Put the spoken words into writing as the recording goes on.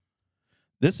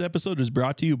This episode is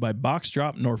brought to you by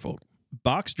BoxDrop Norfolk.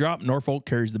 BoxDrop Norfolk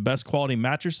carries the best quality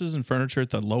mattresses and furniture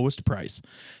at the lowest price.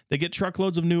 They get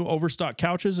truckloads of new overstock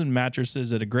couches and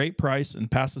mattresses at a great price and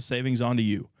pass the savings on to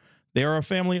you. They are a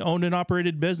family-owned and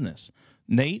operated business.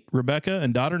 Nate, Rebecca,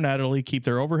 and daughter Natalie keep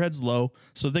their overheads low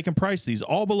so they can price these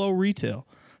all below retail.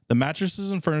 The mattresses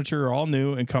and furniture are all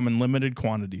new and come in limited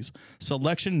quantities.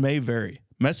 Selection may vary.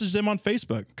 Message them on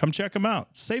Facebook. Come check them out.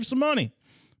 Save some money.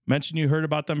 Mention you heard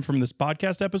about them from this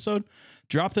podcast episode.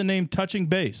 Drop the name Touching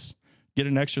Base. Get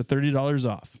an extra $30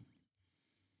 off.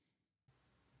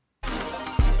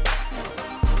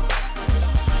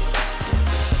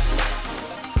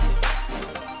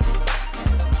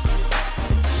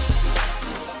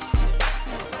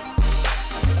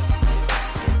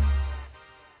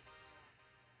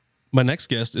 My next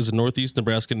guest is a Northeast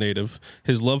Nebraska native.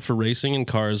 His love for racing and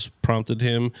cars prompted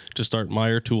him to start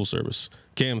Meyer Tool Service.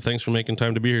 Cam, thanks for making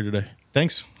time to be here today.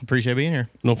 Thanks. Appreciate being here.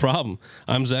 No problem.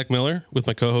 I'm Zach Miller with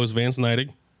my co-host Vance Neidig.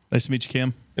 Nice to meet you,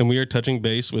 Cam. And we are touching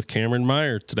base with Cameron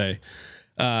Meyer today.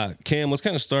 Cam, let's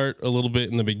kind of start a little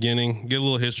bit in the beginning, get a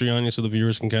little history on you so the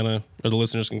viewers can kind of, or the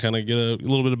listeners can kind of get a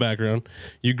little bit of background.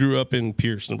 You grew up in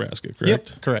Pierce, Nebraska,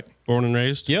 correct? Yep, correct. Born and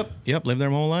raised? Yep. Lived there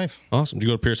my whole life. Awesome. Did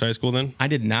you go to Pierce High School then? I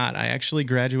did not. I actually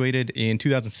graduated in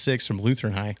 2006 from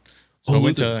Lutheran High. So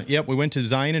we went to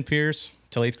Zion and Pierce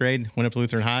till 8th grade, went up to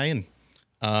Lutheran High,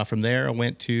 and from there I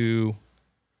went to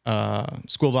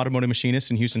School of Automotive Machinists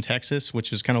in Houston, Texas,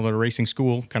 which is kind of a racing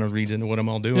school, kind of reads into what I'm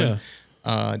all doing.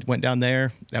 Yeah. Went down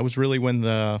there. That was really when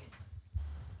the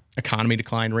economy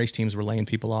declined. Race teams were laying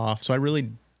people off. So I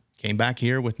really came back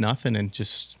here with nothing and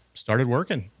just started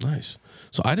working. Nice.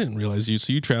 So I didn't realize you.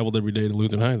 So you traveled every day to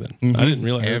Lutheran High then? Mm-hmm. I didn't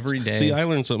realize every day. See, I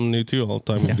learned something new too all the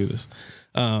time when we do this.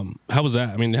 How was that?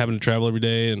 I mean, having to travel every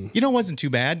day and it wasn't too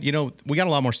bad. We got a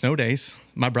lot more snow days.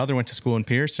 My brother went to school in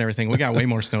Pierce and everything. We got way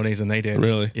more snow days than they did.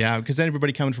 Really? Yeah, because then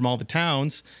everybody coming from all the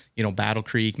towns, Battle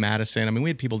Creek, Madison. I mean, we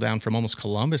had people down from almost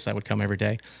Columbus that would come every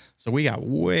day. So we got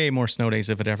way more snow days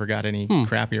if it ever got any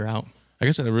crappier out. I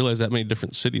guess I didn't realize that many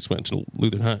different cities went to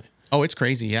Lutheran High. Oh, it's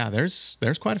crazy. Yeah, there's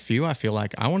quite a few. I feel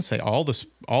like I want to say all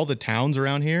the towns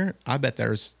around here. I bet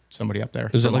there's somebody up there.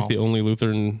 Is that like the only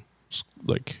Lutheran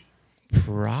like?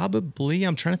 Probably.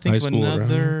 I'm trying to think of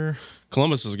another.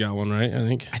 Columbus has got one, right?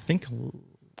 I think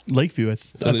Lakeview. I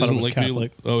thought it was Lakeview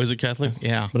Catholic. Oh, is it Catholic?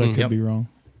 Yeah, but I could be wrong.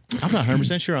 I'm not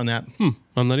 100% sure on that.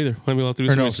 I'm not either. Maybe we'll have to do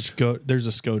some research. There's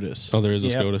a SCOTUS. Oh, there is a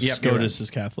SCOTUS. Yep, SCOTUS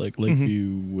is Catholic.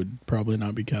 Lakeview would probably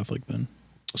not be Catholic then.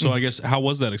 So I guess, how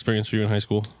was that experience for you in high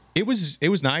school? It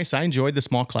was nice. I enjoyed the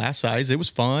small class size. It was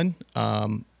fun.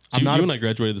 You and I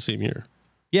graduated the same year.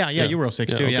 Yeah. You were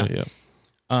 06 too. Okay,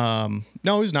 yeah.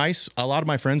 No, it was nice. A lot of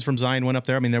my friends from Zion went up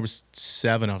there. I mean, there was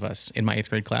 7 of us in my 8th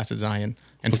grade class at Zion,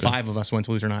 and 5 of us went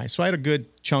to Lutheran High. So I had a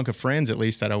good chunk of friends, at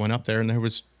least, that I went up there, and there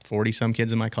was 40-some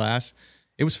kids in my class.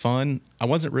 It was fun. I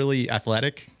wasn't really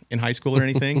athletic in high school or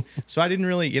anything, so I didn't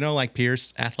really, like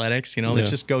Pierce athletics, it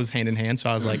just goes hand in hand. So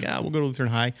I was like, we'll go to Lutheran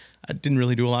High. I didn't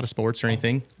really do a lot of sports or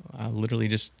anything. I literally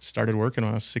just started working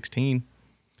when I was 16.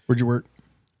 Where'd you work?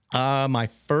 My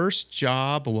first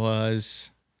job was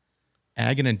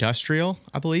Ag and Industrial,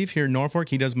 I believe, here in Norfolk.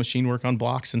 He does machine work on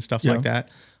blocks and stuff like that.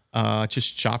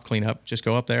 Just shop cleanup. Just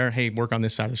go up there. Hey, work on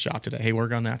this side of the shop today. Hey,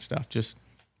 work on that stuff. Just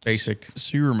basic.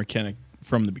 So you were a mechanic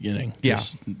from the beginning. Yeah.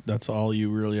 That's all you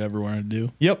really ever wanted to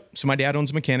do? Yep. So my dad owns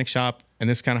a mechanic shop, and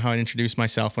this is kind of how I introduce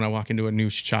myself when I walk into a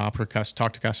new shop or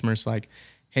talk to customers like,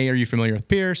 hey, are you familiar with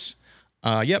Pierce?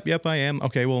 Yep, I am.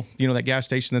 Okay, well, that gas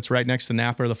station that's right next to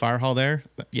Napa or the fire hall there?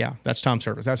 Yeah, that's Tom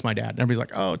Service. That's my dad. And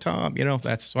everybody's like, oh, Tom,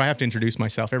 so I have to introduce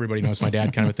myself. Everybody knows my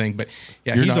dad kind of a thing. But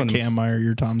yeah, he's on Cam Meyer,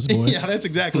 you're Tom's boy. Yeah, that's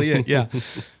exactly it. Yeah.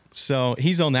 So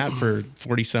he's on that for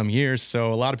 40-some years.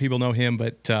 So a lot of people know him.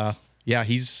 But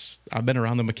I've been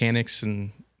around the mechanics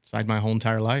and side my whole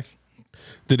entire life.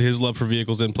 Did his love for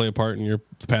vehicles then play a part in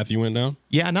the path you went down?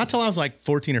 Yeah, not till I was like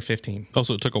 14 or 15. Oh,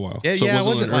 so it took a while. Yeah, so it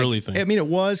wasn't an early thing. I mean, it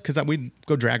was because we'd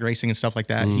go drag racing and stuff like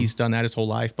that. He's done that his whole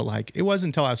life. But it wasn't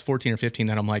until I was 14 or 15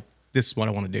 that I'm like, this is what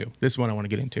I want to do. This is what I want to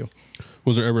get into.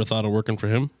 Was there ever a thought of working for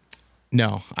him?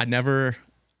 No, I never.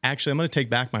 Actually, I'm going to take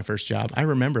back my first job. I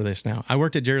remember this now. I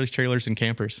worked at Jerry's Trailers and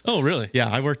Campers. Oh, really? Yeah,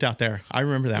 I worked out there. I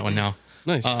remember that one now.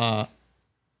 Nice.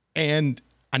 And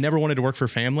I never wanted to work for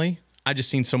family. I just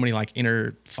seen so many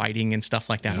inner fighting and stuff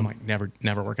like that. Yeah. I'm like,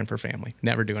 never working for family,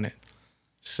 never doing it.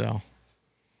 So,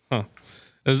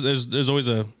 there's always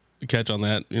a catch on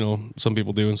that. Some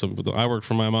people do and some people don't. I worked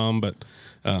for my mom, but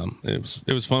it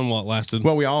was fun while it lasted.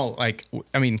 Well, we all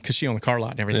because she owned the car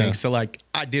lot and everything. Yeah. So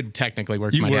I did technically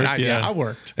work for my dad. I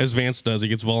worked. As Vance does, he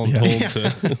gets voluntold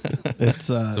to.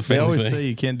 It's they always say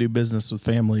you can't do business with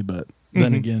family, but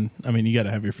then again, I mean, you got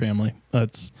to have your family.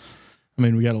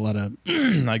 We got a lot of,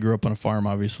 I grew up on a farm,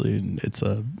 obviously, and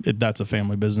that's a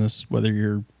family business, whether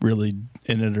you're really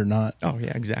in it or not. Oh,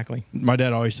 yeah, exactly. My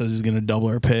dad always says he's going to double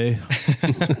our pay.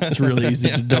 It's really easy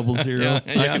to double zero.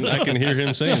 I can hear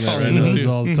him saying that right He now does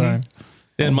too. all the time.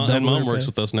 And Double mom our works pay.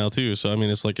 with us now too. So I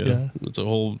mean, it's like it's a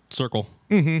whole circle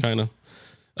kind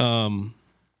of.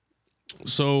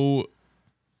 So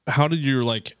how did you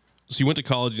so you went to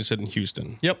college, you said in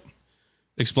Houston. Yep.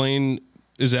 Explain,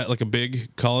 is that like a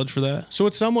big college for that? So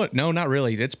it's somewhat, no, not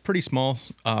really. It's pretty small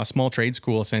trade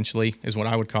school, essentially, is what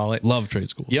I would call it. Love trade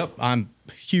schools. Yep. I'm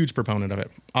a huge proponent of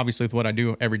it. Obviously, with what I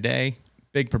do every day,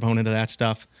 big proponent of that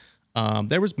stuff.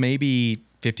 There was maybe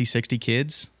 50, 60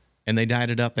 kids, and they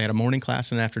divided up. They had a morning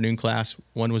class and an afternoon class.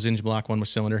 One was engine block, one was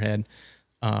cylinder head.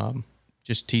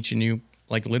 Just teaching you,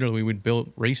 literally, we would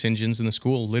build race engines, and the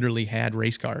school literally had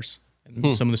race cars.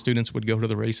 And some of the students would go to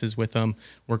the races with them,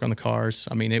 work on the cars.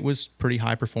 I mean, it was pretty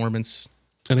high performance.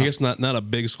 And I guess not a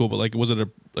big school, but was it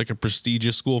a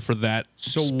prestigious school for that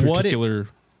So particular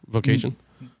vocation?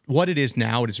 What it is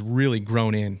now, it has really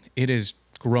grown in. It has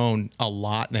grown a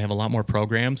lot, and they have a lot more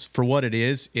programs. For what it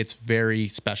is, it's very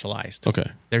specialized.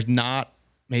 Okay. There's not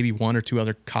maybe one or two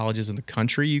other colleges in the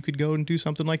country you could go and do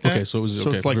something like that. Okay, so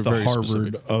it's like the very Harvard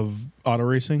specific. of auto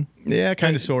racing, Yeah,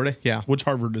 kind of, sort of. Yeah. which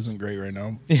Harvard isn't great right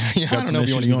now. Yeah, I Got don't know some if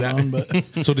you want to issues use going that. on,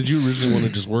 but So did you originally want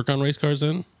to just work on race cars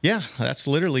then? Yeah, that's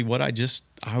literally what I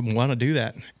want to do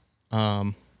that.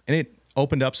 And it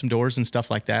opened up some doors and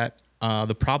stuff like that.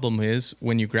 The problem is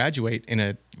when you graduate in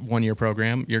a 1-year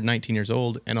program, you're 19 years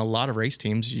old, and a lot of race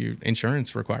teams,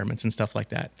 insurance requirements and stuff like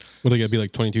that. Well, they got to be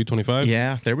like 22, 25?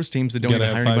 Yeah, there was teams that don't Gotta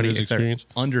even have hire 5 anybody years if they're experience?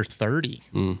 under 30.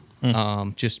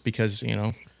 Just because,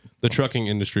 The trucking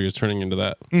industry is turning into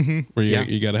that, where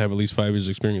you got to have at least 5 years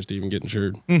experience to even get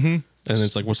insured. And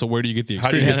it's like, well, so where do you get the How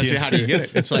do you experience? get how do you get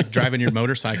it? It's like driving your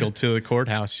motorcycle to the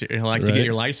courthouse, to Right. get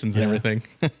your license and everything.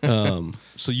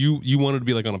 So you wanted to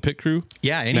be like on a pit crew?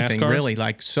 Yeah, anything NASCAR? really.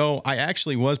 So I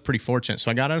actually was pretty fortunate.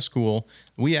 So I got out of school.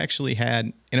 We actually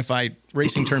had, and if I,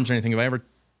 racing terms or anything, if I ever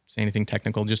say anything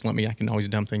technical, just let me, I can always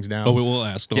dumb things down. Oh, we will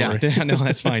ask. Don't worry. Yeah, no,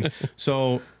 that's fine.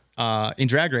 So in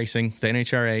drag racing, the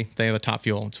NHRA, they have a top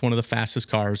fuel. It's one of the fastest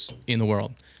cars in the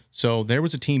world. So there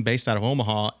was a team based out of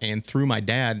Omaha, and through my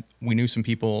dad, we knew some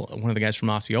people, one of the guys from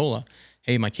Osceola.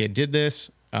 Hey, my kid did this.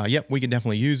 Yep, we could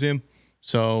definitely use him.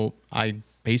 So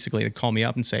they'd call me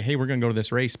up and say, hey, we're going to go to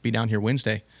this race. Be down here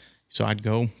Wednesday. So I'd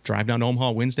go drive down to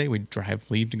Omaha Wednesday. We'd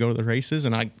leave to go to the races,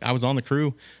 and I was on the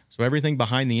crew. So everything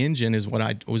behind the engine is what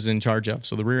I was in charge of.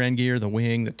 So the rear end gear, the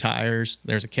wing, the tires,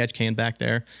 there's a catch can back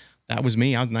there. That was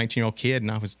me. I was a 19-year-old kid,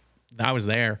 and I was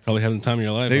there. Probably having the time of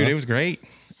your life. Dude, huh? it was great.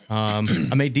 I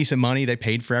made decent money. They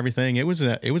paid for everything. It was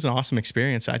an awesome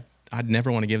experience. I'd never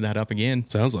want to give that up again.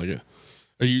 Sounds like it.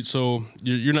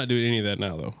 You're not doing any of that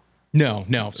now, though?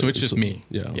 No. So it's just me.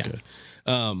 Yeah. Okay.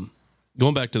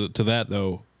 Going back to that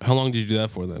though, how long did you do that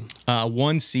for then?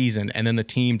 1 season, and then the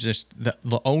team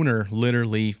the owner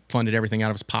literally funded everything out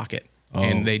of his pocket,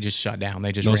 and they just shut down.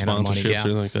 They just No ran out of money. sponsorships or Yeah.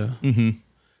 anything like that.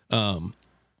 Mm-hmm.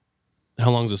 How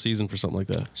long's the season for something like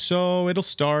that? So it'll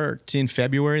start in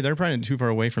February. They're probably not too far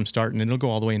away from starting, and it'll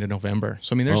go all the way into November.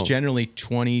 So, I mean, there's generally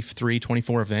 23,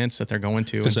 24 events that they're going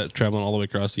to. Is that traveling all the way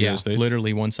across the United States?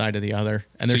 Literally one side to the other.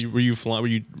 And So were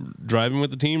you driving with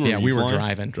the team? Or yeah, were we you were flying?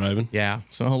 driving. Driving? Yeah,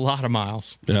 so a lot of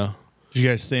miles. Yeah. did you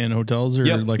guys stay in hotels or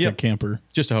Yep, a camper?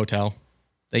 Just a hotel.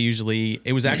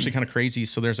 It was actually kind of crazy.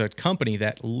 So there's a company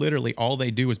that literally all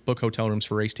they do is book hotel rooms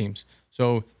for race teams.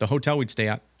 So the hotel we'd stay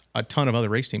at, a ton of other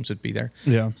race teams would be there.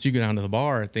 Yeah. So you go down to the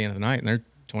bar at the end of the night, and there are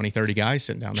 20, 30 guys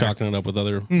sitting down there. Chalking it up with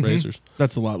other racers.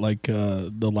 That's a lot like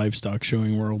the livestock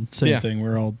showing world. Same Yeah. thing.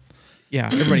 We're all Yeah,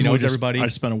 everybody knows just- everybody. I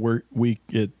spent a week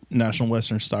at National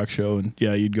Western Stock Show, and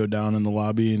yeah, you'd go down in the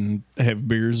lobby and have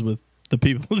beers with the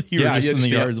people that you were just in the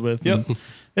yards with. Yep. And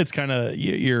it's kind of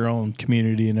your own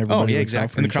community, and everybody. Oh, yeah, looks out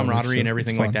exactly. for And the each other, camaraderie so and it's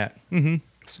everything like fun. that. Mm-hmm.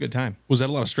 It's a good time. Was that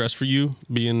a lot of stress for you,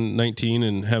 being 19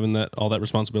 and having all that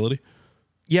responsibility?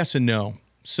 Yes and no.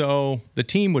 So the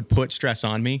team would put stress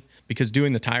on me because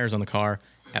doing the tires on the car,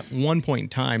 at one point in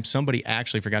time, somebody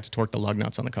actually forgot to torque the lug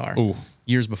nuts on the car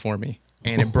years before me.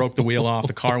 And it broke the wheel off.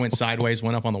 The car went sideways,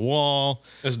 went up on the wall.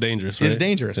 That's dangerous, right? It's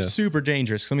dangerous. Yeah. Super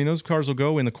dangerous. I mean, those cars will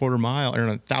go in the quarter mile or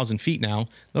 1,000 feet now.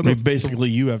 They'll I mean, go basically,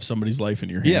 you have somebody's life in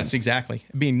your hands. Yes, exactly.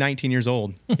 Being 19 years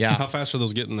old. Yeah. How fast are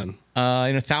those getting then?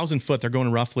 In 1,000 foot, they're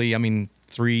going roughly,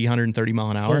 330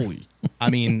 mile an hour. Holy. I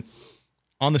mean,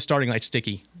 on the starting line, it's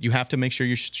sticky. You have to make sure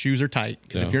your shoes are tight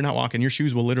because if you're not walking, your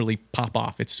shoes will literally pop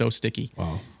off. It's so sticky.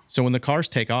 Wow. So when the cars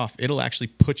take off, it'll actually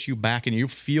put you back and you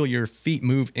feel your feet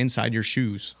move inside your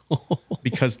shoes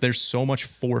because there's so much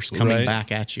force coming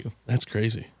back at you. That's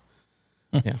crazy.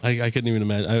 Yeah. I couldn't even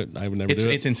imagine. I would never do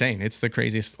it. It's insane. It's the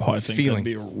craziest I think feeling. that'd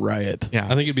be a riot. Yeah.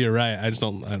 I think it'd be a riot. I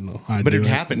don't know. But it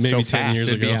happened Maybe so 10 fast. years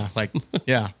It'd be, ago.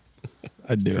 yeah.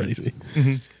 I'd do it. Crazy.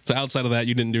 So outside of that,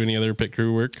 you didn't do any other pit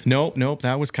crew work? Nope.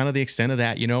 That was kind of the extent of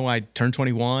that. I turned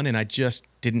 21 and I just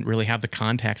didn't really have the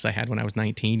contacts I had when I was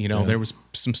 19. There was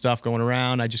some stuff going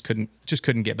around. I just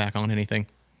couldn't get back on anything.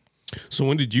 So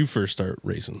when did you first start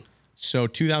racing? So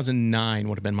 2009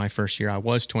 would have been my first year. I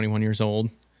was 21 years old.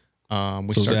 So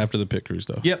it was after the pit crew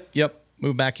stuff? Yep.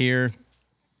 Moved back here.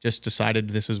 Just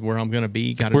decided this is where I'm going to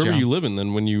be. Got a Where job. were you living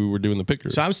then when you were doing the pit crew?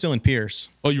 So I was still in Pierce.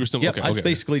 Oh, you were still Yep, okay.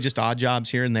 basically just odd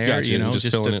jobs here and there. Gotcha, just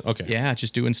filling it. Okay. Yeah,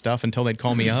 just doing stuff until they'd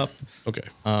call me up. Okay.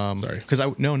 Sorry. Because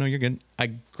no, you're good.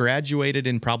 I graduated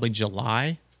in probably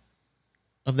July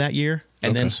of that year,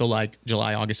 and then so like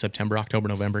July, August, September, October,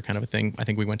 November, kind of a thing. I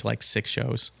think we went to like 6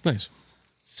 shows. Nice.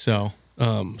 So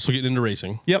getting into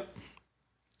racing. Yep.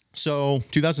 So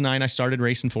 2009, I started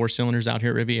racing 4-cylinders out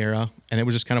here at Riviera, and it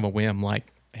was just kind of a whim, like,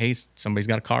 hey, somebody's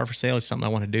got a car for sale. It's something I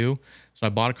want to do. So I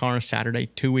bought a car on a Saturday.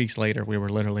 2 weeks later, we were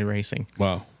literally racing.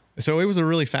 Wow. So it was a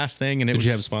really fast thing. And Did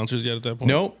you have sponsors yet at that point?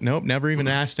 Nope. Never even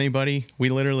asked anybody. We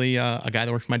literally, a guy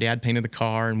that worked for my dad painted the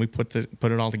car, and we put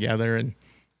it all together. And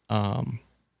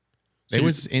it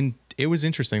was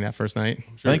interesting that first night.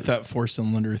 I think that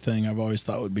 4-cylinder thing I've always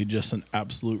thought would be just an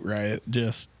absolute riot.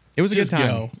 It was a good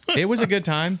time. It was a good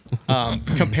time.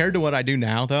 Compared to what I do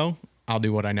now, though, I'll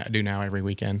do what I do now every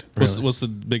weekend. What's the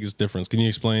biggest difference? Can you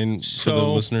explain for the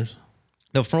listeners?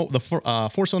 The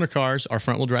 4-cylinder cars are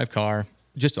front-wheel drive car,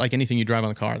 just like anything you drive on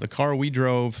the car. The car we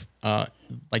drove,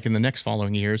 like in the next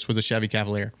following years, was a Chevy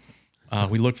Cavalier.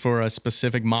 We looked for a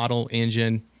specific model,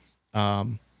 engine,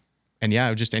 and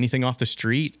just anything off the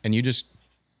street, and you just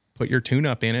put your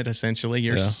tune-up in it, essentially,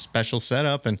 your special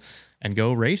setup, and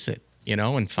go race it.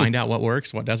 And find out what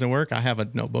works, what doesn't work. I have a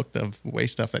notebook of way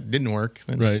stuff that didn't work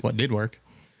and what did work.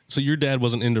 So your dad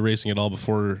wasn't into racing at all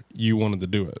before you wanted to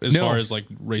do it, as far as like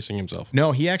racing himself?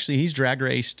 No, he's drag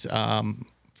raced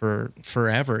for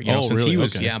forever. Since really? he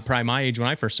was Okay. probably my age when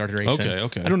I first started racing.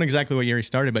 Okay. I don't know exactly what year he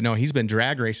started, but no, he's been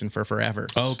drag racing for forever.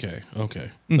 Okay.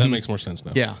 That makes more sense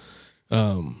now. Yeah.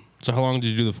 So how long did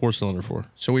you do the 4-cylinder for?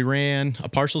 So we ran a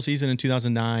partial season in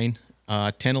 2009.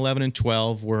 10, 11, and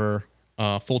 12 were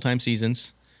full-time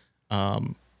seasons.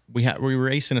 We were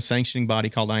racing a sanctioning body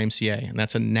called IMCA, and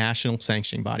that's a national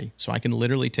sanctioning body. So I can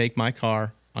literally take my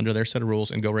car under their set of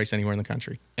rules and go race anywhere in the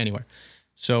country, anywhere.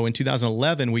 So in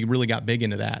 2011, we really got big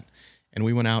into that, and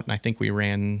we went out and I think we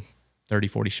ran 30,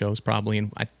 40 shows probably,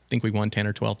 and I think we won 10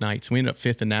 or 12 nights. We ended up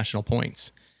 5th in national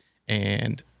points,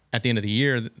 and at the end of the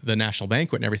year, the national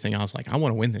banquet and everything, I was like, I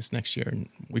want to win this next year. And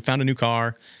we found a new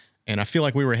car, and I feel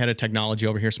like we were ahead of technology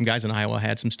over here. Some guys in Iowa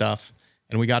had some stuff.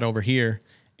 And we got over here,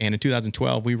 and in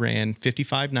 2012, we ran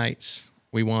 55 nights.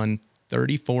 We won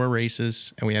 34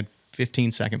 races, and we had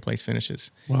 15 second-place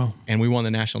finishes. Wow. And we won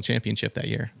the national championship that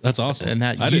year. That's awesome. And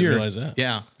that I year, didn't realize that.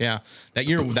 Yeah. That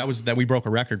year, that we broke a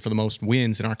record for the most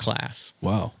wins in our class.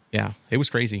 Wow. Yeah, it was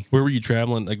crazy. Where were you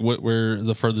traveling? Like, where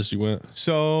the furthest you went?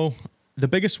 So the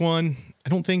biggest one, I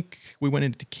don't think we went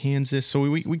into Kansas. So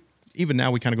we even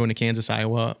now we kind of go into Kansas,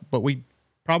 Iowa, but we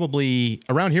probably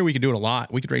around here we could do it a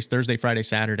lot. We could race Thursday, Friday,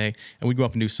 Saturday, and we'd go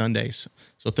up and do Sundays.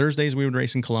 So Thursdays we would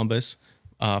race in Columbus,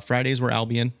 Fridays were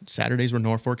Albion, Saturdays were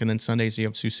Norfolk, and then Sundays you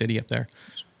have Sioux City up there.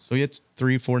 So you had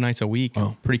 3-4 nights a week,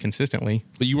 pretty consistently.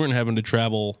 But you weren't having to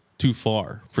travel too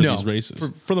far for these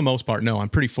races. For the most part, no. I'm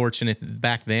pretty fortunate.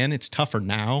 Back then, it's tougher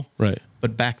now. Right.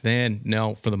 But back then,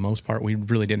 no, for the most part, we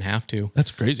really didn't have to.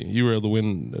 That's crazy. You were able to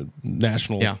win a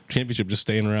national championship just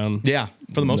staying around. Yeah,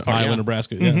 for the most part, Iowa,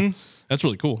 Nebraska. Mm-hmm. Yeah. That's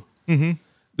really cool.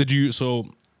 Mm-hmm.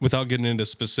 So without getting into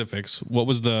specifics, what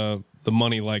was the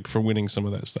money like for winning some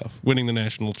of that stuff, winning the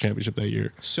national championship that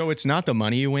year? So it's not the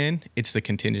money you win, it's the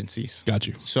contingencies. Got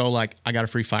you. So like I got a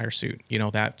free fire suit,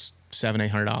 that's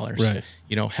 $700-800.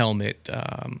 Right. Helmet.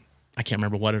 I can't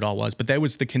remember what it all was, but that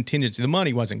was the contingency. The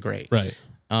money wasn't great. Right.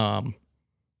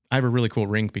 I have a really cool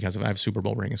ring because I have a Super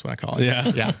Bowl ring is what I call it.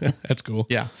 Yeah. That's cool.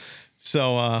 Yeah.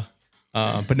 So,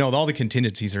 but no, all the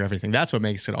contingencies are everything. That's what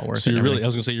makes it all worth it. So I was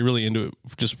going to say, you're really into it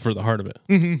just for the heart of it.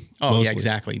 Mm-hmm. Oh, mostly. Yeah,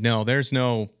 exactly. No, there's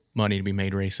no money to be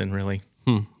made racing, really.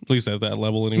 At least at that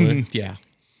level anyway. Mm-hmm. Yeah.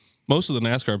 Most of the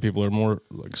NASCAR people are more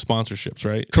like sponsorships,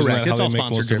 right? Correct. It's all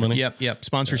sponsor driven. Yep.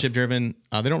 Sponsorship driven.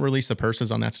 They don't release the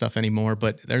purses on that stuff anymore,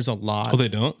 but there's a lot. Oh, they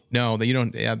don't? No, you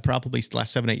don't. Probably the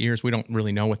last 7-8 years, we don't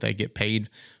really know what they get paid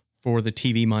for the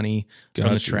TV money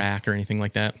from the track or anything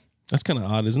like that. That's kind of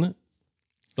odd, isn't it?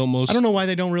 Don't most? I don't know why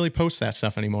they don't really post that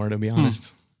stuff anymore, to be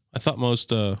honest. I thought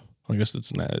most. I guess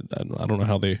it's not. I don't know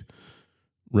how they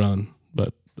run,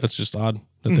 but that's just odd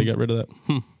that they got rid of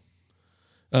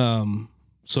that.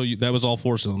 So that was all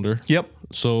 4-cylinder. Yep.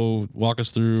 So walk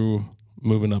us through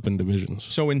moving up in divisions.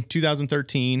 So in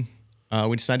 2013,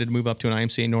 we decided to move up to an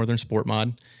IMCA Northern Sport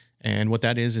Mod. And what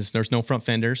that is there's no front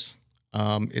fenders.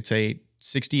 It's a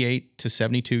 68 to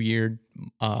 72 year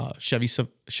Chevy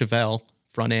Chevelle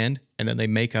front end, and then they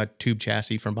make a tube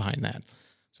chassis from behind that.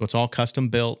 So it's all custom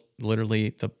built.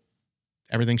 Literally,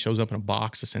 everything shows up in a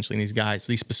box, essentially. And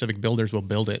these specific builders will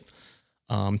build it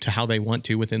to how they want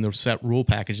to within the set rule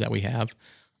package that we have.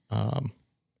 And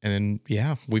then,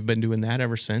 we've been doing that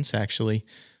ever since, actually.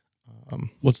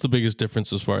 What's the biggest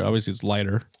difference as far? Obviously, it's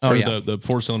lighter. The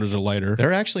 4-cylinders are lighter.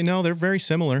 They're very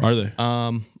similar. Are they?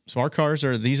 So our cars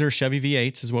these are Chevy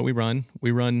V8s is what we run.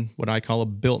 We run what I call a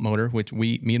built motor, which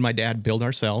me and my dad build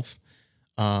ourselves.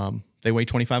 They weigh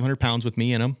 2,500 pounds with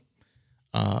me in them.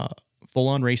 Full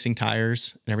on racing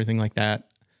tires and everything like that.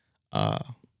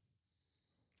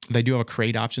 They do have a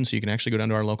crate option, so you can actually go down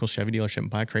to our local Chevy dealership and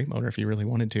buy a crate motor if you really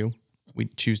wanted to.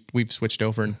 We've switched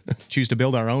over and choose to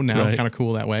build our own now. Right. Kind of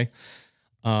cool that way.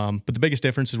 But the biggest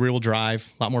difference is rear wheel drive,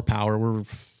 a lot more power. We're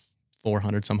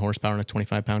 400 some horsepower in a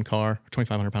 2,500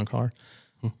 pound car.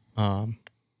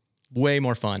 Way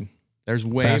more fun. There's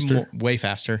way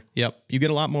faster. Yep. You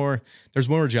get a lot more. There's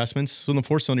more adjustments. So in the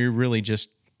 4-cylinder, you really there's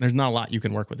not a lot you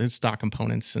can work with. It's stock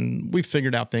components, and we've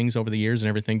figured out things over the years and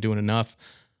everything, doing enough.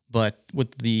 But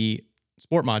with the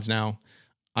sport mods now,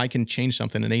 I can change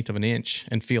something 1/8 of an inch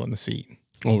and feel it in the seat.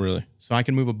 Oh, really? So I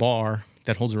can move a bar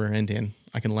that holds a rear end in.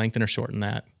 I can lengthen or shorten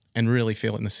that and really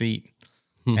feel it in the seat.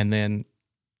 And then,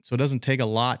 so it doesn't take a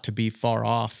lot to be far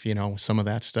off, some of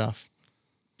that stuff.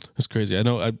 That's crazy. I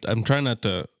know. I'm trying not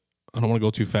to. I don't want to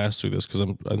go too fast through this because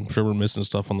I'm sure we're missing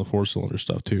stuff on the 4-cylinder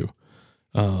stuff too.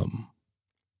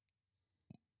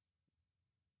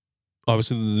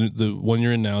 Obviously, the one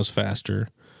you're in now is faster.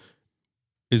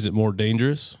 Is it more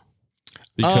dangerous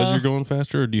because you're going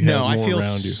faster, or do you have more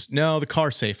around you? No, the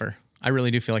car's safer. I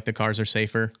really do feel like the cars are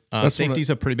safer. Safety's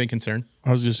a pretty big concern.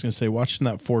 I was just going to say, watching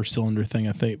that 4-cylinder thing,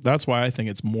 I think that's why I think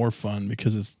it's more fun,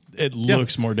 because it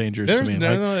looks more dangerous to me.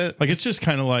 Like it's just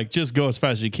kind of like, just go as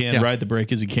fast as you can, ride the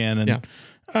brake as you can,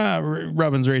 and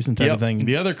rubbing's racing type of thing.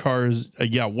 The other cars,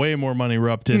 way more money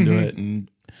rubbed into it, and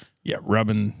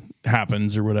rubbing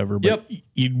happens or whatever. But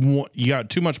you got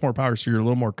too much more power, so you're a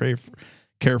little more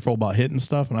careful about hitting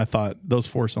stuff. And I thought those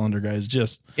 4-cylinder guys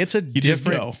it's a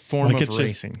different form of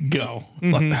racing. Go.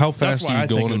 How fast are you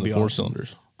going in the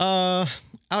 4-cylinders?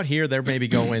 Out here they're maybe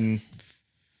going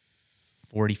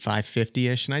 45,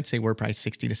 50-ish, and I'd say we're probably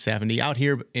 60 to 70. Out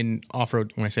here in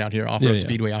off-road, when I say out here, off-road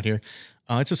speedway out here,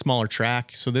 it's a smaller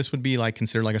track. So this would be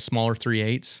considered like a smaller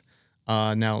 3/8.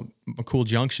 Now, McCool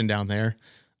Junction down there,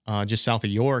 just south of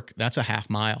York, that's a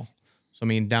half mile. So,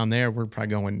 down there, we're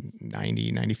probably going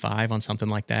 90, 95 on something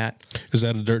like that. Is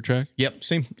that a dirt track? Yep,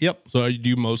 same. Yep. So do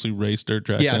you mostly race dirt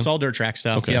tracks? Yeah, it's all dirt track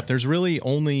stuff. Okay. Yep. There's really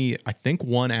only, I think,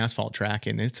 one asphalt track,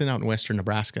 and it's out in western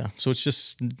Nebraska. So it's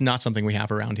just not something we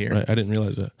have around here. Right. I didn't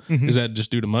realize that. Is that just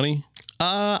due to money?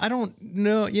 I don't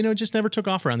know. Just never took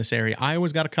off around this area.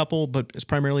 Iowa's got a couple, but it's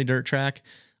primarily dirt track.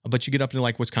 But you get up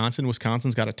to Wisconsin.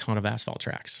 Wisconsin's got a ton of asphalt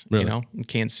tracks. Really?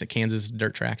 Kansas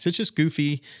dirt tracks. It's just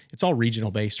goofy. It's all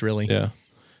regional based, really. Yeah.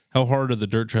 How hard are the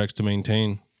dirt tracks to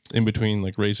maintain in between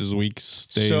races, weeks,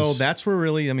 days? So that's where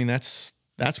really, that's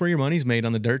where your money's made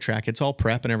on the dirt track. It's all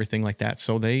prep and everything like that.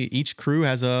 So each crew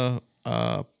has a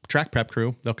track prep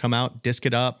crew. They'll come out, disc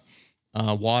it up,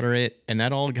 water it, and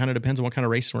that all kind of depends on what kind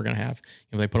of racing we're going to have.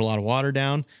 If they put a lot of water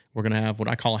down, we're going to have what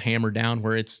I call a hammer down,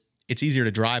 where it's easier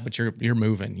to drive, but you're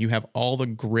moving. You have all the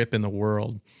grip in the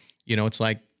world. It's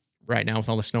like right now with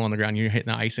all the snow on the ground, you're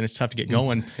hitting the ice and it's tough to get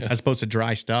going as opposed to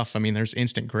dry stuff. There's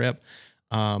instant grip.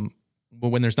 But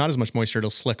when there's not as much moisture, it'll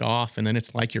slick off, and then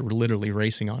it's like you're literally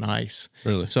racing on ice.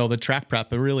 Really? So the track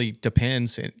prep, it really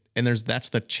depends. And that's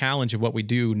the challenge of what we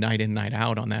do night in, night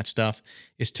out on that stuff,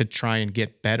 is to try and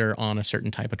get better on a certain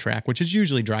type of track, which is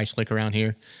usually dry slick around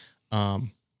here.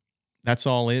 That's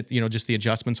all it, just the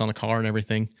adjustments on the car and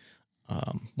everything.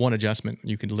 One adjustment,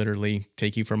 you could literally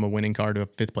take you from a winning car to a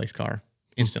 5th place car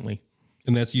instantly.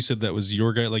 And you said that was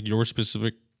your guy, your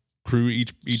specific crew.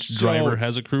 Each driver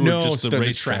has a crew, or just the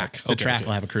race track? The track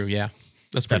will have a crew. Yeah,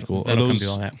 that's pretty cool. Are that'll those come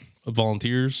do all that.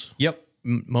 Volunteers? Yep.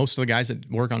 Most of the guys that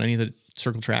work on any of the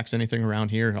circle tracks, anything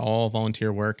around here, all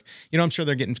volunteer work. I'm sure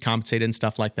they're getting compensated and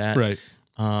stuff like that. Right.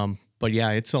 But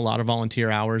yeah, it's a lot of volunteer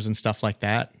hours and stuff like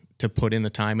that to put in the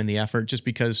time and the effort, just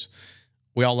because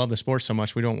we all love the sport so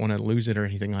much. We don't want to lose it or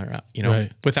anything like that.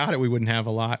 Right. Without it, we wouldn't have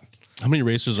a lot. How many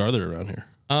races are there around here?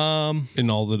 in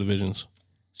all the divisions?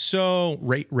 So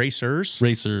racers.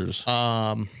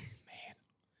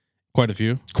 Quite a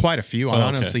few. Quite a few. I'd okay.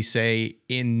 honestly say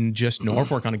in just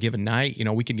Norfolk on a given night,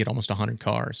 we could get almost 100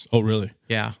 cars. Oh, really?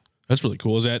 Yeah. That's really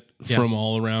cool. Is that from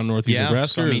all around Northeast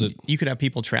Nebraska? So, or is it? you could have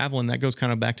people traveling. That goes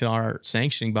kind of back to our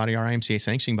sanctioning body, our IMCA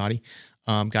sanctioning body.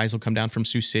 Guys will come down from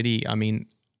Sioux City. I mean,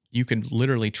 you could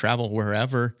literally travel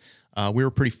wherever. We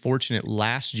were pretty fortunate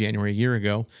last January, a year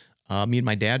ago. Me and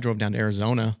my dad drove down to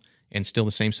Arizona and still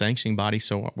the same sanctioning body.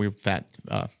 So we were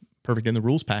perfect in the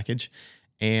rules package.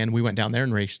 And we went down there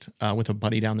and raced with a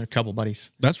buddy down there, a couple buddies.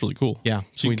 That's really cool. Yeah.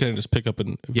 So you can kind of just pick up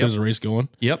and if there's a race going.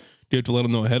 Yep. Do you have to let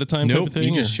them know ahead of time type of thing?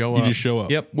 You just show up. You just show up.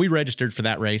 Yep. We registered for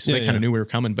that race. So they kind of knew we were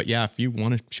coming. But yeah, if you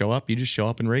want to show up, you just show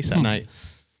up and race that night.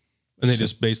 And they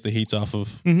just base the heats off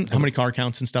of how many car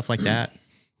counts and stuff like that.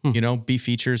 B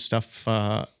features, stuff,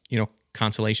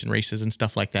 consolation races and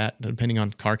stuff like that, depending on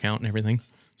car count and everything.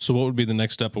 So what would be the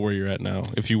next step of where you're at now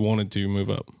if you wanted to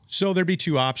move up? So there'd be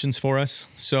two options for us.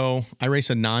 So I race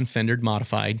a non-fendered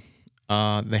modified.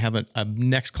 They have a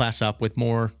next class up with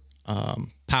more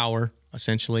power,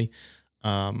 essentially.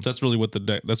 That's really what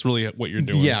you're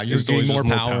doing. Yeah, you're getting more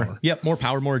power. Yep, more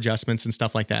power, more adjustments and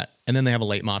stuff like that. And then they have a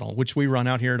late model, which we run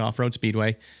out here at Off-Road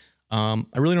Speedway. I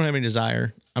really don't have any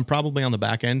desire. I'm probably on the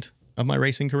back end of my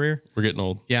racing career. We're getting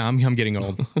old. Yeah, I'm getting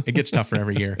old. It gets tougher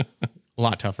every year. A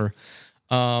lot tougher.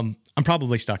 I'm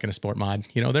probably stuck in a sport mod.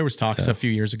 There was talks a few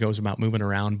years ago about moving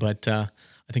around, but I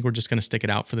think we're just going to stick it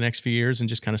out for the next few years and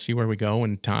just kind of see where we go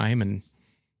and time and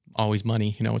always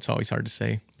money. It's always hard to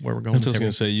say where we're going. That's what I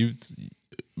was going to say.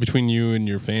 Between you and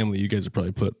your family, you guys have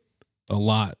probably put a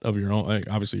lot of your own,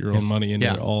 obviously your own money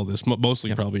into all this,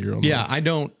 mostly probably your own money. I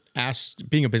don't ask,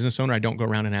 being a business owner, I don't go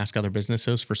around and ask other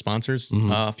businesses for sponsors.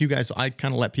 A few guys, I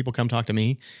kind of let people come talk to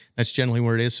me. That's generally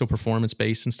where it is. So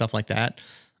performance-based and stuff like that.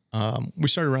 We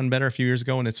started running better a few years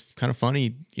ago, and it's kind of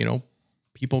funny,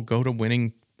 people go to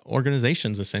winning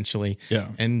organizations essentially. Yeah.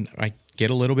 And I get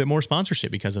a little bit more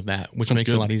sponsorship because of that, which makes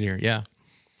it a lot easier. Yeah.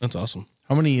 That's awesome.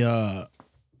 How many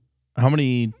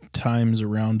times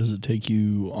around does it take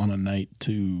you on a night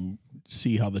to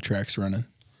see how the track's running?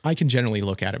 I can generally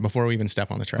look at it before we even step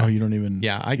on the track. Oh, you don't even?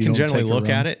 Yeah, I can generally look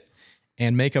at it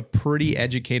and make a pretty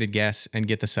educated guess and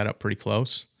get the setup pretty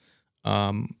close.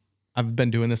 I've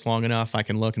been doing this long enough. I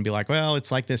can look and be like, well,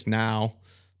 it's like this now,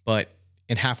 but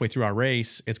halfway through our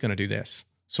race, it's going to do this.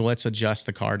 So let's adjust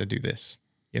the car to do this.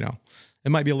 It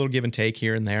might be a little give and take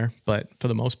here and there, but for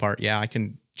the most part, I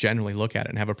can generally look at it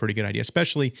and have a pretty good idea,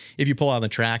 especially if you pull out on the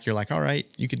track, you're like, all right,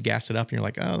 you could gas it up and you're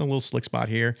like, oh, the little slick spot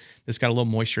here. It's got a little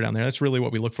moisture down there. That's really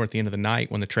what we look for at the end of the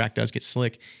night when the track does get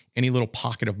slick. Any little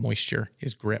pocket of moisture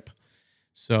is grip.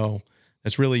 So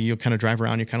that's really, you kind of drive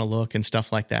around, you kind of look and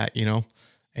stuff like that,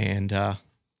 and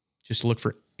just look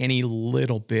for any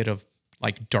little bit of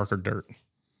like darker dirt,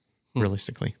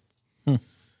 realistically.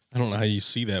 I don't know how you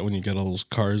see that when you got all those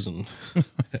cars and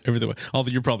everything.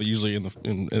 Although you're probably usually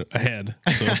in ahead.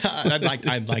 So.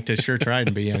 I'd like to sure try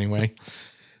to be anyway.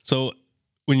 So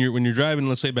when you're driving,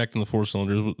 let's say back in the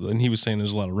 4-cylinders, and he was saying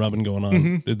there's a lot of rubbing going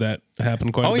on. Did that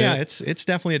happen quite a bit? Oh yeah, it's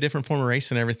definitely a different form of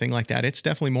race and everything like that. It's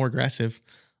definitely more aggressive.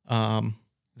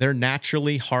 They're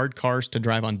naturally hard cars to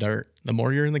drive on dirt. The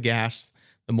more you're in the gas,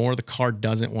 the more the car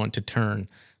doesn't want to turn.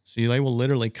 So they will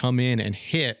literally come in and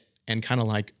hit and kind of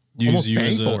like almost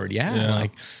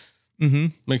bangboard.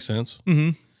 Makes sense.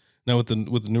 Now with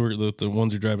the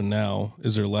ones you're driving now,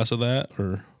 is there less of that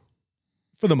or?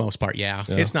 For the most part, yeah.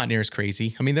 It's not near as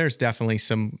crazy. I mean, there's definitely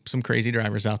some crazy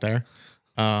drivers out there.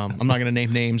 I'm not going to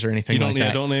name names or anything like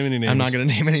that. Don't name any names. I'm not going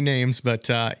to name any names, but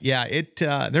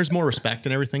there's more respect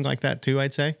and everything like that too,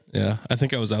 I'd say. Yeah, I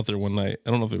think I was out there one night. I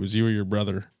don't know if it was you or your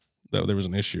brother that there was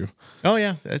an issue. Oh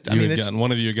yeah,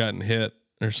 one of you had gotten hit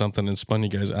or something and spun you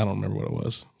guys. I don't remember what it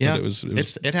was. Yeah,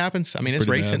 but it happens. I mean, it's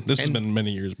racing. Bad. This has been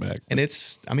many years back.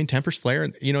 And tempers flare.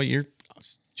 You're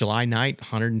July night,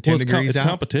 110 degrees out. It's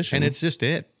competition. And it's just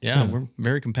it. Yeah, we're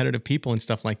very competitive people and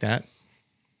stuff like that.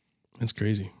 It's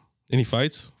crazy. Any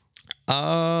fights?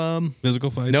 Physical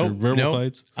fights or verbal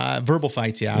fights? Verbal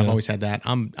fights, yeah. I've always had that.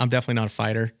 I'm definitely not a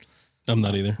fighter. I'm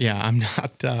not either. Yeah, I'm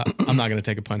not. I'm not going to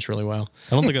take a punch really well.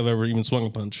 I don't think I've ever even swung a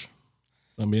punch.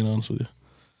 If I'm being honest with you.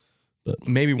 But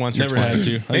maybe once or never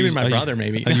twice. had to. Maybe my brother.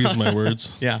 Maybe I use my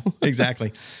words. Yeah,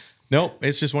 exactly. Nope,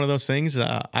 it's just one of those things.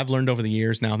 I've learned over the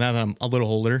years now that I'm a little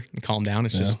older and calm down.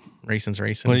 It's just racing's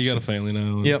racing. Well, you got a family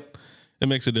now. Yep. It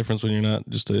makes a difference when you're not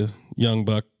just a young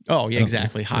buck. Oh, yeah,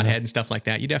 exactly. Hothead and stuff like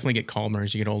that. You definitely get calmer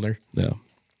as you get older. Yeah.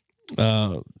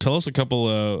 Tell us a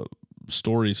couple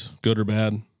stories, good or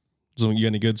bad. So you got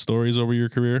any good stories over your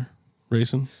career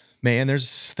racing? Man,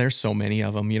 there's so many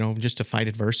of them, just to fight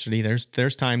adversity.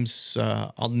 There's times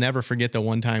I'll never forget the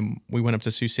one time we went up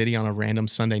to Sioux City on a random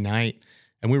Sunday night,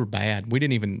 and we were bad. We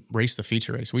didn't even race the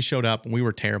feature race. We showed up and we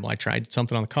were terrible. I tried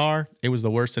something on the car. It was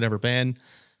the worst it ever been.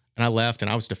 And I left and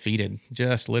I was defeated.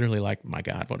 Just literally like, my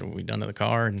God, what have we done to the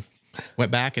car? And went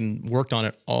back and worked on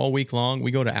it all week long. We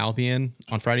go to Albion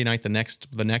on Friday night, the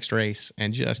next race,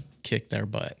 and just kicked their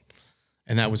butt.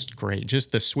 And that was great.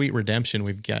 Just the sweet redemption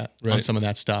we've got on some of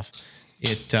that stuff.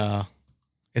 It's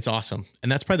awesome.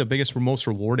 And that's probably the biggest, most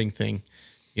rewarding thing,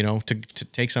 to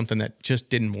take something that just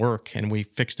didn't work and we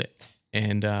fixed it.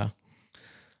 And trying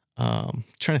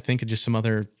to think of just some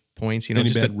other points, Any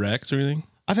just bad wrecks or anything?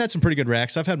 I've had some pretty good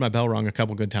wrecks. I've had my bell rung a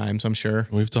couple good times, I'm sure.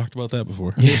 We've talked about that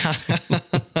before. Yeah.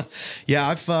 Yeah,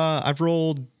 I've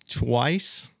rolled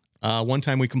twice. One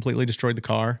time we completely destroyed the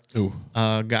car. Ooh.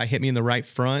 Guy hit me in the right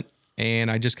front,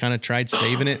 and I just kind of tried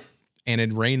saving it, and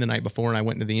it rained the night before, and I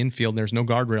went into the infield, and there's no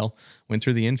guardrail. Went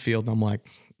through the infield, and I'm like,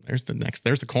 there's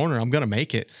the corner. I'm going to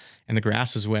make it. And the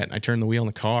grass was wet. I turned the wheel in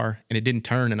the car, and it didn't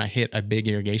turn, and I hit a big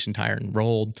irrigation tire and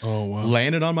rolled. Oh, wow.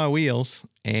 Landed on my wheels,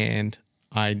 and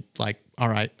I all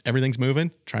right, everything's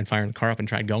moving. Tried firing the car up and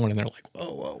tried going, and they're like,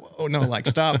 whoa, no, like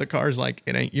stop. The car's like,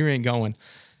 you ain't going.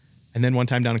 And then one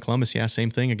time down in Columbus, yeah, same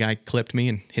thing. A guy clipped me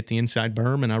and hit the inside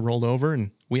berm, and I rolled over,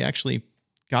 and we actually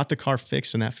got the car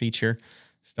fixed in that feature.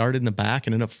 Started in the back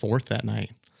and ended up fourth that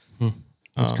night.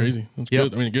 That's crazy. That's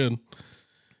good. I mean, good.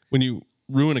 When you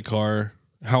ruin a car,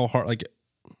 how hard, like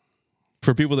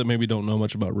for people that maybe don't know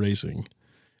much about racing,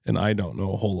 and I don't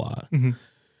know a whole lot,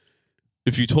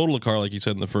 if you total a car, like you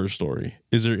said in the first story,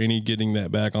 is there any getting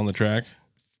that back on the track?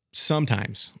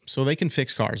 Sometimes. So they can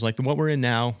fix cars. Like what we're in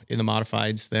now in the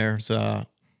modifieds, there's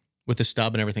with the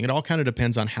stub and everything. It all kind of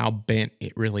depends on how bent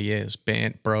it really is.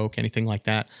 Bent, broke, anything like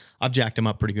that. I've jacked them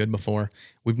up pretty good before.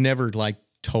 We've never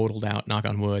totaled out, knock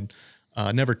on wood,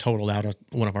 never totaled out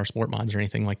one of our sport mods or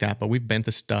anything like that, but we've bent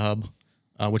the stub,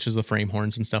 which is the frame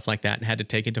horns and stuff like that, and had to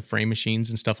take it to frame machines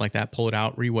and stuff like that, pull it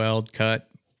out, re-weld, cut,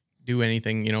 do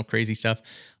anything, crazy stuff.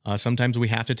 Sometimes we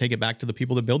have to take it back to the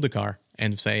people that build the car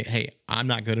and say, hey, I'm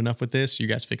not good enough with this. You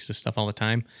guys fix this stuff all the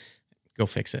time. Go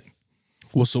fix it.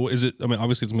 Well, so is it, I mean,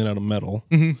 obviously it's made out of metal.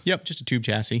 Yep. Just a tube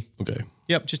chassis. Okay.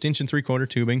 Yep. Just 1 3/4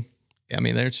 tubing. I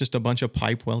mean, there's just a bunch of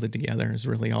pipe welded together is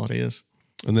really all it is.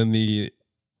 And then the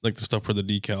stuff where the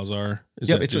decals are.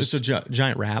 It's a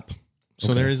giant wrap.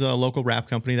 So there is a local wrap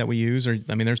company that we use,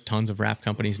 there's tons of wrap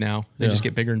companies now. They just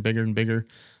get bigger and bigger and bigger.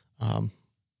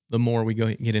 The more we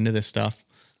get into this stuff.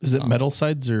 Is it metal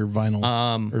sides or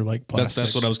vinyl or like plastic?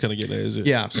 That's what I was kind of getting at. Is it?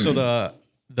 Yeah. So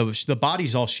the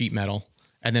body's all sheet metal,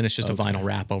 and then it's just a vinyl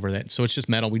wrap over that. So it's just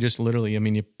metal. We just literally, you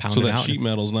pound it out. So that sheet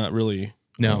metal's not really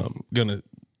gonna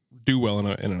do well in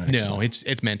an accident. No,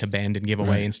 it's meant to bend and give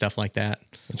away and stuff like that.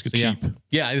 It's good, so cheap.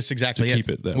 Yeah, that's exactly to it. Keep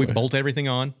it that we way. bolt everything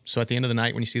on. So at the end of the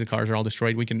night, when you see the cars are all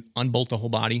destroyed, we can unbolt the whole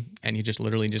body, and you just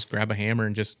literally just grab a hammer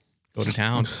and just go to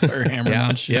town. Start hammering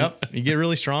on shit. Yep. You get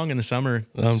really strong in the summer,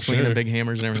 swinging the big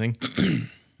hammers and everything.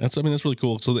 That's really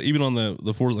cool. So even on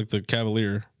the Ford, like the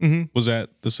Cavalier, was that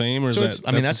the same, or is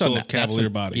that's still a Cavalier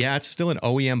body? Yeah, it's still an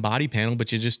OEM body panel,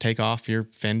 but you just take off your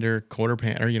fender quarter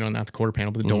panel, or not the quarter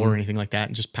panel, but the door or anything like that,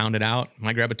 and just pound it out.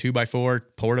 Might grab a 2x4,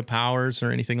 Porta Powers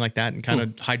or anything like that, and kind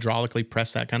of hydraulically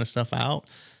press that kind of stuff out.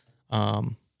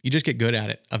 You just get good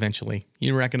at it eventually.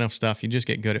 You wreck enough stuff, you just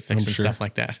get good at fixing stuff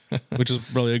like that. Which is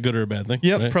probably a good or a bad thing.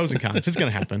 Yep, right? Pros and cons. It's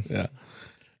going to happen.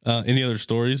 Yeah. Any other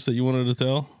stories that you wanted to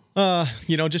tell?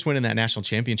 Just winning that national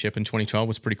championship in 2012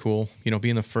 was pretty cool.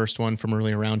 Being the first one from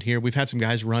early around here. We've had some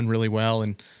guys run really well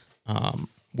and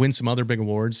win some other big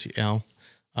awards,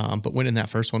 but winning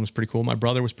that first one was pretty cool. My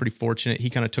brother was pretty fortunate.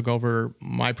 He kind of took over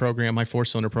my program, my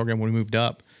 4-cylinder program, when we moved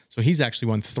up. So he's actually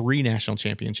won 3 national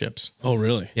championships. Oh,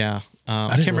 really? Yeah.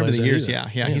 I can't remember the years. Either.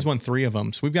 Yeah. He's won 3 of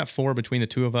them. So we've got 4 between the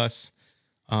two of us.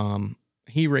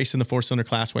 He raced in the 4-cylinder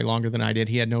class way longer than I did.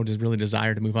 He had no really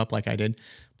desire to move up like I did.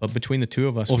 But between the two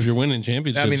of us, well, if you're winning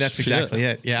championships, that's exactly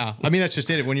it. Yeah, that's just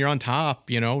it. When you're on top,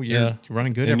 you're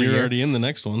running good, and every you're year. already in the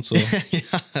next one. So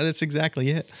yeah, that's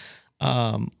exactly it.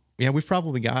 We've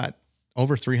probably got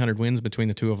over 300 wins between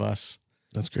the two of us.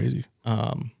 That's crazy.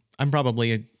 I'm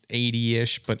probably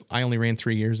 80-ish, but I only ran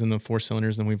 3 years in the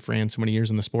 4-cylinders, and we've ran so many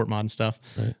years in the sport mod and stuff.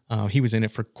 Right. He was in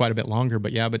it for quite a bit longer,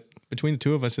 but between the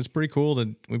two of us, it's pretty cool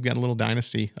that we've got a little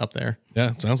dynasty up there.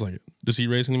 Yeah, it sounds like it. Does he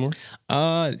race anymore?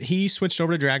 He switched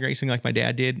over to drag racing like my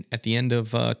dad did at the end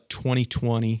of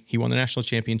 2020. He won the national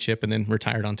championship and then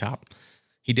retired on top.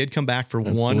 He did come back for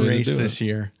one race this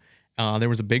year. There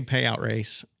was a big payout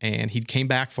race, and he came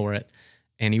back for it.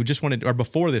 And he just wanted, or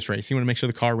before this race, he wanted to make sure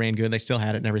the car ran good. They still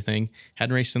had it and everything.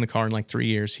 Hadn't raced in the car in like 3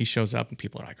 years. He shows up and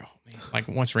people are like, oh man, like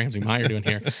what's Ramsey Meyer doing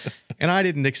here? And I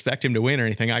didn't expect him to win or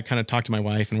anything. I kind of talked to my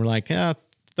wife and we're like, yeah,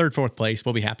 third, fourth place.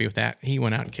 We'll be happy with that. He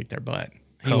went out and kicked their butt.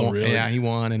 He won. Really? Yeah, he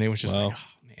won. And it was just like, oh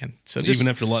man. So just, even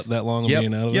after that long of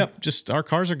being out of it? Just our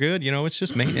cars are good. It's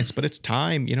just maintenance, but it's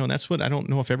time. And that's what I don't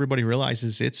know if everybody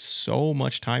realizes. It's so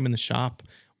much time in the shop.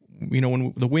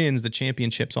 When the wins, the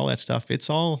championships, all that stuff, it's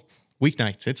all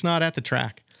weeknights. It's not at the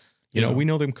track. We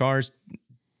know them cars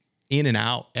in and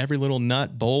out, every little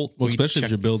nut, bolt. Well, especially if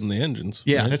you're building the engines.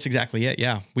 Yeah, right? That's exactly it.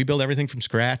 Yeah. We build everything from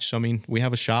scratch. So, we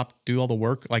have a shop, do all the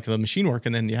work, like the machine work,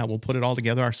 and then, we'll put it all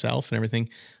together ourselves and everything.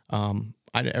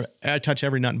 I touch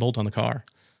every nut and bolt on the car.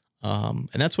 And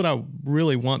that's what I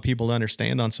really want people to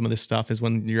understand on some of this stuff is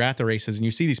when you're at the races and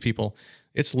you see these people,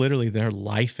 it's literally their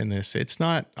life in this. It's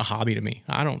not a hobby to me.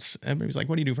 Everybody's like,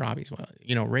 what do you do for hobbies? Well,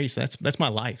 race, that's my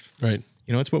life. Right.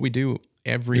 It's what we do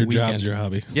every weekend. Your job's your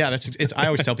hobby. Yeah, I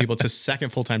always tell people it's the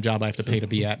second full-time job I have to pay to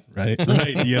be at. Right.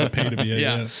 You got to pay to be at.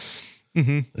 Yeah.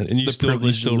 Mm-hmm. And you still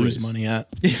lose money at.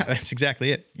 Yeah, that's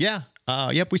exactly it. Yeah.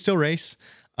 We still race.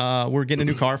 We're getting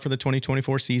a new car for the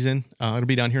 2024 season. It'll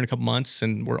be down here in a couple months,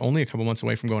 and we're only a couple months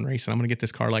away from going racing. I'm going to get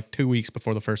this car like 2 weeks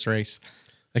before the first race.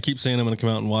 I keep saying I'm going to come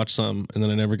out and watch some, and then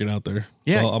I never get out there.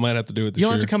 Yeah. So I might have to do it this year.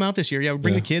 You'll have to come out this year. Yeah,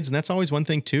 bring the kids, and that's always one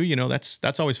thing too.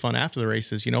 That's always fun after the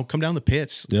races. Come down the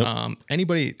pits. Yep.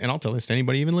 Anybody, and I'll tell this to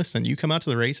anybody even listening, you come out to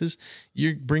the races,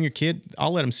 you bring your kid,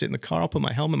 I'll let them sit in the car, I'll put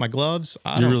my helmet, my gloves.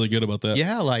 You're really good about that.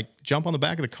 Yeah, like jump on the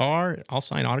back of the car, I'll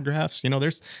sign autographs.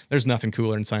 There's nothing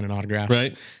cooler than signing autographs.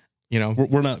 Right.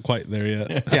 We're not quite there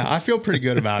yet. Yeah, I feel pretty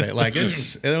good about it. Like and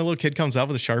a little kid comes up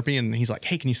with a Sharpie and he's like,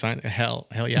 "Hey, can you sign it?" Hell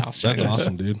yeah, I'll sign it. That's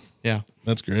awesome, dude. Yeah,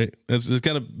 that's great. It's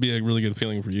got to be a really good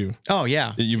feeling for you. Oh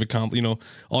yeah, that you've accomplished.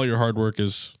 All your hard work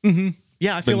is. Mm-hmm.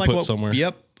 Yeah, I feel like put somewhere.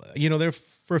 Yep. There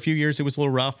for a few years it was a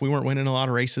little rough. We weren't winning a lot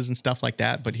of races and stuff like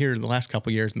that. But here the last couple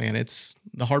of years, man,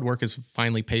 the hard work has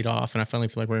finally paid off, and I finally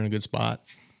feel like we're in a good spot.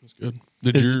 That's good.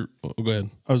 Go ahead.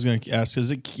 I was going to ask: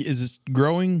 is it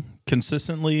growing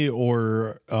consistently,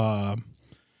 or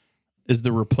is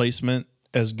the replacement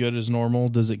as good as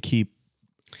normal?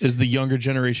 Is the younger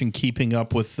generation keeping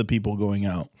up with the people going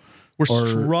out? We're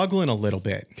struggling a little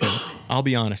bit. I'll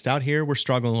be honest. Out here, we're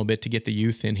struggling a little bit to get the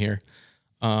youth in here,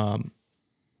 and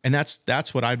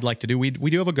that's what I'd like to do. We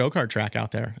do have a go-kart track out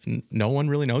there, and no one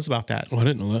really knows about that. Oh, I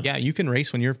didn't know that. Yeah, you can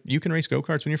race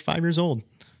go-karts when you're 5 years old.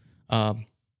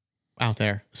 Out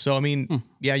there. So,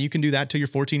 yeah, you can do that till you're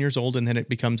 14 years old, and then it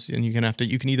becomes, and you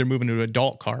can either move into an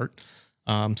adult cart,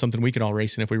 something we could all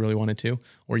race in if we really wanted to,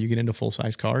 or you get into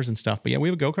full-size cars and stuff. But yeah, we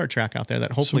have a go-kart track out there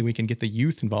that hopefully we can get the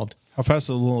youth involved. How fast does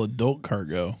a little adult cart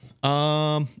go?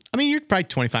 You're probably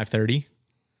 25, 30.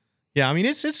 Yeah,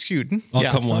 it's shooting. I'll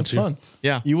yeah, come watch you. Fun.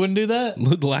 Yeah. You wouldn't do that?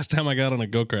 The last time I got on a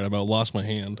go-kart, I about lost my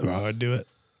hand. Oh, I'd do it.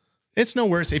 It's no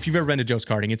worse. If you've ever been to Joe's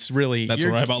Karting, it's really... That's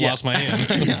where I about lost my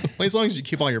hand. Yeah. Well, as long as you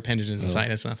keep all your appendages inside,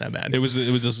 it's not that bad. It was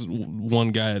just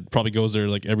one guy that probably goes there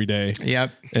like every day.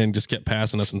 Yep. And just kept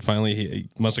passing us, and finally he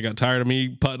must have got tired of me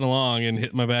putting along and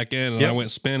hit my back end, and I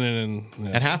went spinning. And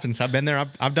That happens. I've been there.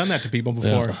 I've done that to people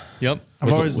before. Yeah. Yep.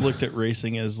 I've always looked at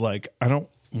racing as like, I don't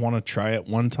want to try it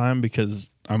one time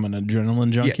because I'm an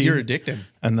adrenaline junkie. Yeah, you're addicted.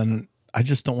 And then I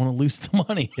just don't want to lose the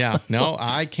money. Yeah. No,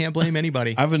 I can't blame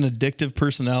anybody. I have an addictive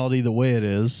personality the way it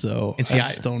is, so I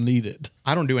just don't need it.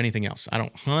 I don't do anything else. I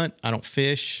don't hunt. I don't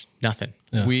fish. Nothing.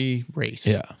 Yeah. We race.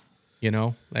 Yeah.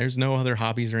 There's no other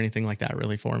hobbies or anything like that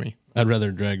really for me. I'd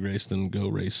rather drag race than go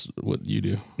race what you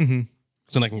do. Mm-hmm.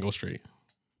 So then I can go straight.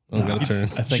 I don't got to turn.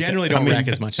 I generally don't wreck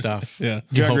as much stuff. Yeah.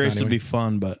 Drag race would be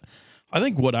fun, but I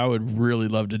think what I would really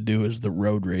love to do is the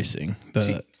road racing,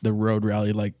 the road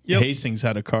rally. Like Hastings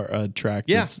had a track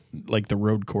that's like the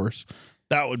road course.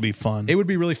 That would be fun. It would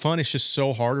be really fun. It's just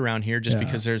so hard around here just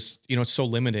because there's, it's so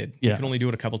limited. You can only do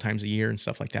it a couple times a year and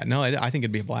stuff like that. No, I think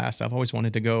it'd be a blast. I've always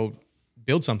wanted to go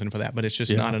build something for that, but it's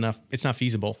just not enough. It's not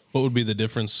feasible. What would be the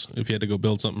difference if you had to go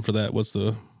build something for that? What's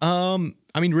the...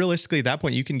 realistically at that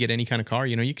point you can get any kind of car.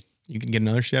 You can get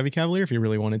another Chevy Cavalier if you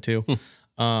really wanted to.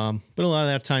 But a lot of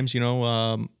that times,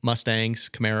 Mustangs,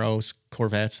 Camaros,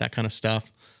 Corvettes, that kind of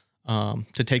stuff,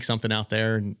 to take something out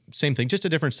there. And same thing, just a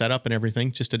different setup and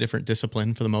everything, just a different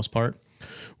discipline for the most part.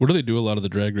 Where do they do a lot of the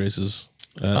drag races?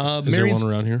 Is there one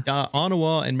around here?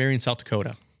 Ottawa and Marion, South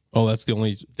Dakota. Oh, that's the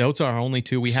only... Those are our only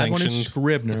two. We had one in sanctioned.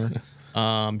 Scribner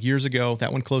years ago.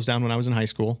 That one closed down when I was in high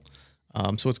school.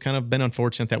 So it's kind of been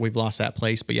unfortunate that we've lost that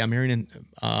place. But yeah, Marion,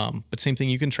 but same thing,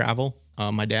 you can travel.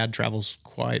 My dad travels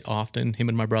quite often, him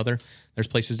and my brother. There's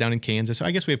places down in Kansas.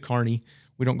 I guess we have Kearney.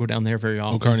 We don't go down there very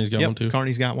often. Oh, Kearney's got one too?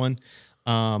 Kearney's got one.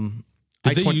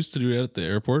 Did they used to do that at the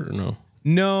airport or no?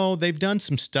 No, they've done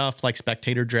some stuff like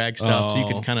spectator drag stuff, so you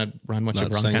can kind of run what you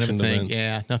Not run kind of a sanctioned thing. events.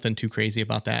 Yeah, nothing too crazy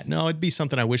about that. No, it'd be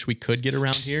something I wish we could get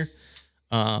around here,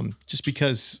 just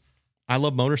because I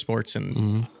love motorsports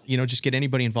and, just get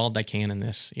anybody involved I can in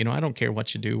this. I don't care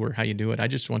what you do or how you do it. I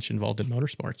just want you involved in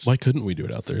motorsports. Why couldn't we do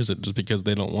it out there? Is it just because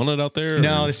they don't want it out there?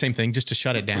 No, or? the same thing, just to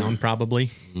shut it down, probably.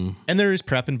 And there is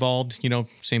prep involved,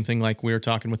 same thing like we were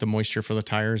talking with the moisture for the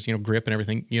tires, grip and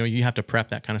everything. You have to prep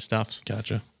that kind of stuff.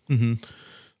 Gotcha.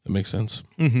 That makes sense.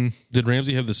 Did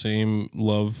Ramsey have the same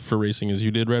love for racing as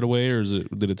you did right away, or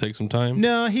did it take some time?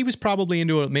 No, he was probably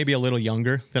into it maybe a little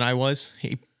younger than I was.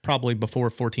 He probably before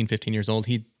 14, 15 years old.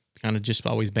 He kind of just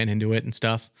always been into it and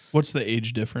stuff. What's the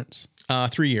age difference?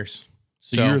 3 years.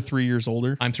 So you're 3 years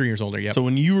older? I'm 3 years older, yep. So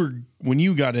when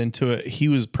you got into it, he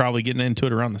was probably getting into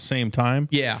it around the same time.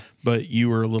 Yeah. But you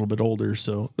were a little bit older,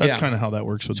 so that's kind of how that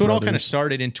works with So brothers. it all kind of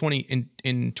started in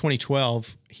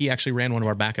 2012. He actually ran one of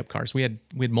our backup cars. We had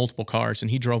multiple cars, and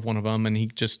he drove one of them, and he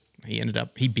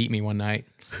beat me one night.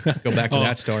 Go back to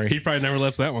that story. He probably never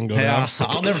lets that one go Yeah, down.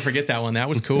 I'll never forget that one. That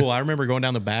was cool. I remember going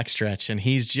down the backstretch, and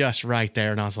he's just right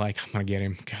there, and I was like, I'm gonna get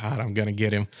him. God, I'm gonna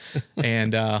get him.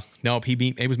 And nope, he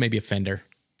beat. It was maybe a fender,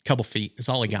 couple feet. That's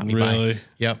all he got me Really? by.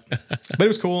 Yep. But it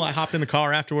was cool. I hopped in the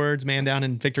car afterwards, man, down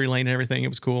in Victory Lane and everything. It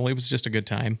was cool. It was just a good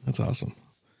time. That's awesome.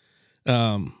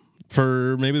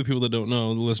 For maybe the people that don't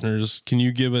know, the listeners, can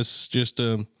you give us just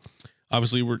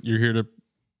obviously you're here to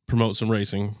promote some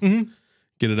racing,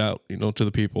 get it out, to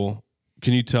the people.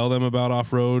 Can you tell them about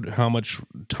off-road, how much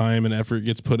time and effort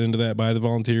gets put into that by the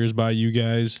volunteers, by you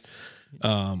guys,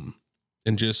 and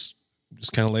just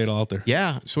kind of lay it all out there?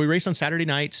 Yeah. So we race on Saturday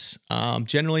nights,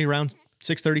 generally around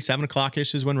 6:30, 7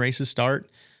 o'clock-ish is when races start.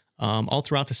 All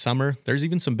throughout the summer, there's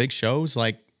even some big shows.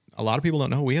 Like a lot of people don't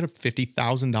know, we had a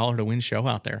 $50,000 to win show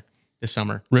out there this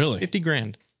summer. Really? 50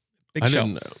 grand. Big I show.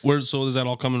 didn't. Where's that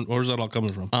all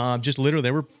coming from? Just literally,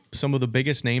 they were some of the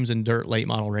biggest names in dirt late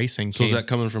model racing. So is that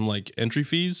coming from like entry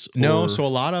fees? No, or- so a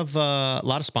lot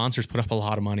of sponsors put up a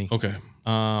lot of money. Okay.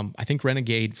 I think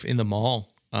Renegade in the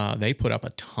mall, they put up a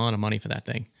ton of money for that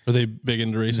thing. Are they big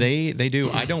into racing? They do.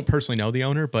 I don't personally know the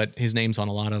owner, but his name's on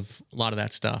a lot of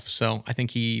that stuff. So I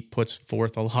think he puts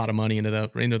forth a lot of money into the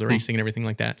racing and everything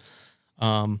like that.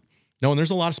 No, and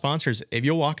there's a lot of sponsors. If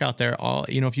you'll walk out there,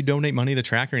 if you donate money to the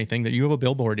track or anything, that you have a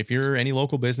billboard. If you're any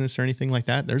local business or anything like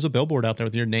that, there's a billboard out there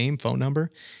with your name, phone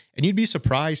number, and you'd be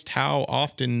surprised how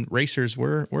often racers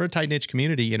we're a tight knit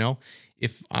community.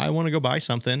 If I want to go buy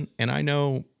something and I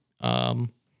know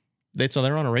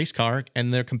they're on a race car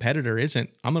and their competitor isn't,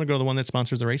 I'm going to go to the one that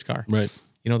sponsors the race car. Right.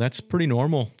 That's pretty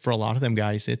normal for a lot of them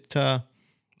guys.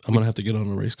 I'm going to have to get on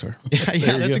a race car.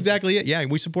 Yeah, that's exactly it. Yeah,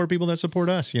 we support people that support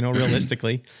us,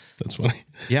 realistically. That's funny.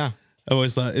 Yeah. I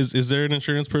always thought, is there an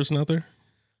insurance person out there?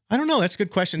 I don't know. That's a good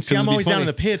question. See, 'Cause I'm it'd be always down funny. in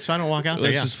the pits, so I don't walk out there.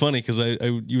 It's Yeah. just funny because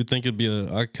you would think it'd be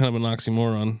a kind of an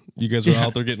oxymoron. You guys are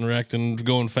out there getting wrecked and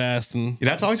going fast and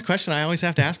That's always a question I always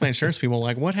have to ask my insurance people.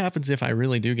 Like, what happens if I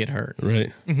really do get hurt?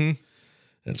 right. Mm-hmm.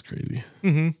 That's crazy.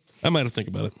 Mm-hmm. I might have to think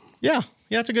about it. Yeah.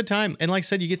 Yeah, it's a good time. And like I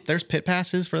said, there's pit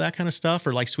passes for that kind of stuff,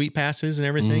 or like suite passes and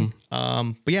everything.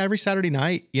 But yeah, every Saturday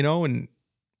night, and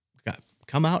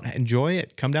come out, enjoy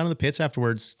it. Come down to the pits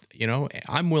afterwards.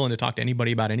 I'm willing to talk to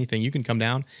anybody about anything. You can come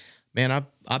down. Man,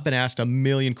 I've been asked a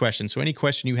million questions. So any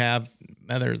question you have,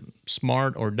 whether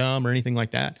smart or dumb or anything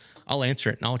like that, I'll answer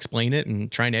it and I'll explain it and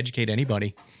try and educate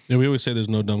anybody. Yeah, we always say there's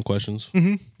no dumb questions.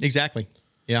 Exactly.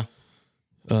 Yeah.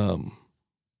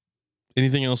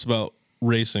 Anything else about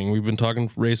racing? We've been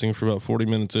talking racing for about 40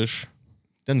 minutes ish.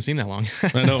 Doesn't seem that long.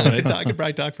 I know, right? I could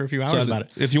probably talk for a few hours about it.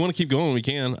 If you want to keep going, we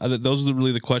can. Those are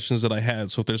really the questions that I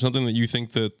had. So if there's something that you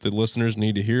think that the listeners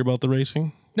need to hear about the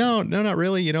racing, No, not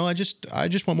really. I just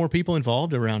want more people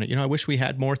involved around it. I wish we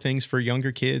had more things for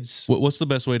younger kids. what's the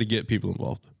best way to get people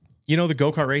involved? The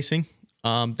go-kart racing,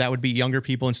 that would be younger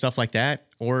people and stuff like that.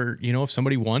 Or, if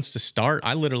somebody wants to start,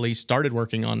 I literally started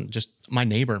working on just my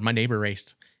neighbor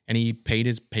raced. And he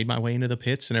paid my way into the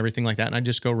pits and everything like that. And I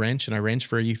just go wrench, and I wrenched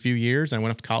for a few years. And I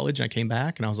went off to college, and I came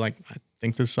back, and I was like, I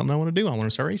think this is something I want to do. I want to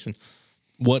start racing.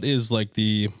 What is like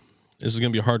this is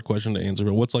going to be a hard question to answer,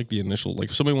 but what's like the initial, like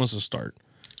if somebody wants to start?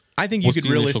 I think you What's could the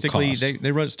initial realistically,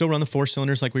 cost? still run the 4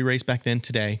 cylinders like we raced back then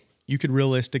today. You could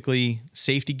realistically,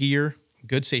 safety gear,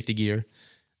 good safety gear,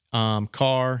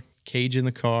 car, cage in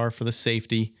the car for the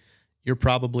safety. You're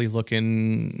probably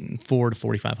looking $400 to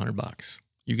 $4,500.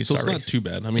 You could So start it's not racing. too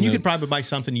bad. I And mean, you could probably buy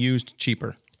something used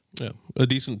cheaper. yeah, a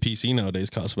decent PC nowadays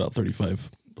costs about $3,500,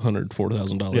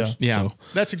 $4,000. Yeah,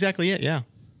 that's exactly it. Yeah.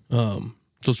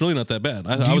 So it's really not that bad.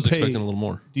 I you was pay- expecting a little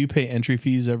more. Do you pay entry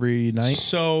fees every night?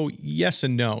 So yes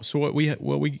and no. So what we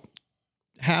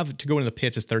have to go into the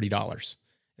pits is $30,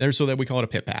 There's so that we call it a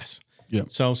pit pass. Yeah.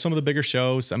 So some of the bigger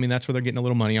shows, I mean, that's where they're getting a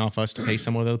little money off us to pay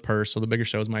someone of the purse. So the bigger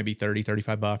shows might be $30,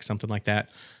 $35, something like that.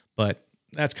 But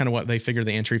that's kind of what they figure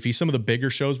the entry fee. Some of the bigger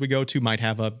shows we go to might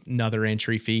have another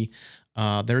entry fee.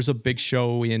 There's a big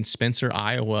show in Spencer,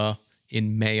 Iowa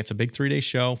in May. It's a big 3-day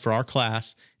show for our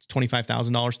class. It's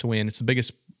 $25,000 to win. It's the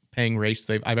biggest paying race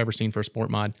I've ever seen for a sport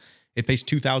mod. It pays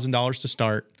 $2,000 to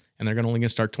start, and they're only going to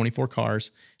start 24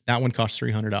 cars. That one costs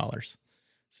 $300.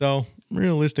 So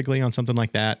realistically on something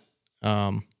like that,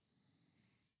 but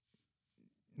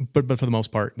for the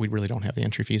most part, we really don't have the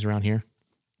entry fees around here.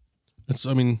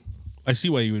 I see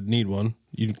why you would need one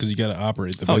because you got to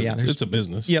operate the business. Yeah, it's a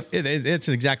business. Yep, it's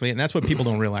exactly it. And that's what people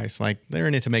don't realize. Like, they're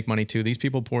in it to make money too. These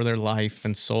people pour their life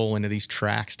and soul into these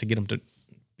tracks to get them to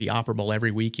be operable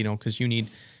every week, because you need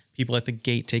people at the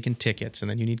gate taking tickets,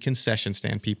 and then you need concession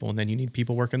stand people, and then you need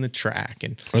people working the track.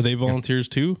 And are they volunteers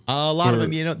too? A lot of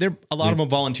them, a lot of them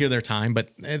volunteer their time, but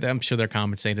I'm sure they're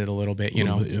compensated a little bit,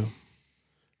 yeah.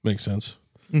 Makes sense.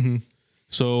 Mm-hmm.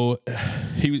 So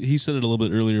he said it a little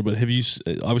bit earlier, but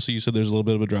obviously you said there's a little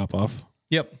bit of a drop off.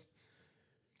 Yep.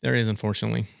 There is,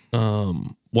 unfortunately.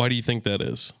 Why do you think that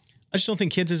is? I just don't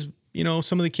think kids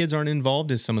some of the kids aren't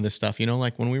involved in some of this stuff.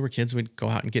 Like when we were kids, we'd go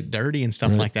out and get dirty and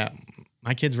stuff like that.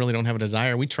 My kids really don't have a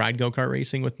desire. We tried go-kart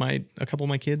racing with a couple of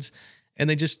my kids, and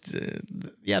they just,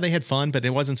 they had fun, but it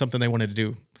wasn't something they wanted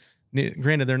to do.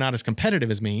 Granted, they're not as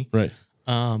competitive as me. Right.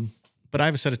 But I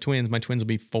have a set of twins. My twins will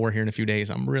be 4 here in a few days.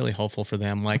 I'm really hopeful for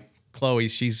them. Like Chloe,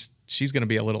 she's going to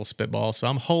be a little spitball, so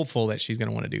I'm hopeful that she's going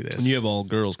to want to do this. And you have all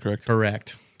girls, correct?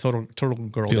 Correct. Total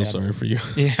girl. Feel dad. sorry for you.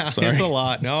 Yeah, sorry. It's a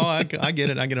lot. No, I get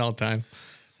it. I get it all the time.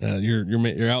 You're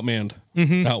outmanned,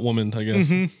 outwomaned, I guess.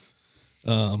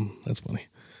 Mm-hmm. That's funny.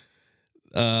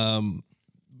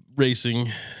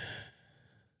 Racing.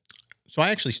 So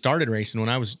I actually started racing when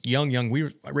I was young.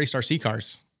 I raced RC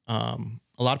cars.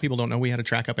 A lot of people don't know we had a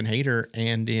track up in Hayter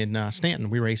and in Stanton.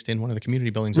 We raced in one of the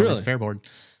community buildings over at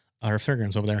the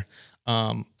fairgrounds over there.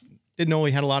 Didn't know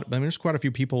we had there's quite a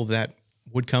few people that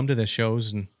would come to the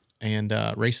shows and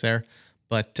race there,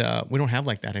 but we don't have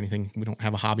like that anything. We don't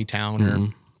have a hobby town or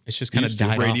it's just kind of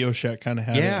died off. Radio Shack kind of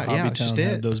had it. Hobby Town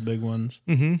had those big ones.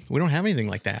 Mm-hmm. We don't have anything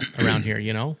like that around here.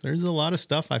 There's a lot of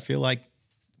stuff I feel like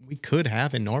we could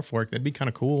have in Norfolk. That'd be kind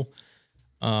of cool.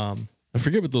 I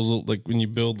forget what those little, like when you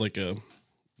build like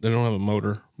they don't have a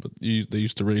motor, but they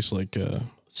used to race like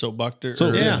soapbox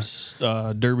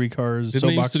derby cars. Didn't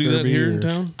they used to do that here in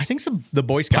town? I think the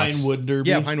Boy Scouts. Pinewood Derby.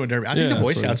 Yeah, Pinewood Derby. I think the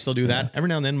Boy Scouts still do that. Every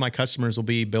now and then my customers will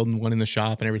be building one in the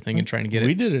shop and everything and trying to get it.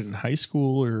 We did it in high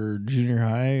school or junior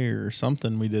high or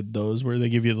something. We did those where they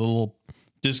give you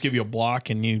give you a block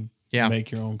and you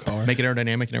make your own car. Make it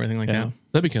aerodynamic and everything like that.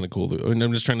 That'd be kind of cool, though.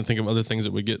 I'm just trying to think of other things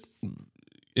that would get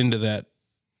into that.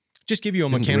 Just give you a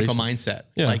mechanical mindset.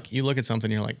 Yeah. Like you look at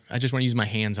something, you're like, I just want to use my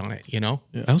hands on it, Yeah.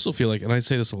 I also feel like, and I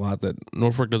say this a lot, that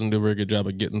Norfolk doesn't do a very good job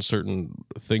of getting certain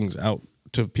things out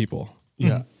to people.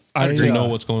 Yeah. To know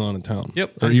what's going on in town.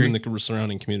 Yep. Or even the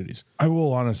surrounding communities. I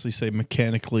will honestly say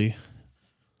mechanically,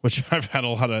 which I've had a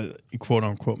lot of quote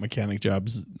unquote mechanic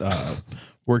jobs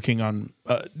working on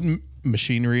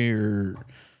machinery or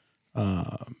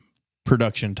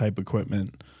production type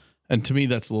equipment. And to me,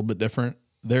 that's a little bit different.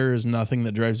 There is nothing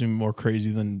that drives me more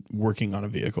crazy than working on a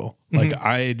vehicle. Like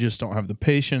I just don't have the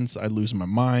patience. I lose my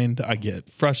mind. I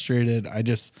get frustrated.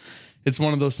 It's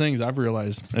one of those things I've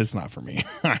realized it's not for me.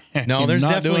 No, there's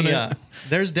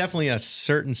definitely a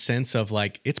certain sense of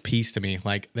like, it's peace to me.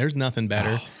 Like there's nothing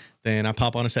better than I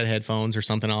pop on a set of headphones or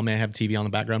something. I may have TV on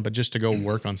the background, but just to go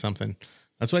work on something.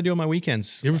 That's what I do on my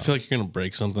weekends. You ever feel like you're going to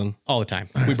break something? All the time.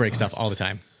 We break stuff all the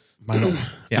time.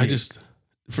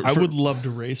 I would love to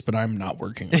race, but I'm not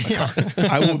working on the car.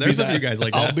 I will There's be a few guys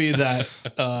like that. I'll be that.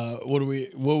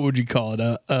 What would you call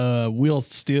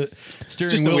it?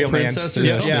 Steering wheel princess or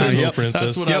something. Yeah,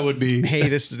 That's what I would be. Hey,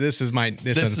 this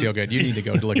doesn't feel good. You need to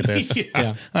go look at this.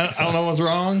 Yeah. I don't know what's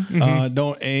wrong.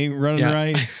 Ain't running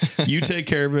right. You take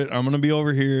care of it. I'm gonna be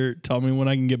over here. Tell me when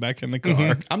I can get back in the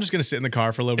car. I'm just gonna sit in the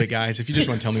car for a little bit, guys. If you just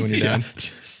want to tell me when you're done,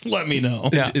 just let me know.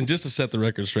 Yeah. And just to set the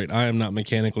record straight, I am not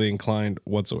mechanically inclined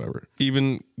whatsoever.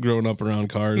 Even growing up around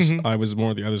cars, I was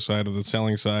more the other side of the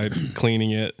selling side,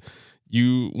 cleaning it.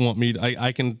 You want me to,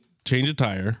 I can change a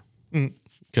tire.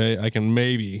 Okay. I can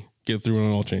maybe get through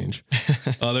an oil change.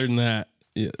 Other than that,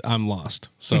 I'm lost.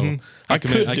 So I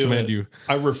commend you.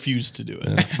 I refuse to do it.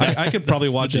 Yeah. I could probably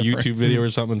watch a YouTube video or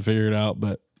something and figure it out,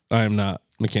 but I am not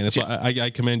mechanic. So I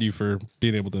commend you for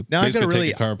being able to basically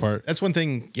take a car apart. That's one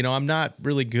thing, I'm not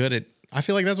really good at. I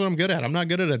feel like that's what I'm good at. I'm not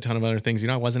good at a ton of other things.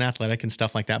 I wasn't athletic and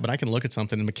stuff like that, but I can look at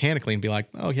something mechanically and be like,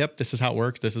 oh, yep, this is how it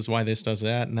works. This is why this does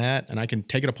that, and I can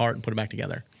take it apart and put it back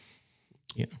together.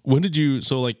 When did you?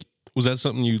 So like, was that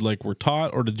something you like were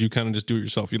taught, or did you kind of just do it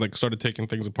yourself? You like started taking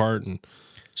things apart and.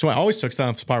 So I always took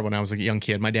stuff apart when I was a young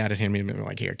kid. My dad had handed me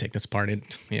like, here, take this apart.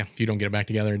 If you don't get it back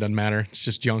together, it doesn't matter. It's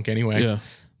just junk anyway. Yeah.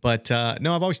 But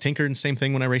no, I've always tinkered. And same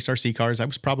thing when I raced RC cars. I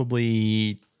was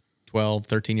probably 12,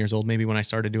 13 years old maybe when I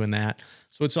started doing that.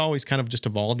 So it's always kind of just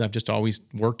evolved. I've just always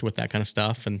worked with that kind of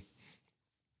stuff. And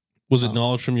was it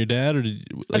knowledge from your dad, or did you,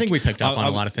 like, I think we picked up on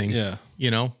a lot of things.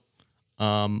 Yeah.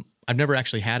 I've never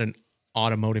actually had an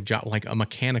automotive job, like a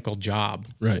mechanical job,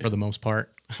 Right. for the most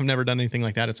part. I've never done anything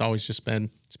like that. It's always just been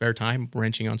spare time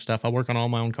wrenching on stuff. I work on all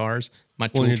my own cars, my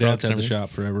tool Your trucks, dad's had and the everything. shop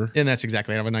forever, And that's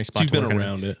exactly it. I have a nice spot. you've to been work in.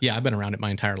 around it. Yeah, I've been around it my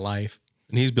entire life.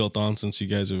 And he's built on since you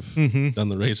guys have done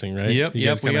the racing, right? Yep. You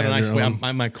guys We kinda got a have nice. your own-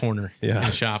 I'm my corner. Yeah. In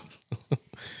the shop.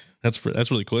 That's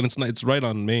really cool, and it's right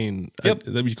on Main. Yep.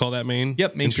 That you call that Main?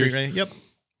 Yep. Main In Street. Pierce? Right? Yep.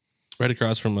 Right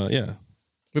across from yeah.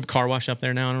 We have a car wash up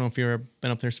there now. I don't know if you've ever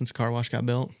been up there since the car wash got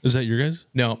built. Is that your guys?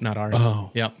 No, not ours.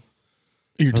 Oh. Yep.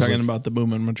 You're talking like- about the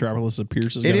booming metropolis of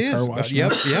Pierce has It got a is. car wash.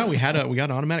 Yep. now. Yeah. We got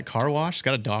an automatic car wash. It's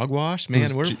got a dog wash.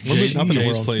 Man, we're moving up in the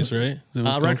Jay's world. place, right? Is that what it's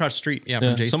Right called? across the street. Yeah. Yeah,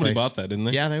 From Jay's somebody place. bought that, didn't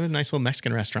they? Yeah, they have a nice little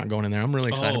Mexican restaurant going in there. I'm really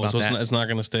excited about so that. it's not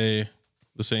going to stay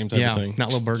the same type of thing. Not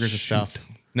little burgers and stuff.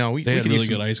 No, we had could really use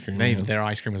good some- ice cream, man. Their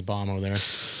ice cream was bomb over there.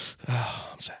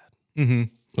 I'm sad. Mm-hmm.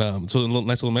 So a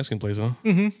nice little Mexican place, huh?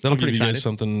 Mm-hmm. That'll give pretty you guys excited.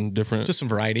 something different. Just some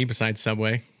variety besides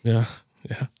Subway. yeah.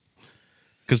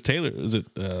 Because Taylor, is it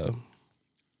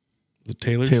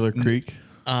Taylor? Taylor Creek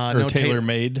No, or Taylor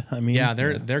Made. I mean, Yeah,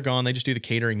 they're gone. They just do the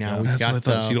catering now. We've That's got what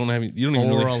I thought. So you don't even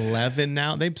or really. 11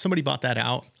 now. Somebody bought that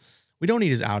out. We don't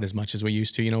eat out as much as we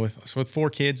used to. With 4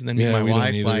 kids and then me and Yeah, my we don't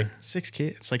wife, either. like 6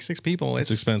 kids. It's like 6 people. It's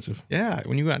expensive, Yeah,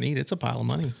 when you go out and eat, it's a pile of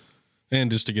money. and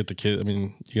just to get the kid. I mean,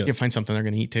 you You got can find something they're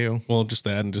going to eat too. well, just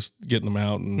that, and just getting them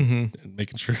out and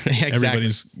making sure Exactly.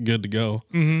 everybody's good to go.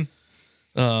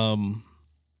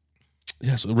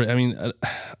 Yeah, so I mean,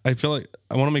 I feel like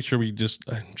I want to make sure I'm just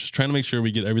trying to make sure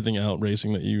we get everything out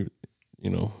racing that you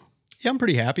know. Yeah, I'm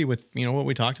pretty happy with what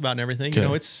we talked about and everything.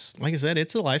 Okay. It's like I said,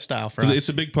 it's a lifestyle for us. It's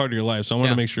a big part of your life, so I want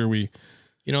Yeah. to make sure we.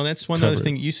 That's one cover other it.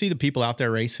 thing. You see the people out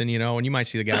there racing, and you might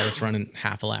see the guy that's running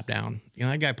half a lap down.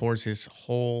 That guy pours his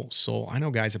whole soul. I know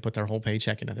guys that put their whole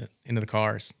paycheck into the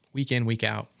cars, week in, week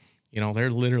out. They're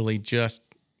literally just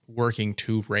working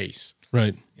to race.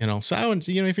 Right. So I would, if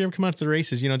you ever come out to the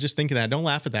races, just think of that. Don't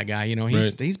laugh at that guy.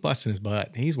 He's busting his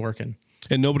butt. He's working.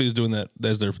 And nobody's doing that.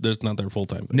 That's not their full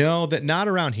time thing. No, that not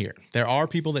around here. There are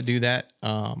people that do that.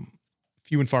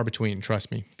 Few and far between. Trust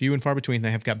me, few and far between.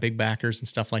 They have got big backers and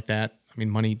stuff like that. I mean,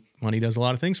 money does a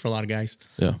lot of things for a lot of guys.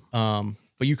 Yeah.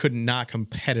 But you could not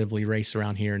competitively race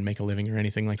around here and make a living or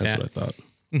anything like That's that. what I thought.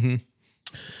 Mm-hmm.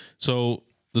 So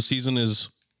the season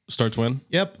starts when?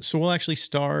 Yep. So we'll actually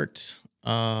start.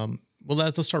 They'll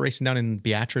start racing down in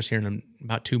Beatrice here in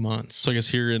about 2 months. So I guess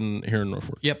here in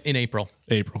Norfolk. Yep, in April.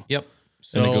 April. Yep.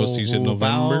 And it goes, you said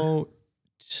November?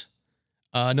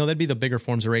 No, that'd be the bigger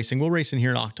forms of racing. We'll race in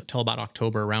here till about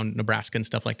October around Nebraska and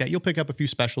stuff like that. You'll pick up a few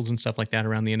specials and stuff like that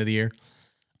around the end of the year.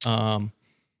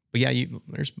 But yeah,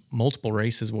 there's multiple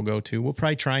races we'll go to. We'll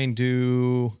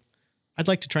probably I'd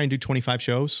like to try and do 25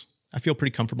 shows. I feel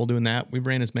pretty comfortable doing that. We've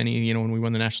ran as many, when we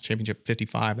won the national championship,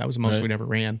 55. That was the most Right. we'd ever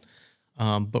ran.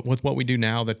 But with what we do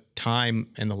now, the time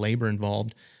and the labor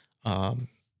involved,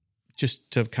 just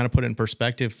to kind of put it in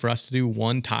perspective, for us to do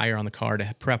one tire on the car,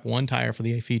 to prep one tire for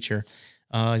the A feature,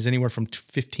 is anywhere from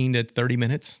 15 to 30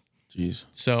 minutes. Jeez.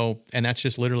 So, and that's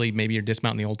just literally maybe you're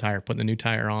dismounting the old tire, putting the new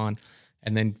tire on,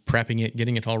 and then prepping it,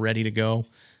 getting it all ready to go.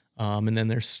 And then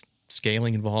there's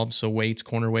scaling involved, so weights,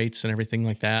 corner weights, and everything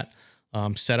like that.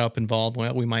 Setup involved.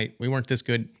 Well, we weren't this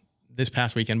good this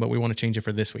past weekend, but we want to change it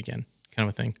for this weekend, kind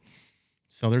of a thing.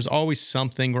 So there's always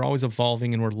something. We're always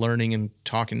evolving and we're learning and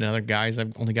talking to other guys.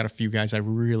 I've only got a few guys I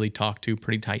really talk to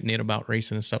pretty tight knit about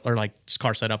racing and stuff, or like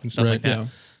car setup and stuff like that.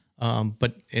 yeah.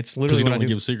 But it's Because literally you what don't I want to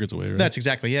do. give secrets away, right? That's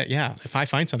exactly it. Yeah. If I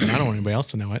find something, I don't want anybody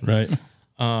else to know it. right.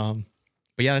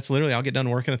 But yeah, that's literally, I'll get done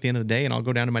working at the end of the day and I'll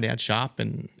go down to my dad's shop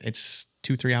and it's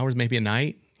 2-3 hours, maybe a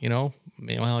night, Well,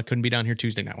 I couldn't be down here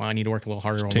Tuesday night. Well, I need to work a little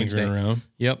harder on Wednesday. Tinkering around.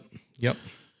 Yep.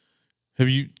 Have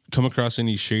you come across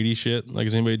any shady shit? Like,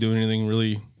 is anybody doing anything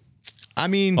really I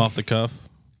mean, off the cuff?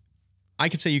 I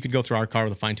could say you could go through our car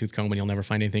with a fine tooth comb and you'll never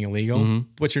find anything illegal,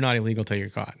 but you're not illegal till you're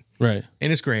caught. Right.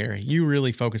 And it's gray area. You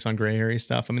really focus on gray area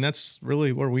stuff. I mean, that's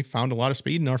really where we found a lot of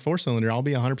speed in our 4-cylinder. I'll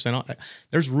be 100% on.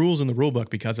 There's rules in the rule book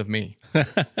because of me.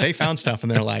 They found stuff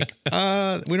and they're like, we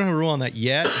don't have a rule on that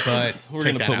yet, but We're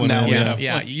take gonna that put out. one No, out. yeah,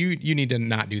 Yeah. yeah. You need to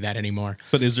not do that anymore.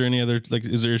 But is there any other, like,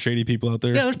 is there shady people out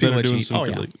there? Yeah, there's people that cheat. some, Oh,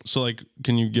 yeah. like, so, like,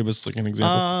 can you give us, like, an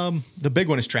example? The big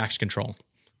one is traction control.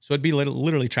 So it'd be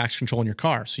literally traction control in your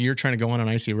car. So you're trying to go on an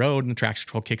icy road and the traction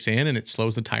control kicks in and it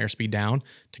slows the tire speed down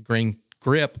to gain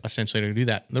grip, essentially, to do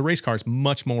that. The race car is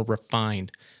much more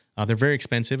refined. They're very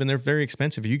expensive, and they're very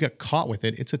expensive. If you get caught with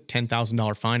it, it's a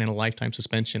 $10,000 fine and a lifetime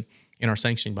suspension in our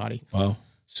sanctioning body. Wow.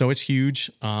 So it's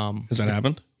huge. Has that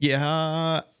happened?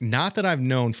 Yeah, not that I've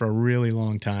known for a really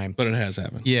long time. But it has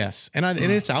happened. Yes, and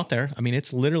it's out there. I mean,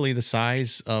 it's literally the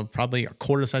size of probably a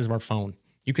quarter the size of our phone.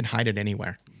 You can hide it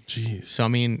anywhere. Jeez. So, I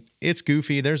mean, it's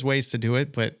goofy. There's ways to do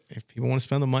it, but if people want to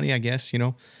spend the money, I guess,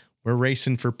 we're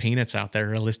racing for peanuts out there,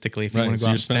 realistically. If you want to go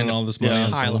out and spend all this money a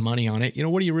on pile of money on it,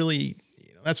 what do you really,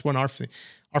 that's when our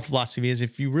philosophy is,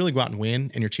 if you really go out and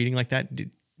win and you're cheating like that,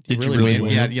 did you really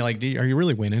win? Yeah, you're like, are you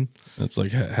really winning? That's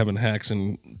like having hacks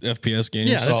in FPS games.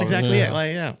 Yeah, that's exactly it.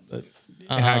 Like, yeah.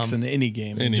 Hacks in any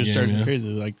game. It just started crazy.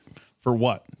 Like, for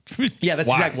what? Yeah, that's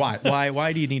exactly why.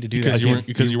 Why do you need to do that?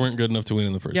 Because you weren't good enough to win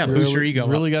in the first place. Yeah, boost your ego.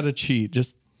 Really got to cheat.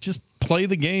 Just play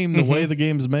the game the way the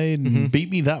game's made and beat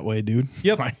me that way, dude.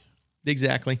 Yep.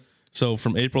 Exactly. So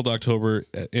from April to October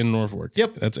in Norfolk.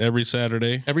 Yep. That's every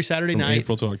Saturday. Every Saturday night.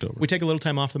 April to October. We take a little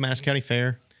time off the Madison County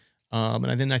Fair.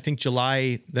 And then I think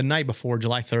the night before,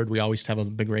 July 3rd, we always have a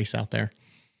big race out there.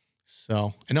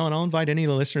 So, and I'll invite any of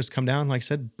the listeners to come down. Like I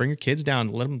said, bring your kids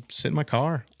down. Let them sit in my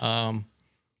car.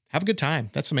 Have a good time.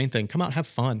 That's the main thing. Come out, have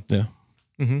fun. Yeah.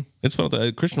 It's fun.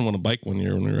 Christian won a bike one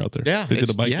year when we were out there. Yeah. They did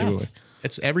a bike giveaway.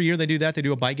 It's every year they do that. They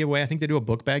do a bike giveaway. I think they do a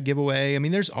book bag giveaway. I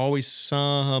mean, there's always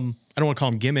some, I don't want to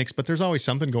call them gimmicks, but there's always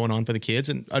something going on for the kids.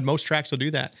 And most tracks will do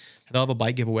that. They'll have a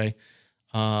bike giveaway.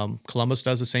 Columbus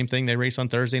does the same thing. They race on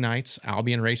Thursday nights.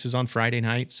 Albion races on Friday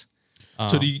nights.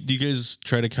 So do you guys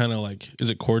try to kind of is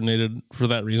it coordinated for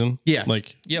that reason? Yes.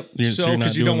 Yep. So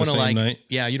because you don't want to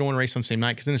you don't want to race on the same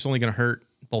night because then it's only going to hurt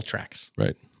both tracks.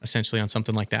 Right. Essentially on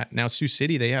something like that. Now, Sioux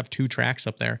City, they have 2 tracks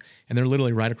up there, and they're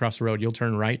literally right across the road. You'll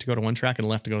turn right to go to one track and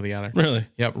left to go to the other. Really?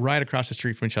 Yep, right across the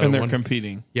street from each other. And they're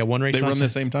competing. Yeah, one race. They run the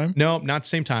same time? No, not the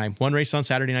same time. One race on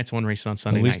Saturday nights, one race on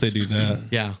Sunday nights. At least they do that.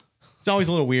 Yeah. It's always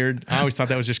a little weird. I always thought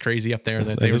that was just crazy up there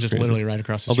that they were just crazy. literally right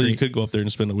across the street. Although you could go up there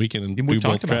and spend a weekend and We've do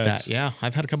talked both about tracks. that. Yeah,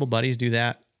 I've had a couple buddies do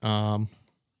that.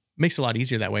 Makes it a lot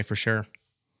easier that way for sure.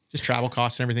 Just travel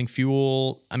costs and everything,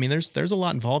 fuel. I mean, there's a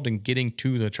lot involved in getting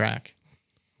to the track.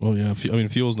 Well, yeah.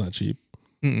 Fuel's not cheap.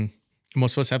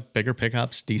 Most of us have bigger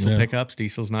pickups, diesel pickups.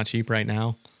 Diesel's not cheap right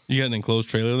now. You got an enclosed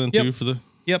trailer then too for the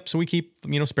Yep. So we keep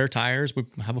spare tires. We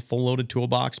have a full loaded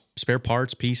toolbox, spare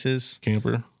parts, pieces.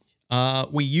 camper?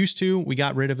 We used to. We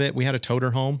got rid of it. We had a toter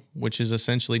home, which is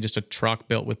essentially just a truck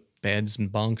built with beds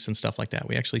and bunks and stuff like that.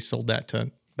 We actually sold that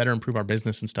to better improve our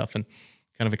business and stuff and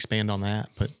kind of expand on that.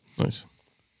 But Nice.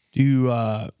 Do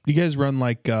you guys run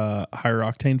like higher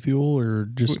octane fuel or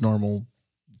just normal?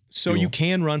 So you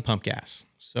can run pump gas.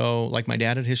 So like my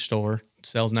dad at his store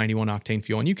sells 91 octane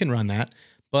fuel, and you can run that.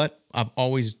 But I've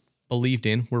always believed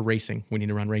in we're racing. We need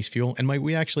to run race fuel, and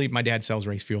my dad sells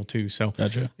race fuel too. So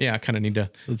Gotcha. yeah, I kind of need to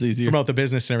It's easier. promote the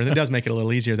business and everything. It does make it a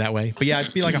little easier that way. But yeah,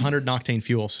 it'd be like 100 octane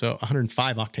fuel, so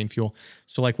 105 octane fuel.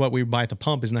 So like what we buy at the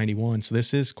pump is 91. So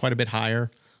this is quite a bit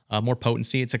higher, more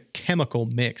potency. It's a chemical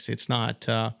mix. It's not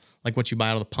like what you buy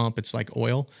out of the pump. It's like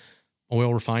oil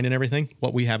refined and everything.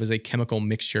 What we have is a chemical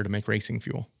mixture to make racing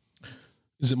fuel.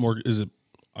 Is it more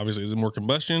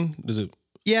combustion?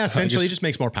 Yeah, essentially it just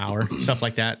makes more power, stuff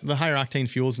like that. The higher octane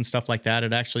fuels and stuff like that,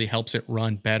 it actually helps it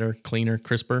run better, cleaner,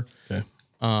 crisper. Okay.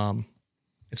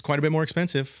 It's quite a bit more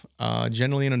expensive.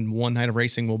 Generally in one night of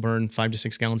racing, we'll burn 5 to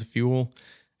 6 gallons of fuel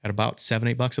at about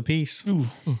 $7-8 a piece. Ooh.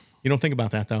 You don't think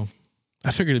about that though.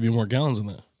 I figured it'd be more gallons than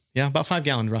that. Yeah, about 5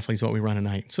 gallons roughly is what we run a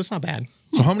night. So it's not bad.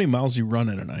 So how many miles do you run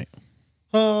in a night?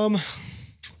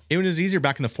 It was easier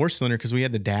back in the 4-cylinder because we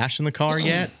had the dash in the car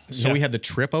yet. So we had the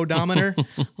trip odometer.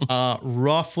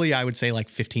 Roughly, I would say like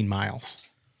 15 miles.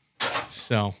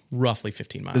 So roughly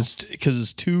 15 miles. Because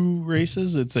it's 2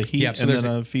 races. It's a heat and then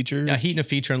a feature. A heat and a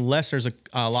feature. Unless there's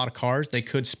a lot of cars, they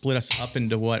could split us up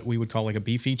into what we would call like a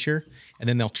B feature. And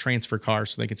then they'll transfer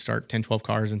cars. So they could start 10, 12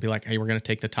 cars and be like, hey, we're going to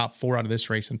take the top 4 out of this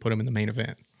race and put them in the main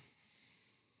event.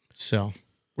 So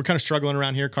we're kind of struggling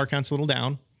around here. Car count's a little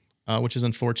down, which is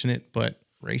unfortunate. But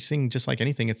racing, just like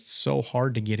anything, it's so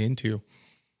hard to get into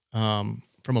from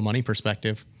a money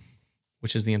perspective,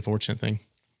 which is the unfortunate thing.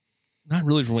 Not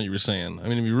really from what you were saying. I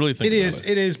mean, if you really think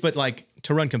it is, but like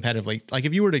to run competitively, like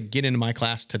if you were to get into my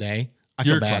class today, I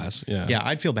feel bad. Class, yeah. Yeah,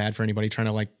 I'd feel bad for anybody trying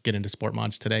to like get into sport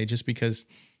mods today just because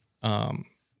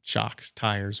shocks,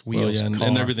 tires, wheels,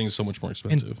 and everything's so much more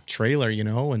expensive. And trailer,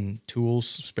 and tools,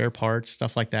 spare parts,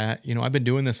 stuff like that. I've been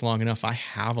doing this long enough. I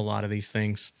have a lot of these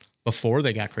things before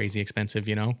they got crazy expensive,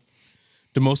 Do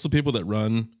most of the people that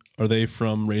run are they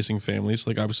from racing families?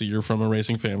 Like obviously you're from a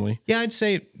racing family. Yeah, I'd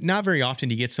say not very often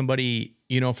do you get somebody,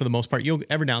 for the most part,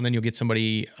 every now and then you'll get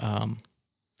somebody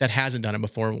that hasn't done it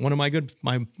before. One of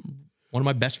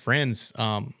my best friends,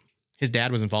 his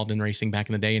dad was involved in racing back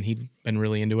in the day, and he'd been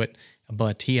really into it,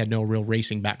 but he had no real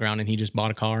racing background, and he just bought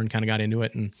a car and kind of got into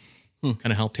it and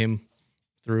kind of helped him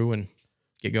through and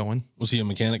get going. Was he a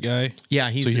mechanic guy? Yeah,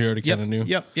 so he already kind of knew.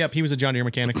 Yep. He was a John Deere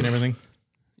mechanic and everything.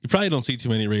 You probably don't see too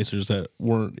many racers that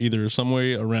weren't either some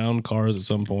way around cars at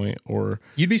some point, or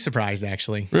you'd be surprised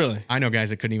actually. Really, I know guys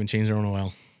that couldn't even change their own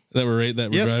oil. That were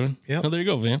driving. Yep. Oh, there you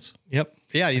go, Vance. Yep.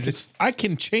 Yeah, I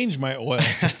can change my oil.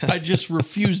 I just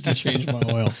refuse to change my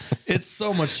oil. It's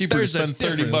so much cheaper to spend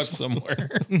 $30 somewhere.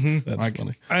 That's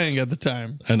funny. I ain't got the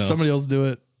time. I know. Somebody else do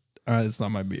it. It's not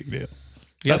my big deal.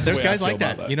 Yeah, That's the there's way I guys feel like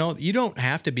about that. You don't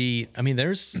have to be. I mean,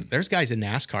 there's guys in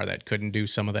NASCAR that couldn't do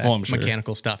some of that I'm sure.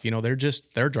 mechanical stuff.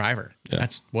 They're a driver. Yeah.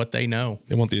 That's what they know.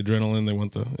 They want the adrenaline. They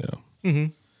want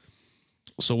the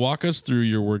So walk us through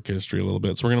your work history a little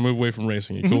bit. So we're gonna move away from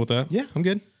racing. You cool with that? Yeah, I'm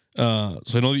good. So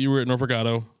I know that you were at Norfolk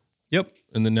Auto. Yep.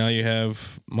 And then now you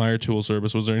have Meyer Tool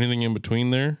Service. Was there anything in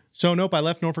between there? So nope, I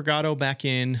left Norfolk Auto back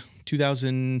in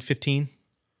 2015.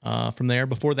 From there,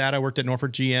 before that, I worked at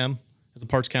Norfolk GM as a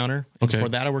parts counter. And Okay. Before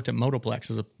that, I worked at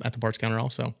Motoplex at the parts counter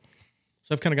also.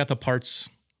 So I've kind of got the parts.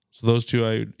 So those two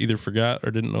I either forgot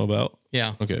or didn't know about.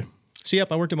 Yeah. Okay. So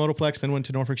yep, I worked at Motoplex, then went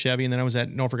to Norfolk Chevy, and then I was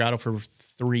at Norfolk Auto for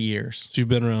 3 years. So you've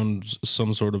been around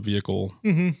some sort of vehicle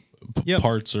Yep.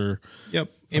 parts or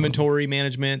Yep. Inventory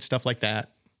management, stuff like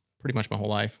that. Pretty much my whole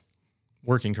life.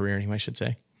 Working career, anyway, I should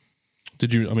say.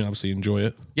 did you, I mean, obviously enjoy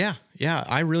it? Yeah.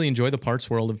 I really enjoy the parts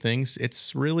world of things.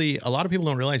 It's really, a lot of people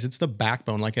don't realize it's the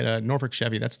backbone. Like at a Norfolk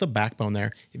Chevy, that's the backbone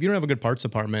there. If you don't have a good parts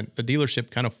department, the dealership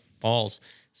kind of falls.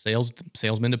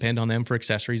 Salesmen depend on them for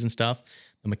accessories and stuff.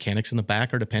 The mechanics in the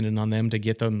back are dependent on them to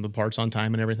get them the parts on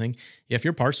time and everything. If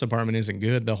your parts department isn't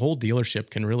good, the whole dealership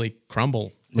can really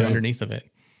crumble underneath of it.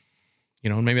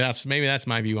 And maybe that's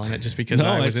my view on it, just because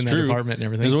I was in that department and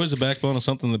everything. There's always a backbone of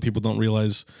something that people don't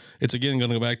realize. It's again going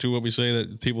to go back to what we say,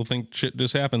 that people think shit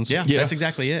just happens. Yeah, that's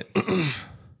exactly it.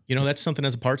 That's something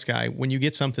as a parts guy. When you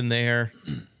get something there,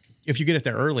 if you get it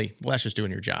there early, well, that's just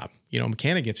doing your job.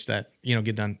 Mechanic gets that,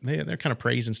 get done. They're kind of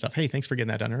praised and stuff. Hey, thanks for getting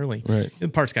that done early. Right. The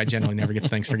parts guy generally never gets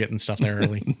thanks for getting stuff there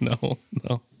early. No,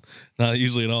 not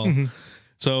usually at all.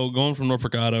 So going from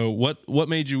Norfolk Auto, what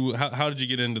made you, how did you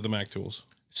get into the Mac Tools?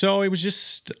 So it was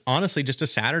just, honestly, just a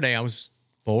Saturday. I was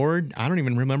bored. I don't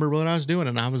even remember what I was doing.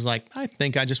 And I was like, I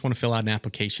think I just want to fill out an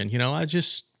application. I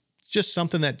just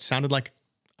something that sounded like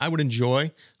I would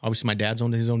enjoy. Obviously, my dad's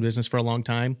owned his own business for a long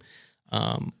time.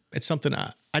 It's something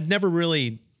I'd never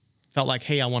really felt like,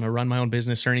 hey, I want to run my own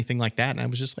business or anything like that. And I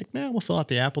was just like, man, we'll fill out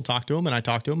the app. We'll talk to them. And I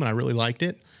talked to them and I really liked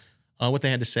it, what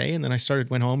they had to say. And then I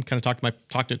went home, kind of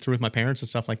talked it through with my parents and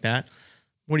stuff like that.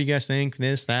 What do you guys think?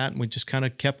 This, that. And we just kind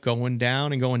of kept going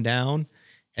down and going down.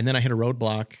 And then I hit a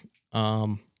roadblock.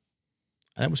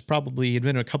 That was probably, it'd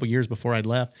been a couple years before I'd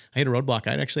left. I hit a roadblock.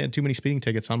 I'd actually had too many speeding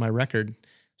tickets on my record.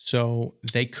 So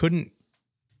they couldn't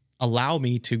allow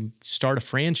me to start a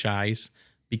franchise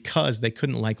because they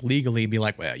couldn't legally be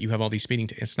like, well, you have all these speeding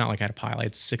tickets. It's not like I had a pile. I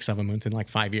had 6 of them within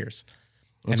 5 years.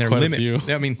 That's and their quite limit, a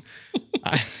few. I mean,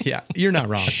 you're not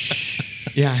wrong.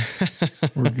 Yeah.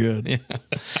 We're good. Yeah.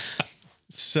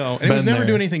 So, and it was never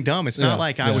doing anything dumb. It's not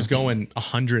like I was going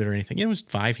 100 or anything. It was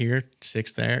 5 here,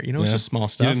 6 there. It's just small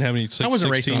stuff. You didn't have any I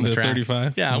wasn't racing on the track.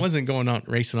 35? Yeah, I wasn't going out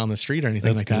racing on the street or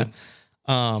anything like that.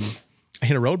 I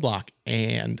hit a roadblock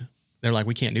and they're like,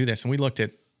 we can't do this. And we looked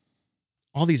at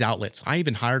all these outlets. I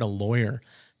even hired a lawyer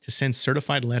to send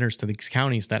certified letters to these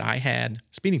counties that I had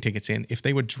speeding tickets in if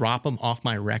they would drop them off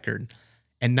my record.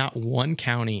 And not one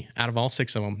county out of all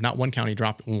 6 of them, not one county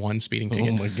dropped one speeding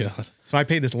ticket. Oh my God. So I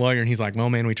paid this lawyer and he's like,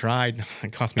 well, man, we tried.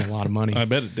 It cost me a lot of money. I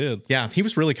bet it did. Yeah. He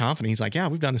was really confident. He's like, yeah,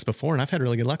 we've done this before and I've had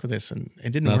really good luck with this and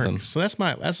it didn't work. So that's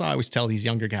what I always tell these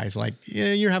younger guys, like,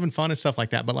 yeah, you're having fun and stuff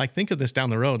like that. But think of this down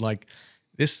the road.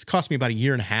 This cost me about 1.5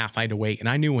 years. I had to wait. And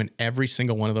I knew when every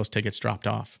single one of those tickets dropped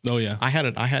off. Oh yeah. I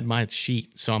had my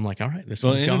sheet. So I'm like, all right, this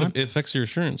one's gone. It affects your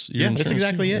insurance. That's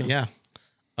exactly it. Yeah.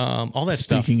 All that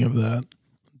stuff. Speaking of that,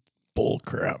 bull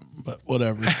crap, but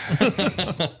whatever.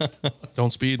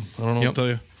 Don't speed. I don't know what to tell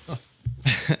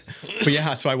you. But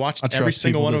yeah, so I watched every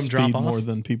single one of them drop off. More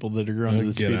than people that are under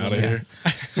the speed Get out of limit. here.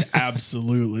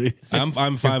 Absolutely.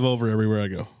 I'm 5 over everywhere I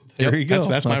go. There you go.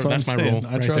 That's my what I'm rule saying.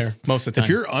 right there. Most of the time. If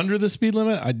you're under the speed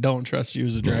limit, I don't trust you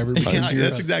as a driver. Because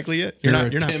that's exactly it. You're a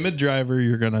timid driver.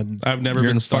 You're I've never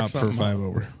been stopped for 5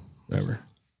 over ever.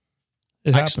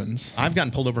 It happens. I've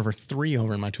gotten pulled over for 3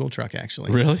 over in my tool truck,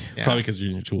 actually. Really? Yeah. Probably because you're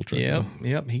in your tool truck.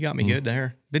 Yep. He got me good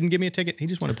there. Didn't give me a ticket. He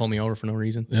just wanted to pull me over for no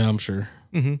reason. Yeah, I'm sure.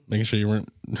 Making sure you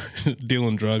weren't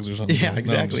dealing drugs or something. Yeah, No,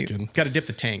 exactly. I'm just kidding. Got to dip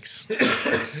the tanks.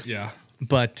 Yeah.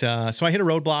 But so I hit a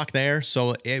roadblock there.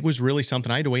 So it was really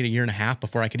something. I had to wait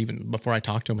 1.5 years before I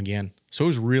talked to him again. So it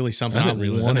was really something I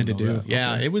wanted to do. That.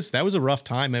 Yeah, Okay. that was a rough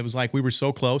time. It was like we were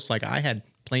so close. Like I had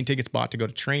plane tickets bought to go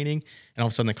to training, and all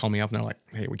of a sudden they call me up and they're like,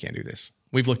 "Hey, we can't do this.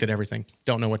 We've looked at everything.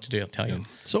 Don't know what to do. I'll tell you."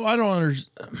 So I don't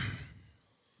understand.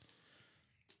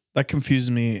 That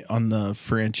confuses me on the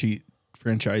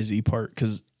franchisee part,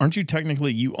 because aren't you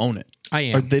technically, you own it? I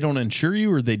am. Or they don't insure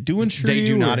you, or they do insure you? They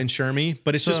do not or- insure me,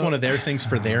 but it's just one of their things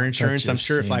for their insurance. I'm just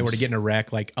sure if I were to seems- get in a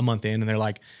wreck like a month in and they're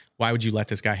like, "Why would you let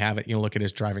this guy have it?" Look at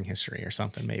his driving history or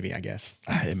something, maybe, I guess.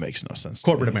 It makes no sense.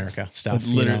 Corporate to me. America stuff.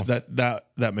 Literally,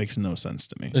 that makes no sense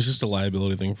to me. It's just a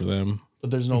liability thing for them. But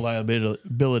there's no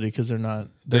liability because they're not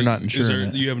insuring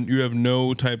it. You have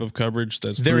no type of coverage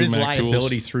that's There through is Mac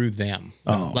liability Tools? through them.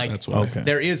 Oh, like that's why. Okay.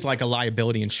 there is like a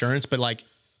liability insurance, but like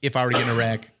if I were to get in a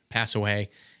wreck, pass away,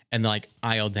 and like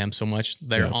I owed them so much,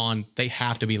 they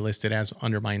have to be listed as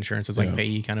under my insurance as like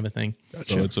payee kind of a thing.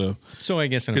 So I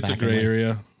guess it's a gray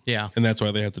area. Yeah. And that's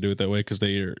why they have to do it that way, because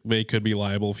they could be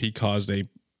liable if he caused a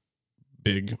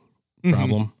big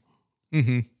problem.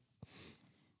 Mm-hmm.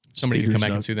 Somebody could come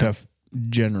back and sue them.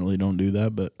 Generally don't do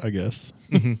that, but I guess.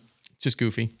 Just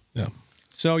goofy. Yeah.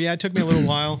 So yeah, it took me a little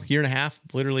while, 1.5 years.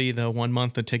 Literally the 1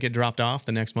 month the ticket dropped off.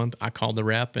 The next month I called the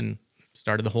rep and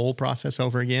started the whole process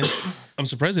over again. I'm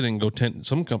surprised they didn't go 10.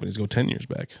 Some companies go 10 years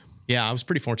back. Yeah, I was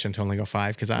pretty fortunate to only go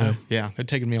 5 because it'd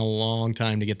taken me a long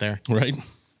time to get there. Right.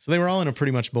 So they were all in a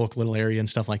pretty much bulk little area and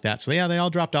stuff like that. So yeah, they all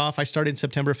dropped off. I started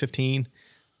September 15.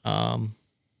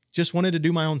 Just wanted to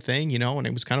do my own thing, and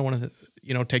it was kind of one of the,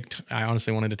 I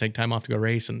honestly wanted to take time off to go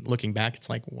race. And looking back, it's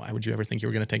like, why would you ever think you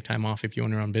were going to take time off if you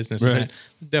own your own business? Right.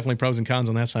 And definitely pros and cons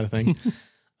on that side of thing.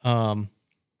 But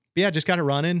yeah, just got it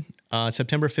running.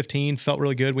 September 15 felt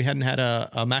really good. We hadn't had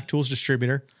a Mac Tools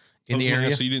distributor in the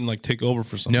area. So you didn't like take over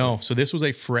for something? No. So this was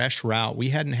a fresh route. We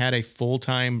hadn't had a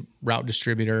full-time route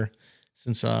distributor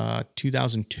since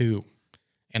 2002.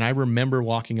 And I remember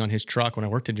walking on his truck when I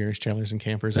worked at Jerry's Trailers and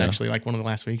Campers, actually, like one of the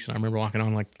last weeks. And I remember walking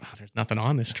on like, there's nothing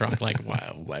on this truck. Like,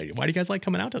 why do you guys like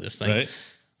coming out to this thing?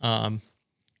 Right.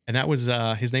 And that was,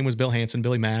 his name was Bill Hansen,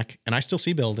 Billy Mack. And I still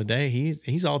see Bill today.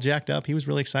 He's all jacked up. He was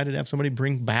really excited to have somebody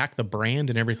bring back the brand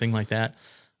and everything like that.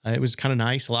 It was kind of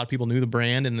nice. A lot of people knew the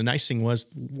brand. And the nice thing was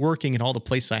working at all the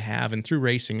places I have and through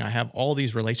racing, I have all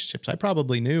these relationships. I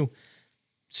probably knew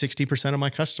 60% of my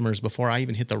customers before I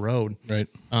even hit the road. Right.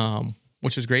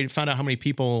 Which was great. Found out how many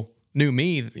people knew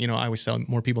me. I always tell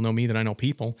more people know me than I know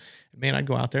people. Man, I'd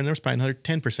go out there and there was probably another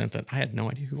 10% that I had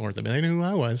no idea who were. They knew who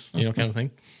I was, kind of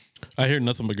thing. I hear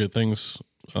nothing but good things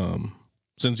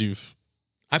since you've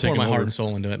I pour my over. heart and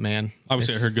soul into it, man.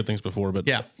 Obviously, I heard good things before, but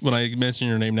Yeah. when I mention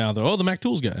your name now, they're, the Mac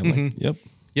Tools guy. I'm like,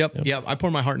 Yep. I pour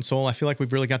my heart and soul. I feel like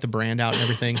we've really got the brand out and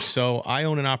everything. So I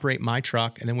own and operate my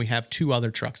truck, and then we have 2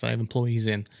 other trucks that I have employees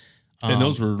in. And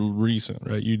those were recent,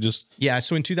 right? You just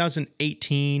So in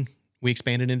 2018, we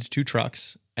expanded into 2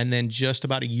 trucks, and then just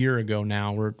about a year ago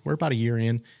now, we're about a year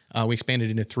in, we expanded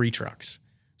into 3 trucks.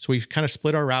 So we've kind of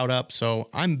split our route up. So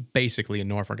I'm basically in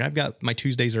Norfolk. I've got my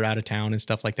Tuesdays are out of town and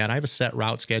stuff like that. I have a set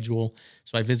route schedule.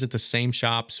 So I visit the same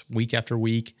shops week after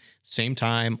week, same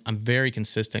time. I'm very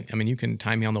consistent. I mean, you can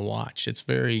time me on the watch. It's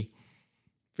very,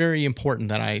 very important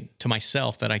that I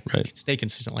stay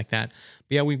consistent like that.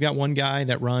 But yeah, we've got one guy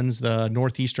that runs the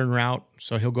northeastern route.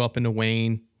 So he'll go up into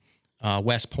Wayne,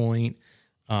 West Point,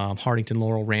 Hartington,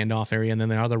 Laurel, Randolph area. And then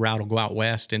the other route will go out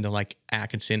west into like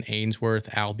Atkinson, Ainsworth,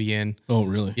 Albion. Oh,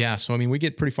 really? Yeah. So, I mean, we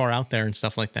get pretty far out there and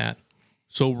stuff like that.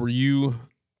 So were you,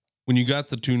 when you got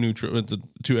the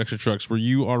 2 extra trucks, were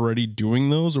you already doing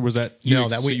those, or was that you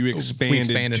expanded we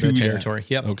expanded to the that? territory.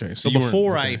 Yep. Okay. So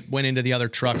before I went into the other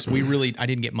trucks, I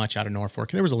didn't get much out of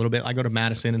Norfolk. There was a little bit. I go to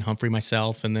Madison and Humphrey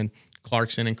myself, and then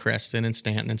Clarkson and Creston and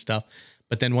Stanton and stuff.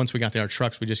 But then once we got the other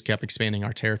trucks, we just kept expanding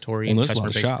our territory and there's a customer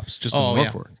lot of base. shops just in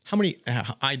Norfolk. Yeah. How many?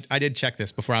 I did check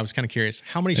this before. I was kind of curious.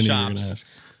 How many I knew you were gonna shops ask.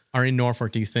 are in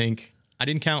Norfolk? Do you think? I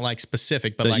didn't count like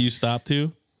specific, but That like you stopped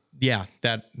to? yeah,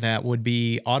 that would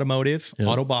be automotive,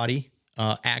 auto body,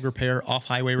 ag repair, off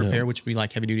highway repair, which would be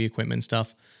like heavy duty equipment and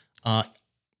stuff. Car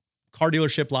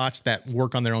dealership lots that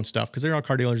work on their own stuff, because there are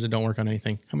car dealers that don't work on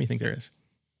anything. How many think there is?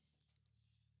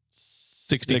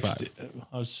 65.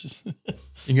 I was just,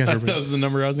 You guys are that was the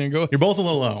number I was going to go with. You're both a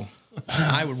little low.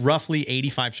 I would roughly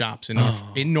 85 shops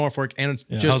in Norfolk, and it's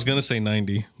I was just going to say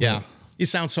 90. yeah. It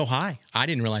sounds so high. I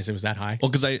didn't realize it was that high. Well,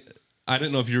 because I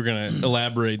didn't know if you were going to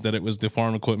elaborate that it was the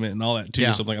farm equipment and all that too.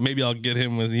 Yeah. So I'm like, maybe I'll get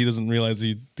him when he doesn't realize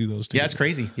you do those too. Yeah, it's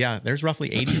crazy. Yeah, there's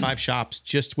roughly 85 shops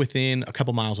just within a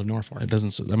couple miles of Norfolk. It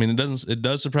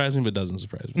does surprise me, but it doesn't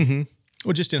surprise me. Mm-hmm.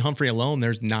 Well, just in Humphrey alone,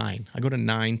 there's 9. I go to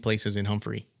 9 places in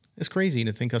Humphrey. It's crazy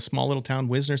to think a small little town,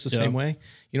 Wisner's the same way.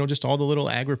 You know, just all the little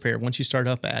ag repair. Once you start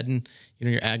up adding, you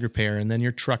know, your ag repair and then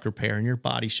your truck repair and your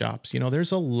body shops, you know,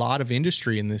 there's a lot of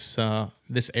industry in this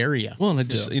this area. Well, and I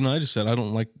just said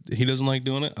he doesn't like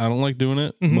doing it. I don't like doing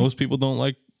it. Most people don't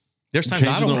like. There's times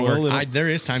I don't want to work. There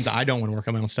is times I don't want to work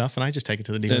on my own stuff, and I just take it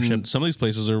to the dealership. And some of these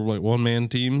places are like one-man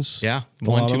teams. Yeah,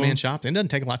 1-2-man shops. It doesn't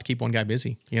take a lot to keep one guy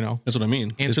busy, you know. That's what I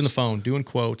mean. Answering the phone, doing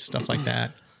quotes, stuff like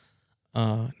that.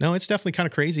 No, it's definitely kind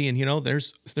of crazy. And, you know,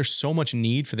 there's so much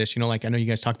need for this. You know, like I know you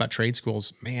guys talk about trade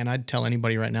schools. Man, I'd tell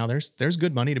anybody right now, there's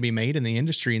good money to be made in the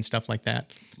industry and stuff like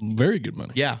that. Very good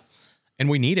money. Yeah. And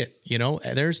we need it. You know,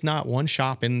 there's not one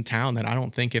shop in town that I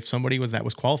don't think if somebody that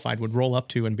was qualified would roll up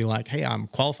to and be like, hey, I'm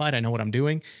qualified. I know what I'm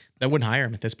doing. That wouldn't hire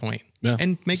him at this point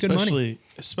and make good money.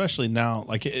 Especially now,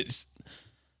 like it's,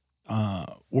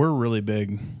 we're really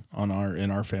big in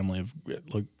our family of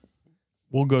like,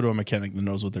 we'll go to a mechanic that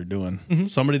knows what they're doing. Mm-hmm.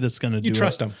 Somebody that's going to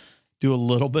trust them. Do a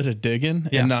little bit of digging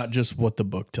and not just what the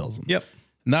book tells them. Yep.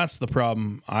 And that's the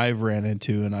problem I've ran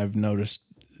into and I've noticed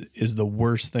is the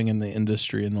worst thing in the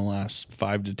industry in the last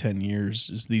 5 to 10 years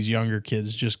is these younger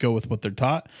kids just go with what they're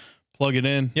taught, plug it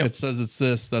in. Yep. It says it's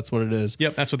this. That's what it is.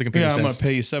 Yep. That's what the computer says. I'm going to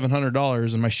pay you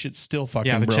 $700 and my shit's still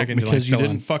fucking broke because you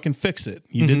didn't fucking fix it.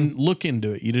 You didn't look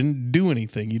into it. You didn't do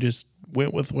anything. You just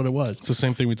went with what it was. It's the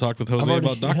same thing we talked with Jose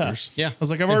about doctors. Yeah. I was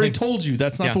like, I've already told you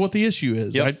that's not what the issue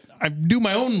is. Yep. I do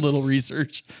my own little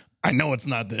research. I know it's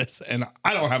not this, and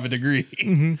I don't have a degree.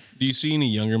 Mm-hmm. Do you see any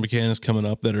younger mechanics coming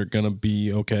up that are going to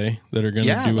be okay, that are going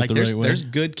to do it the right way? There's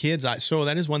good kids. So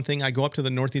that is one thing. I go up to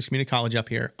the Northeast Community College up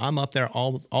here. I'm up there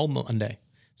all Monday.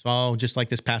 So just like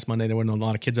this past Monday, there weren't a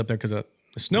lot of kids up there because of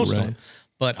the snowstorm. Right.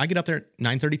 But I get up there at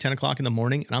 9:30, 10 o'clock in the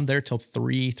morning, and I'm there till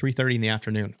 3:30 in the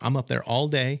afternoon. I'm up there all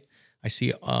day. I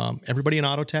see everybody in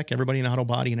auto tech, everybody in auto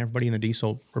body, and everybody in the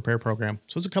diesel repair program.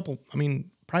 So it's probably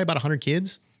about 100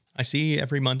 kids I see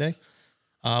every Monday.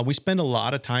 We spend a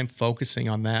lot of time focusing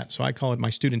on that. So I call it my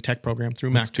student tech program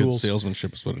through Mac Tools. Good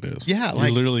salesmanship is what it is. Yeah.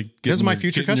 You're literally those are my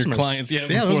future customers. Clients,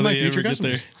 those are my future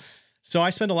customers. So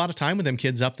I spend a lot of time with them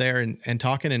kids up there and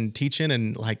talking and teaching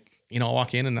and like, you know, I'll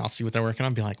walk in and I'll see what they're working on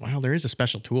and be like, wow, there is a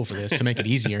special tool for this to make it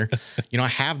easier. You know, I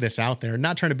have this out there.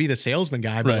 Not trying to be the salesman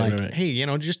guy, but hey, you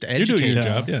know, just educate. You're doing your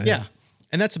job. Yeah.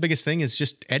 And that's the biggest thing is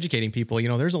just educating people. You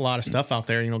know, there's a lot of stuff out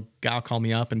there. You know, guy will call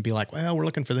me up and be like, well, we're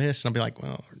looking for this. And I'll be like,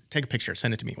 well, take a picture,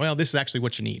 send it to me. Well, this is actually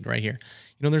what you need right here.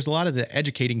 You know, there's a lot of the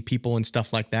educating people and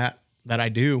stuff like that I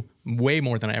do way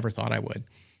more than I ever thought I would.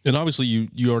 And obviously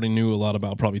you already knew a lot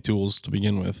about probably tools to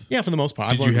begin with. Yeah, for the most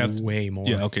part. I've learned way more.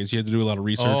 Yeah, okay. So you had to do a lot of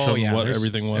research on what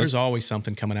everything was. There's always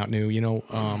something coming out new. You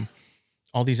know,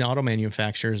 all these auto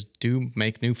manufacturers do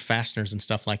make new fasteners and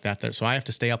stuff like that. So I have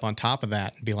to stay up on top of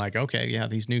that and be like, okay, yeah,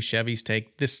 these new Chevys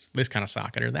take this kind of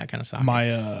socket or that kind of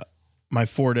socket. My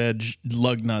Ford Edge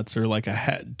lug nuts are like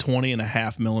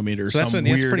 20.5 millimeters. So some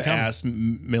weird ass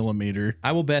millimeter.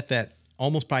 I will bet that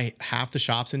almost probably half the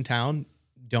shops in town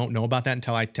don't know about that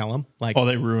until I tell them. Like,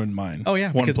 they ruined mine. Oh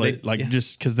yeah, one plate,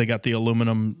 just because they got the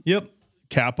aluminum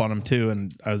cap on them too,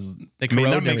 and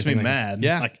that makes me mad.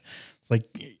 Yeah, it's like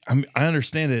I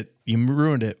understand it. You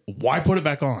ruined it. Why put it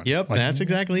back on? Yep, that's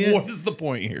exactly it. What is the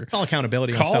point here? It's all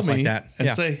accountability Call and stuff me like that, and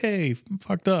say, hey,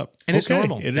 fucked up, and it's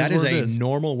normal. That is a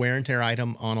normal wear and tear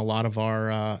item on a lot of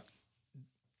our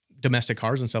domestic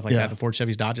cars and stuff like that. The Ford,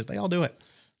 Chevys, Dodges, they all do it.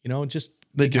 You know, just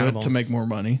they do it to make more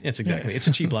money. It's it's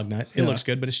a cheap lug nut. It looks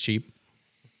good, but it's cheap.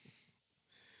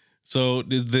 So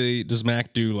does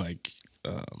Mac do like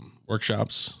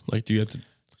workshops? Like, do you have to?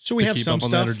 So we have keep some up on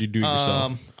stuff. That, or do you do it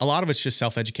yourself? A lot of it's just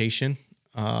self-education.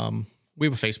 We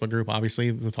have a Facebook group,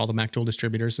 obviously, with all the Mac Tool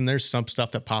distributors, and there's some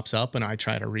stuff that pops up, and I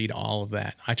try to read all of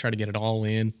that. I try to get it all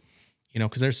in, you know,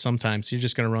 because there's sometimes you're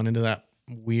just going to run into that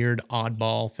weird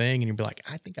oddball thing, and you'll be like,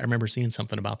 I think I remember seeing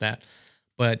something about that.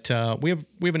 But we have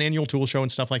an annual tool show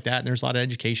and stuff like that, and there's a lot of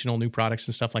educational new products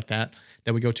and stuff like that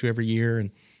we go to every year,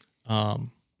 and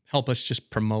help us just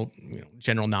promote, you know,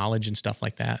 general knowledge and stuff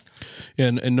like that.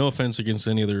 And no offense against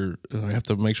any other, I have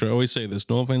to make sure I always say this,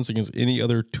 no offense against any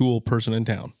other tool person in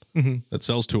town that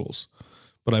sells tools.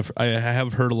 But I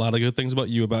have heard a lot of good things about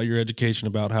you, about your education,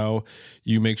 about how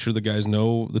you make sure the guys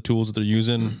know the tools that they're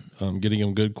using, getting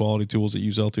them good quality tools that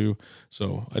you sell to.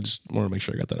 So I just want to make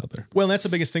sure I got that out there. Well, that's the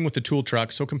biggest thing with the tool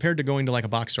truck. So compared to going to like a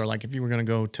box store, like if you were going to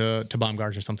go to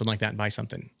Baumgart's or something like that and buy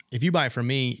something, if you buy from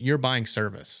me, you're buying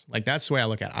service. Like that's the way I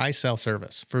look at it. I sell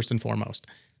service first and foremost.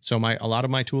 So a lot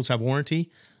of my tools have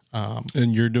warranty.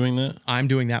 And you're doing that? I'm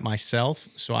doing that myself.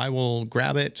 So I will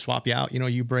grab it, swap you out.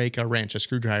 You break a wrench, a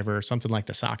screwdriver, or something like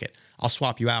the socket. I'll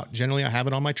swap you out. Generally, I have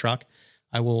it on my truck.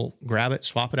 I will grab it,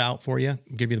 swap it out for you,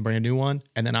 give you the brand new one,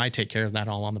 and then I take care of that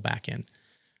all on the back end.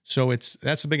 So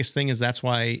that's the biggest thing, is that's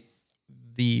why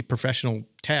the professional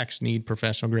techs need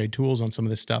professional grade tools on some of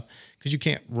this stuff, because you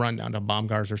can't run down to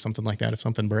Baumgars or something like that if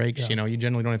something breaks. You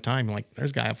generally don't have time. Like,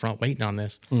 there's a guy up front waiting on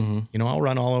this. I'll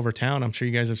run all over town. I'm sure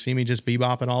you guys have seen me just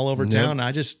bebopping all over town.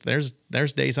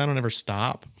 There's days I don't ever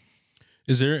stop.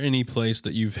 Is there any place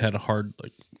that you've had a hard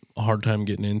time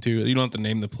getting into? You don't have to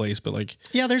name the place, but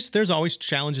there's always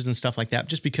challenges and stuff like that,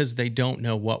 just because they don't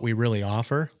know what we really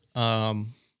offer.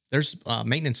 There's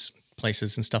maintenance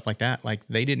places and stuff like that. Like,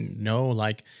 they didn't know,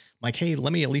 like, hey,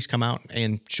 let me at least come out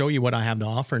and show you what I have to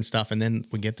offer and stuff. And then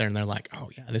we get there and they're like, oh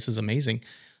yeah, this is amazing.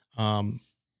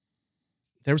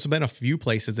 There's been a few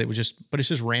places that but it's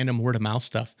just random word of mouth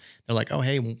stuff. They're like, oh,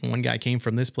 hey, one guy came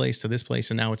from this place to this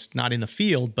place, and now it's not in the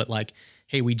field, but like,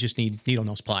 hey, we just need needle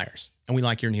nose pliers, and we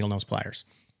like your needle nose pliers.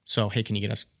 So, hey, can you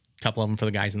get us a couple of them for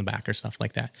the guys in the back or stuff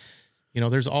like that?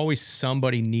 There's always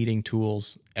somebody needing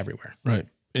tools everywhere. Right.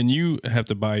 And you have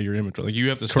to buy your inventory. Like, you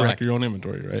have to stock your own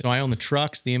inventory, right? So I own the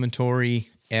trucks, the inventory,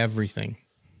 everything.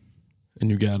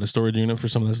 And you got a storage unit for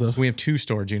some of that stuff? We have 2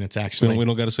 storage units, actually. We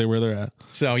don't got to say where they're at.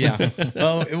 So, yeah.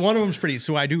 Well, one of them's pretty...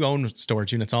 So I do own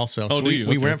storage units also. Oh, so do you?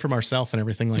 We rent from ourselves and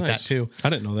everything like that, too. I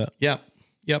didn't know that.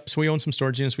 Yep. So we own some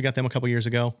storage units. We got them a couple years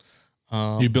ago.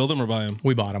 You build them or buy them?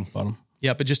 We bought them.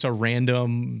 Yeah, but just a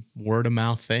random word of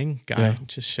mouth thing. Guy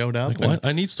just showed up. Like, what?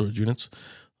 I need storage units.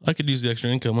 I could use the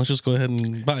extra income. Let's just go ahead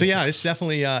and buy it. So yeah, it's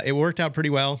definitely, it worked out pretty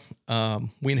well.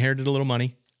 We inherited a little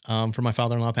money from my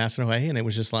father-in-law passing away, and it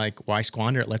was just like, why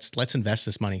squander it? Let's invest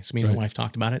this money. So me and my wife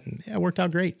talked about it, and it worked out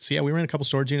great. So yeah, we ran a couple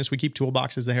storage units. We keep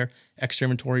toolboxes there, extra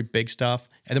inventory, big stuff.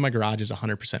 And then my garage is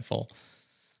 100% full.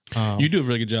 You do a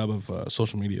really good job of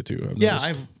social media too.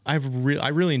 I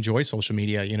really enjoy social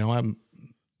media. I'm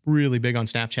really big on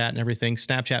Snapchat and everything.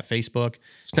 Snapchat, Facebook.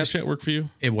 Snapchat work for you?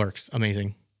 It works.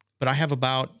 Amazing. But I have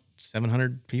about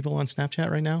 700 people on Snapchat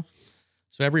right now.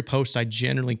 So every post I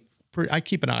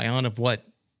keep an eye on of what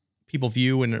people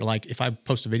view, and like, if I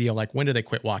post a video, like, when do they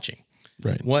quit watching?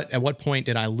 Right. At what point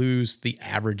did I lose the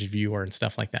average viewer and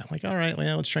stuff like that? Like, all right,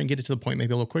 well, let's try and get it to the point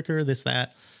maybe a little quicker, this,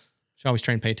 that. So I always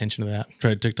try and pay attention to that.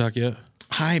 Tried TikTok yet?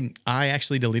 I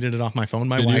actually deleted it off my phone.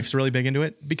 My wife's really big into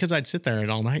it, because I'd sit there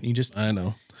all night and you just I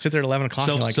know. Sit there at 11 o'clock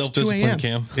and you're like, it's 2 a.m.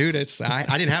 Cam. Dude,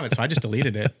 I didn't have it, so I just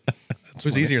deleted it. It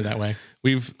was easier that way.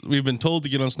 We've been told to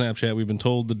get on Snapchat. We've been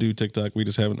told to do TikTok. We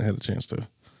just haven't had a chance to.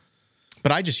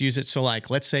 But I just use it. So like,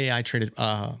 let's say I traded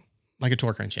like a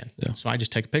torque wrench in. Yeah. So I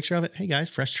just take a picture of it. Hey guys,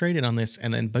 fresh traded on this.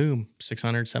 And then boom,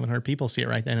 600, 700 people see it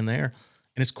right then and there.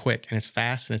 And it's quick and it's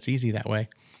fast and it's easy that way.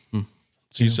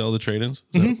 So you sell the trade-ins?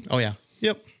 Oh yeah.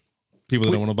 Yep. People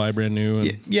that don't want to buy brand new.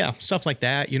 And yeah. Stuff like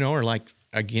that, or like,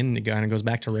 again, it kind of goes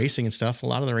back to racing and stuff. A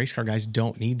lot of the race car guys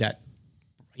don't need that,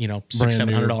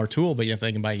 $600-$700 tool, but if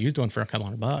they can buy a used one for a couple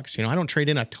 $100. I don't trade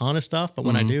in a ton of stuff, but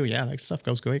when I do, that stuff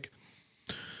goes quick.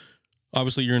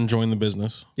 Obviously, you're enjoying the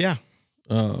business. Yeah.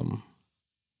 Do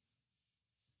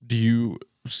you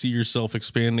see yourself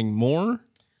expanding more?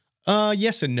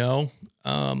 Yes and no.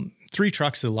 3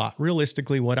 trucks is a lot.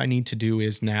 Realistically, what I need to do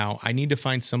is now I need to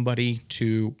find somebody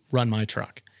to run my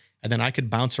truck. And then I could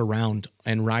bounce around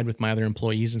and ride with my other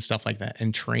employees and stuff like that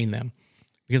and train them,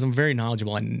 because I'm very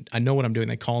knowledgeable and I know what I'm doing.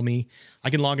 They call me, I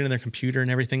can log into their computer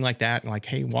and everything like that. And like,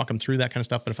 hey, walk them through that kind of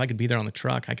stuff. But if I could be there on the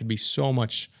truck, I could be so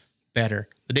much better.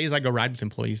 The days I go ride with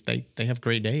employees, they have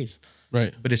great days.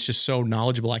 Right. But it's just so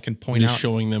knowledgeable. I can point out.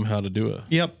 Showing them how to do it.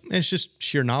 Yep. And it's just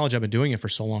sheer knowledge. I've been doing it for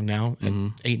so long now,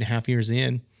 8.5 years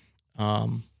in.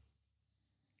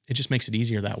 It just makes it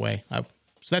easier that way. So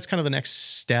that's kind of the next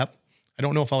step. I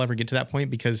don't know if I'll ever get to that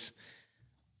point, because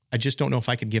I just don't know if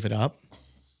I could give it up,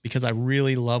 because I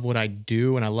really love what I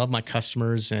do and I love my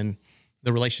customers and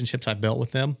the relationships I built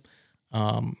with them.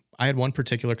 I had one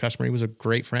particular customer. He was a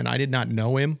great friend. I did not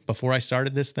know him before I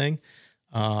started this thing.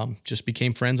 Just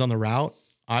became friends on the route.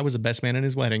 I was the best man at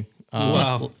his wedding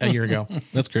a year ago.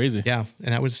 That's crazy. Yeah.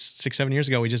 And that was 6-7 years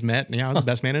ago. We just met, and I was the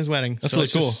best man at his wedding. That's really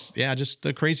cool. Just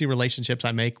the crazy relationships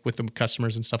I make with the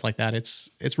customers and stuff like that.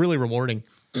 It's really rewarding.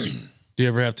 Do you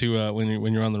ever have to,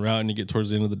 when you're on the route and you get towards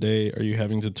the end of the day, are you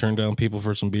having to turn down people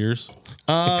for some beers?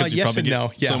 Yes and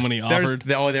no. Yeah. So many offered.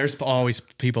 There's always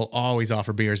people always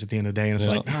offer beers at the end of the day. And it's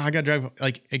like, I got to drive.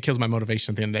 Like, it kills my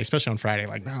motivation at the end of the day, especially on Friday.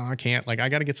 Like, no, I can't. Like, I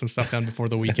got to get some stuff done before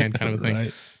the weekend kind of a thing.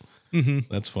 Right.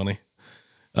 That's funny.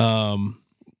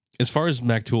 As far as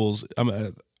Mac tools, I'm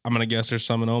going to guess there's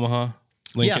some in Omaha.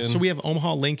 Lincoln? Yeah, so we have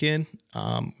Omaha, Lincoln.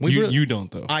 You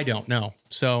don't though. I don't know.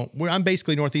 So I'm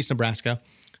basically Northeast Nebraska.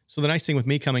 So the nice thing with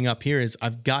me coming up here is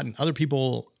I've gotten other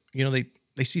people,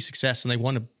 they see success and they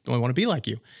want to be like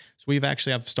you. So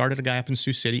I've started a guy up in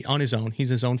Sioux City on his own. He's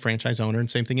his own franchise owner,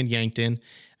 and same thing in Yankton.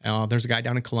 There's a guy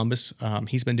down in Columbus.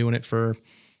 He's been doing it for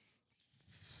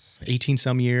 18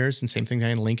 some years, and same thing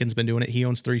in Lincoln's been doing it. He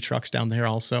owns 3 trucks down there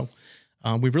also.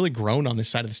 We've really grown on this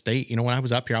side of the state. When I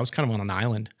was up here, I was kind of on an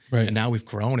island, right? And now we've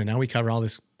grown, and now we cover all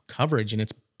this coverage, and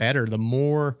it's better. The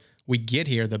more we get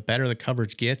here, the better the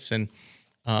coverage gets, and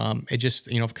it just,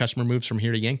 if a customer moves from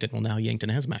here to Yankton, well, now Yankton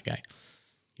has Matt guy.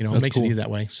 It makes it easy that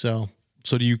way. So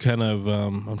do you kind of?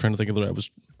 I'm trying to think of the. I was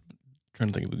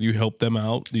trying to think. Do you help them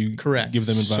out? Do you correct? Give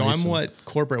them advice? So I'm what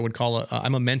corporate would call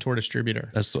I'm a mentor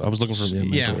distributor. I was looking for a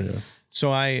mentor. Yeah.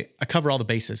 So I cover all the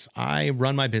bases. I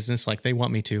run my business like they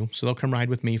want me to. So they'll come ride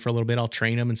with me for a little bit. I'll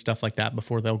train them and stuff like that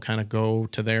before they'll kind of go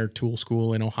to their tool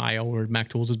school in Ohio, where Mac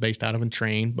Tools is based out of, and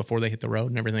train before they hit the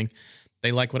road and everything.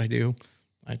 They like what I do.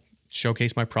 I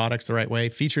showcase my products the right way,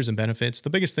 features and benefits. The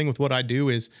biggest thing with what I do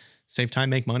is save time,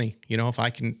 make money. If I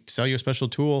can sell you a special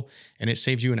tool and it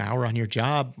saves you an hour on your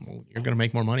job, well, you're going to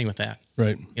make more money with that.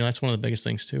 Right. That's one of the biggest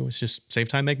things too. It's just save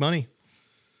time, make money.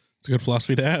 It's a good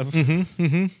philosophy to have. Mm-hmm.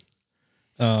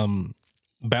 Mm-hmm.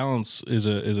 Balance is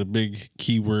a big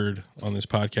key word on this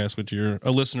podcast, which you're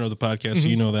a listener of the podcast, so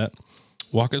you know that.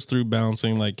 Walk us through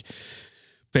balancing like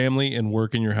family and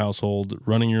work in your household,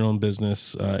 running your own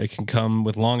business. It can come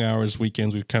with long hours,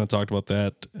 weekends. We've kind of talked about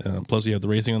that. Plus you have the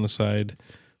racing on the side.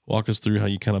 Walk us through how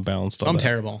you kind of balanced all that. I'm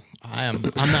terrible.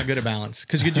 I'm not good at balance.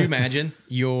 Because could you imagine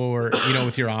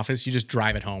with your office, you just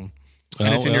drive it home.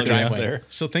 And it's in your driveway. There.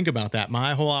 So think about that.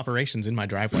 My whole operation's in my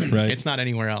driveway. Right. It's not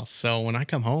anywhere else. So when I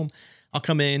come home, I'll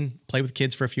come in, play with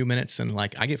kids for a few minutes, and I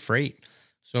get freight.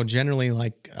 So generally,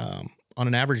 on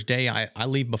an average day, I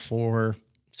leave before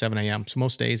 7 a.m. So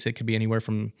most days it could be anywhere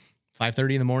from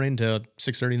 5:30 in the morning to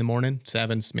 6:30 in the morning,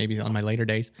 7's maybe on my later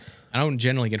days. I don't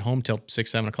generally get home till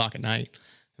 6, 7 o'clock at night.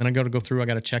 Then I go through, I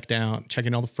got to check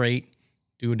in all the freight,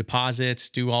 do deposits,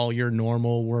 do all your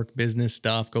normal work business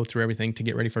stuff, go through everything to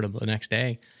get ready for the next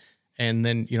day. And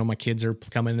then, my kids are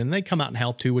coming and they come out and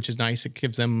help too, which is nice. It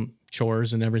gives them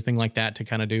chores and everything like that to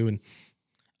kind of do. And,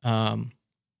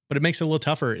 but it makes it a little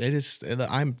tougher.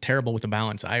 I'm terrible with the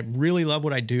balance. I really love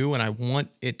what I do and I want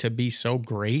it to be so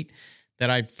great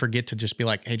that I forget to just be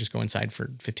like, hey, just go inside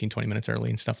for 15, 20 minutes early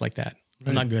and stuff like that. Right.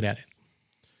 I'm not good at it.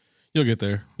 You'll get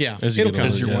there. Yeah. It'll come.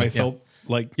 Does your wife help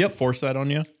force that on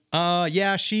you?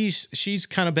 Yeah, she's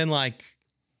kind of been like,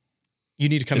 you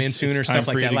need to come in sooner, stuff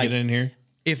like that. Get in here.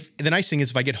 If the nice thing is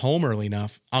if I get home early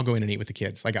enough, I'll go in and eat with the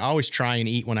kids. I always try and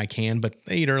eat when I can, but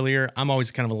they eat earlier. I'm always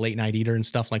kind of a late night eater and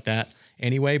stuff like that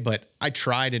anyway, but I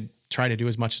try to do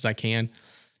as much as I can.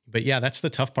 But yeah, that's the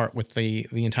tough part with the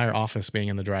entire office being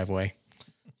in the driveway.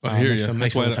 I hear you.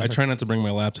 That's why I try not to bring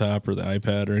my laptop or the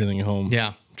iPad or anything home.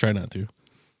 Yeah. Try not to.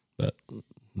 But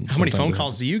how many phone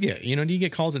calls do you get? Do you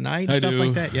get calls at night and stuff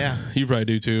like that? Yeah. You probably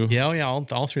do too. Yeah. Oh yeah.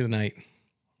 All through the night.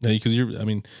 Yeah. Because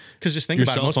just think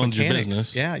about it. Most mechanics.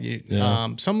 Business.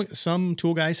 Yeah. Some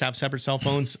tool guys have separate cell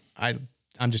phones.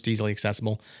 I'm just easily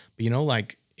accessible.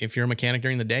 But if you're a mechanic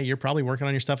during the day, you're probably working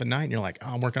on your stuff at night and you're like,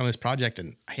 oh, I'm working on this project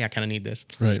and hey, I kind of need this.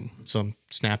 Right. So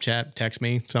Snapchat, text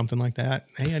me, something like that.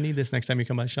 Hey, I need this next time you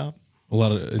come by the shop. A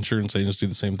lot of insurance agents do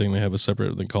the same thing. They have a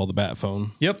separate thing called the bat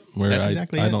phone. Yep. Where that's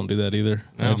exactly I don't do that either.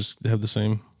 No. I just have the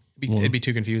same. It'd be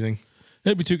too confusing.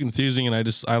 It'd be too confusing, and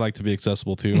I like to be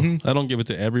accessible too. Mm-hmm. I don't give it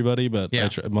to everybody, but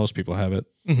most people have it,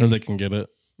 or they can get it.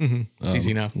 Mm-hmm. It's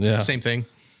easy enough. Yeah. Same thing.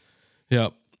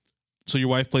 Yep. So your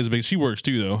wife plays a big. She works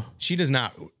too, though. She does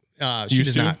not. She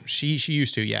does not. She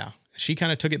used to. Yeah. She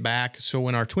kind of took it back. So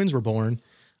when our twins were born,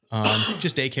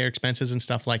 just daycare expenses and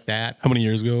stuff like that. How many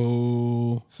years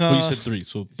ago? You said 3.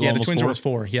 So yeah, the twins were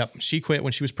 4. Yep. She quit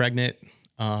when she was pregnant.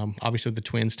 Obviously, with the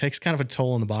twins takes kind of a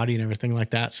toll on the body and everything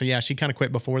like that. So yeah, she kind of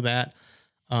quit before that.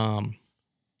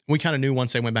 We kind of knew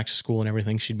once they went back to school and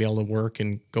everything, she'd be able to work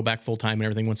and go back full time and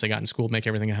everything once they got in school, make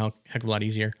everything a heck of a lot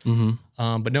easier.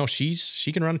 Mm-hmm. But no, she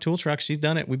can run a tool truck. She's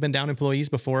done it. We've been down employees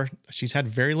before. She's had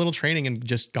very little training and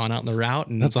just gone out in the route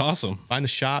and that's awesome. Find the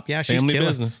shop. Yeah, she's family killing.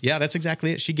 Business. Yeah, that's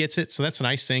exactly it. She gets it. So that's a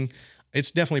nice thing.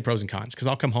 It's definitely pros and cons because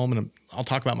I'll come home and I'll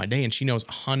talk about my day and she knows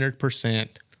 100%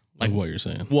 like what you're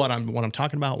saying, what I'm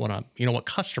talking about, what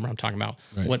customer I'm talking about,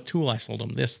 right. What tool I sold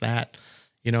them, this, that.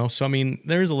 So I mean,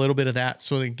 there's a little bit of that.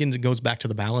 So again, it goes back to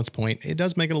the balance point. It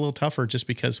does make it a little tougher just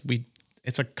because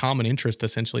it's a common interest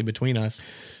essentially between us.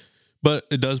 But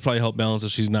it does probably help balance that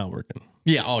she's not working.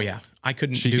 Yeah. Oh yeah. I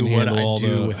couldn't she do can what handle I all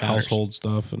do the without household her.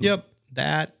 stuff. And yep.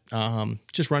 That,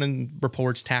 just running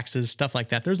reports, taxes, stuff like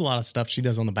that. There's a lot of stuff she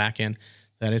does on the back end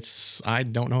that I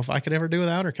don't know if I could ever do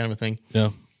without her, kind of a thing. Yeah.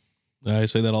 I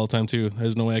say that all the time too.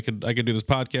 There's no way I could do this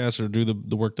podcast or do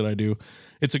the work that I do.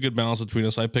 It's a good balance between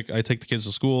us. I take the kids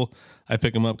to school. I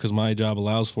pick them up because my job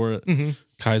allows for it. Mm-hmm.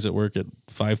 Kai's at work at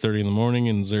 5:30 in the morning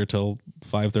and is there till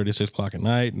 5:30, 6 o'clock at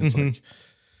night. And it's like,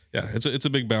 yeah, it's a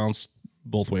big balance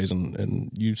both ways. And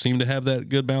you seem to have that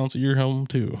good balance at your home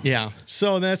too. Yeah.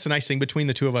 So that's a nice thing. Between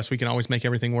the two of us, we can always make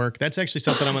everything work. That's actually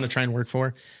something I'm going to try and work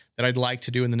for, that I'd like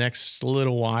to do in the next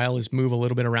little while, is move a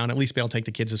little bit around, at least be able to take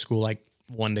the kids to school like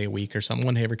one day a week or something,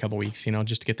 one day every couple of weeks,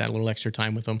 just to get that little extra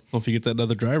time with them. Well, if you get that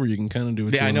other driver, you can kind of do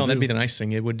what you want to do. I know, that'd be the nice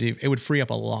thing. It would free up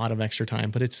a lot of extra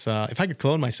time, but it's, if I could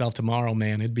clone myself tomorrow,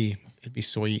 man, it'd be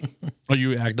sweet. Are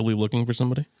you actively looking for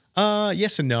somebody?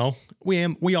 Yes and no.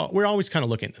 We're always kind of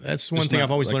looking. That's one thing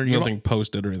I've always learned. Nothing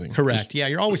posted or anything. Correct. Yeah,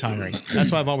 you're always hiring.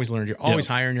 That's what I've always learned. You're always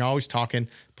hiring. You're always talking.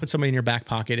 Put somebody in your back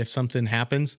pocket if something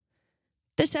happens.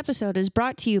 This episode is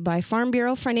brought to you by Farm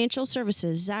Bureau Financial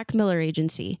Services, Zach Miller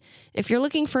Agency. If you're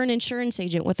looking for an insurance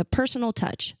agent with a personal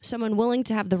touch, someone willing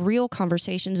to have the real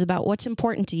conversations about what's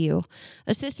important to you,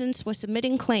 assistance with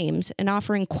submitting claims, and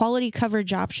offering quality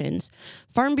coverage options,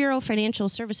 Farm Bureau Financial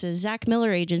Services, Zach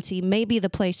Miller Agency may be the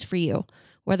place for you.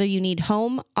 Whether you need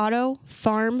home, auto,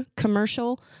 farm,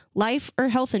 commercial, life, or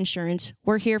health insurance,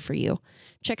 we're here for you.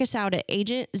 Check us out at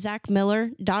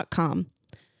agentzachmiller.com.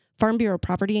 Farm Bureau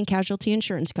Property and Casualty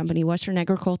Insurance Company, Western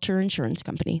Agriculture Insurance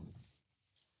Company.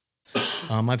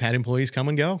 I've had employees come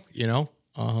and go,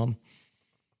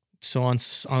 so on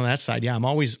that side, yeah, I'm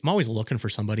always looking for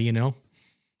somebody,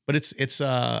 but it's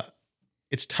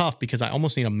tough because I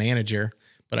almost need a manager,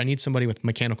 but I need somebody with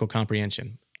mechanical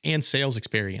comprehension and sales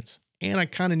experience. And I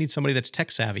kind of need somebody that's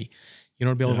tech savvy,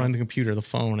 to be able to run the computer, the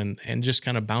phone, and just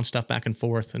kind of bounce stuff back and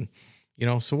forth. And,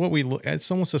 so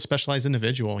it's almost a specialized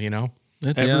individual,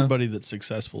 Everybody that's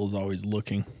successful is always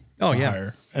looking to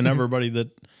hire. And everybody that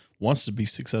wants to be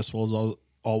successful is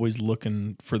always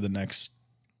looking for the next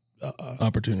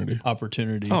opportunity. Oh,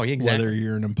 exactly. Whether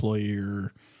you're an employee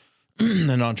or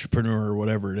an entrepreneur or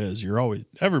whatever it is,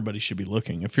 everybody should be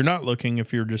looking. If you're not looking,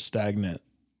 if you're just stagnant,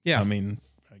 I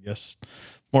guess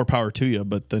more power to you,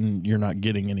 but then you're not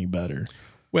getting any better.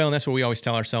 Well, and that's what we always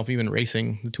tell ourselves, even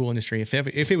racing, the tool industry. If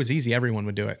it was easy, everyone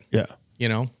would do it. Yeah.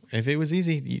 If it was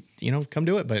easy, come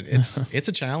do it. But it's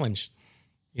a challenge,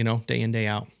 day in, day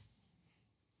out.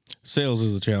 Sales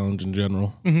is a challenge in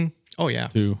general. Mm-hmm. Oh, yeah.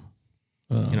 Too.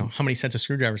 How many sets of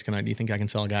screwdrivers do you think I can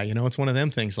sell a guy? It's one of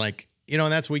them things like,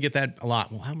 and that's, we get that a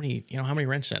lot. Well, how many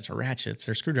wrench sets or ratchets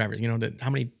or screwdrivers, how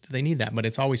many do they need that? But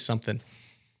it's always something,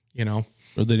 Or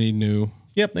they need new.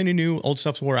 Yep, they need new. Old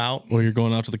stuff's wore out. Or you're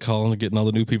going out to the call and getting all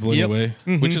the new people anyway,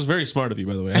 which is very smart of you,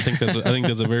 by the way. I think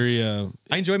that's a very.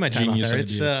 I enjoy my time out there.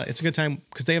 Idea. It's a good time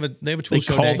because they have a tool They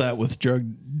show call day. that with drug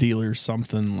dealers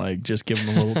something like just give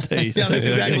them a little taste. Yeah, that's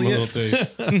exactly give 'em a it.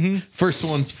 little taste. First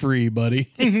one's free, buddy.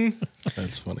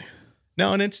 That's funny.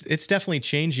 No, and it's definitely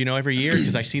changed, every year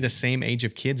because I see the same age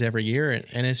of kids every year,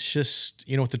 and it's just,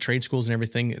 with the trade schools and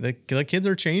everything, the kids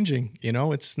are changing.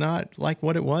 It's not like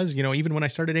what it was. Even when I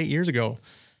started 8 years ago.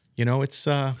 It's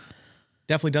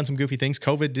definitely done some goofy things.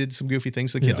 COVID did some goofy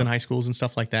things to the kids in high schools and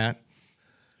stuff like that.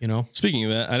 Speaking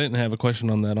of that, I didn't have a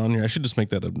question on that on here. I should just make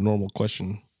that a normal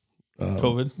question.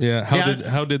 COVID? Yeah.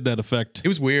 How did that affect? It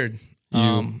was weird.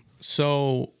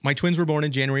 So my twins were born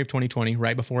in January of 2020,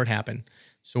 right before it happened.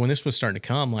 So when this was starting to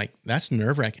come, like, that's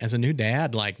nerve-wracking as a new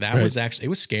dad. Like, that was actually, it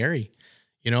was scary.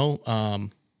 We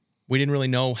didn't really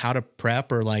know how to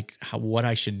prep or like what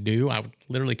I should do. I would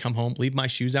literally come home, leave my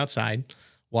shoes outside,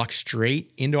 walk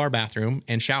straight into our bathroom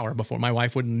and shower before. My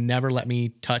wife would never let me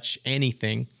touch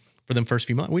anything for them first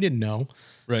few months. We didn't know.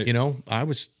 Right. I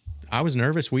was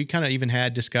nervous. We kind of even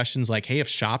had discussions like, hey, if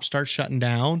shops start shutting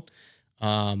down,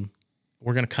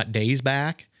 we're going to cut days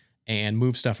back and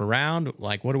move stuff around.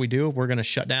 Like, what do we do? We're going to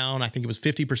shut down. I think it was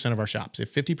 50% of our shops.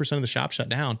 If 50% of the shops shut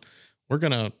down, we're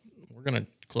going to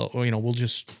close, we'll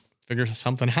just figure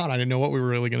something out. I didn't know what we were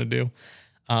really going to do.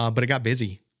 But it got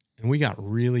busy. And we got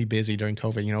really busy during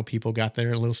COVID. People got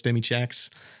their little stimmy checks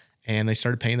and they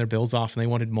started paying their bills off and they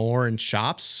wanted more. And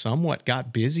shops somewhat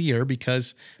got busier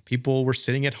because people were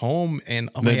sitting at home and,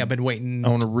 I've been waiting. I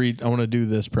want to do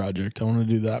this project. I want to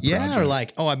do that project. Or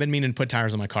like, I've been meaning to put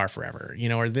tires on my car forever,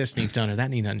 or this needs done or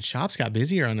that needs done. Shops got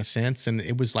busier in a sense. And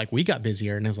it was like, we got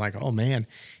busier and it was like, oh man.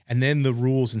 And then the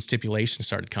rules and stipulations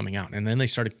started coming out and then they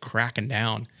started cracking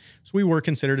down. So we were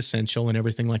considered essential and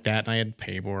everything like that. And I had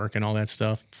paperwork and all that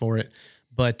stuff for it.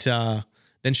 But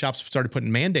then shops started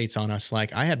putting mandates on us.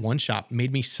 Like, I had one shop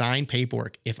made me sign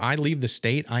paperwork. If I leave the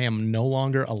state, I am no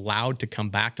longer allowed to come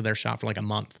back to their shop for like a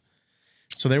month.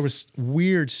 So there was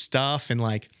weird stuff and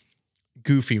like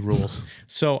goofy rules.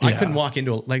 So I couldn't walk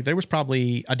into there was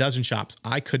probably a dozen shops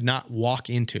I could not walk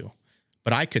into,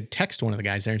 but I could text one of the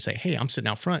guys there and say, hey, I'm sitting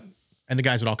out front, and the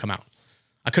guys would all come out.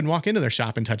 I couldn't walk into their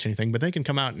shop and touch anything, but they can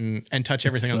come out and touch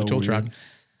everything on the tool truck.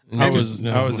 I was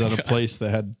at a place that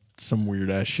had some weird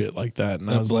ass shit like that,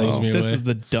 and I was like, "This is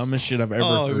the dumbest shit I've ever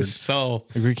heard." It was so.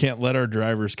 Like, we can't let our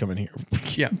drivers come in here.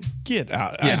 Yeah, get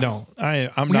out. Yeah. I don't.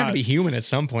 I'm we not. have to be human at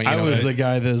some point. I was the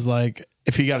guy that's like,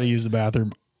 if you got to use the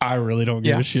bathroom, I really don't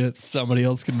give a shit. Somebody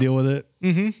else can deal with it.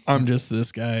 Mm-hmm. I'm just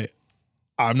this guy.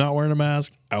 I'm not wearing a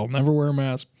mask. I'll never wear a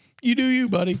mask. You do you,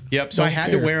 buddy. Yep. So I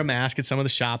had to wear a mask at some of the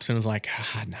shops, and it was like,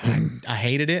 I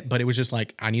hated it, but it was just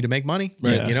like, I need to make money.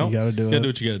 Right. You know, you got to do it. You gotta do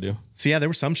what you got to do. So yeah, there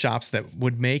were some shops that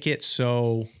would make it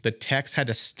so the techs had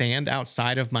to stand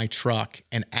outside of my truck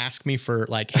and ask me for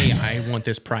like, hey, I want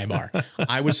this pry bar.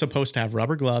 I was supposed to have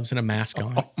rubber gloves and a mask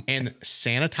on and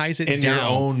sanitize it In down. your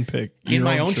own pick. In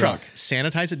my own truck.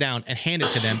 Sanitize it down and hand it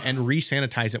to them and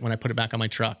re-sanitize it when I put it back on my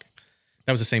truck.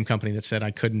 That was the same company that said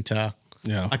I couldn't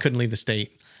leave the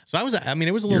state. So it was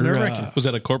a little nerve-wracking. Was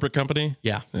that a corporate company?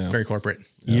 Yeah, very corporate.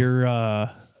 You're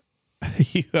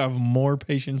you have more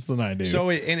patience than I do. So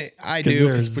I do.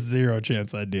 There's zero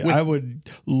chance I do. I would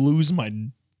lose my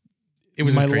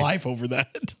life over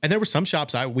that. And there were some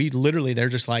shops they're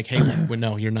just like, hey, well,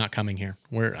 no, you're not coming here.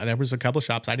 There was a couple of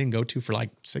shops I didn't go to for like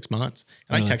 6 months.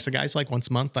 And I text the guys like once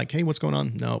a month, like, hey, what's going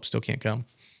on? Nope, still can't come.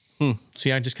 So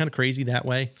yeah, just kind of crazy that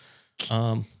way.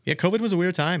 COVID was a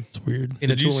weird time. It's weird. In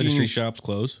the tool industry. Did you see any shops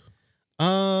close?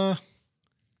 No,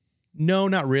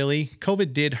 not really.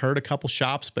 COVID did hurt a couple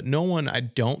shops, but no one, I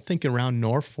don't think around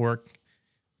Norfolk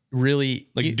really.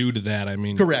 Due to that, I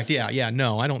mean. Correct. Yeah.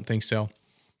 No, I don't think so.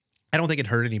 I don't think it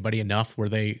hurt anybody enough where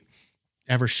they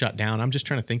ever shut down. I'm just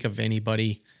trying to think of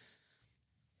anybody.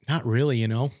 Not really,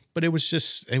 but it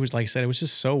was like I said, it was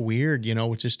just so weird,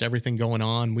 with just everything going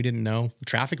on. We didn't know. The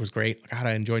traffic was great. God,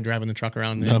 I enjoyed driving the truck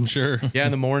around. I'm sure. Yeah,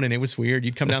 in the morning, it was weird.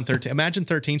 You'd come down 13. Imagine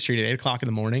 13th Street at 8:00 in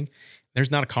the morning.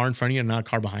 There's not a car in front of you and not a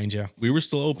car behind you. We were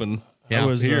still open. Yeah. I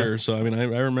was here, so I mean, I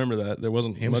remember that. There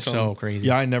wasn't. It was so crazy.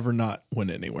 Yeah, I never not went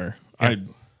anywhere. Yeah.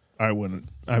 I went.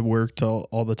 I worked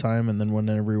all the time and then went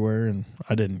everywhere, and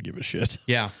I didn't give a shit.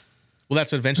 Yeah. Well,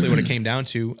 that's eventually what it came down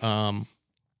to.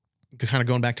 Kind of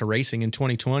going back to racing in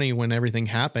 2020 when everything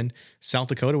happened, South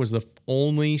Dakota was the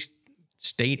only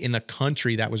state in the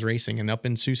country that was racing. And up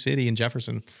in Sioux City and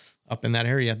Jefferson, up in that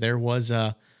area, there was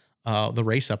the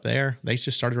race up there. They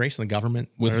just started racing. The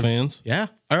government with fans. Yeah.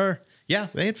 Yeah.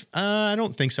 They had, I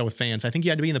don't think so with fans. I think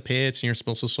you had to be in the pits and you're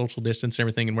supposed to social distance and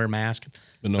everything and wear a mask.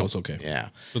 But no, it's okay. Yeah.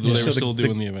 But they were still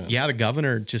doing the event. Yeah. The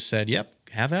governor just said, yep,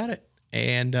 have at it.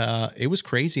 And it was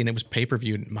crazy, and it was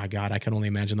pay-per-view. My God, I can only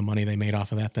imagine the money they made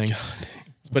off of that thing.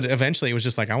 But eventually, it was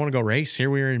just like, I want to go race. Here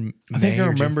we are in May. I think I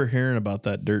remember hearing about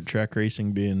that dirt track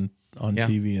racing being on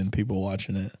TV and people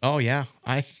watching it. Oh, yeah.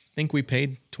 I think we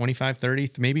paid $25,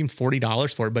 $30, maybe even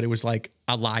 $40 for it, but it was like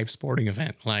a live sporting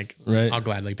event. Like, right. I'll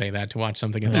gladly pay that to watch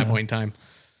something at that point in time.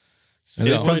 So,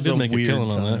 they probably did make a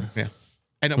killing on that. Yeah.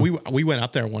 And we went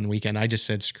up there one weekend. I just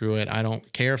said, screw it. I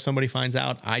don't care if somebody finds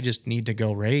out. I just need to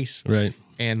go race. Right.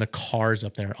 And the cars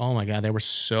up there, oh my God, there were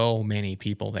so many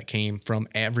people that came from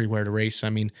everywhere to race. I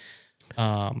mean,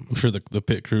 I'm sure the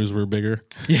pit crews were bigger.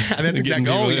 Yeah, that's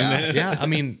exactly. Oh yeah, yeah. I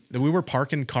mean, we were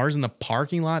parking cars in the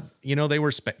parking lot.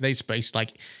 They spaced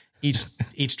like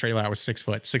each trailer was 6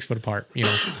 foot apart.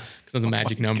 Because that's a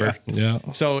magic number. Yeah.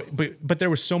 So, but there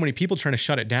were so many people trying to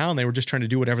shut it down. They were just trying to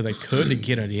do whatever they could to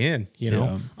get it in.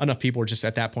 Enough people were just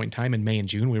at that point in time in May and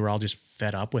June. We were all just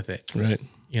fed up with it. Right.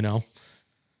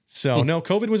 So no,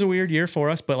 COVID was a weird year for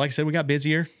us, but like I said, we got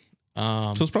busier.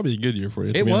 So it's probably a good year for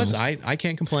you. It was. I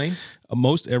can't complain.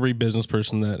 Most every business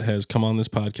person that has come on this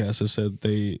podcast has said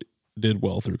they did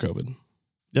well through COVID.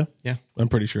 Yeah. Yeah. I'm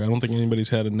pretty sure. I don't think anybody's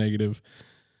had a negative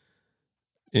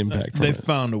impact from They it.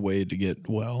 found a way to get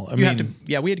well. we had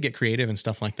to get creative and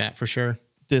stuff like that for sure.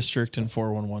 District and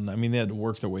 411, I mean, they had to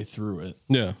work their way through it.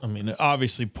 Yeah. I mean, it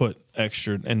obviously put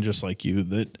extra, and just like you,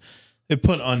 that it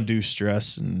put undue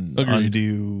stress and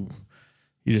you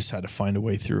just had to find a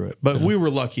way through it. But we were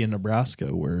lucky in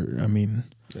Nebraska where, I mean,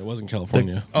 it wasn't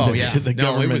California. The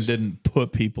government didn't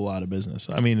put people out of business.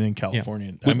 I mean, in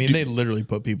California, they literally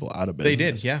put people out of business.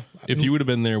 They did, yeah. If you would have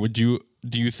been there, do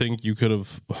you think you could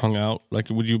have hung out? Like,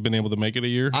 would you have been able to make it a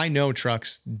year? I know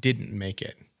trucks didn't make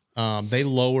it. They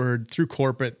lowered through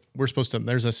corporate. We're supposed to,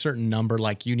 there's a certain number,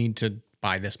 like you need to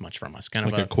buy this much from us, kind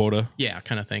of like a quota. Yeah,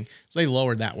 kind of thing. So they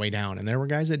lowered that way down, and there were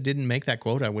guys that didn't make that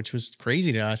quota, which was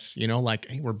crazy to us. Like,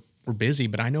 hey, we're busy,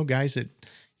 but I know guys that,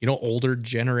 older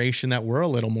generation that were a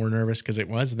little more nervous because it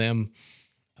was them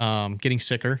getting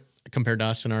sicker compared to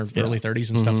us in our early 30s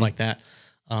and stuff like that.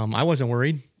 I wasn't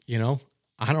worried, you know.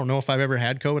 I don't know if I've ever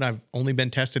had COVID. I've only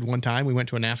been tested one time. We went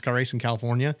to a NASCAR race in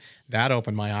California. That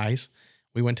opened my eyes.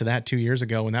 We went to that 2 years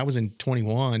ago, and that was in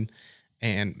 21.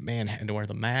 And man, had to wear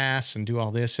the mask and do all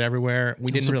this everywhere.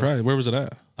 We didn't surprised. really. Where was it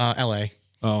at? LA.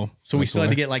 Oh, So we still had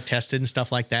to get like tested and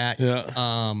stuff like that.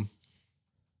 Yeah.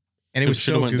 And it was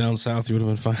should so have went down south. You would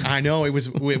have been fine. I know it was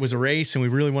a race, and we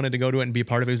really wanted to go to it and be a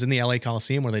part of it. It was in the LA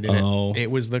Coliseum where they did Oh. it.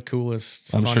 It was the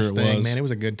coolest, I'm funnest sure it thing, was. man. It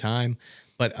was a good time.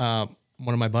 But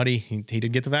one of my buddy, he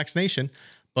did get the vaccination,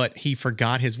 but he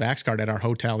forgot his Vax card at our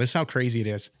hotel. This is how crazy it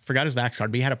is. Forgot his Vax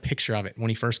card, but he had a picture of it when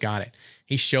he first got it.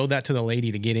 He showed that to the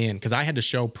lady to get in because I had to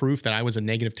show proof that I was a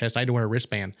negative test. I had to wear a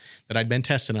wristband that I'd been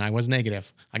tested and I was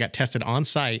negative. I got tested on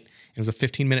site. It was a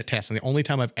 15-minute test, and the only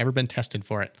time I've ever been tested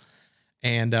for it.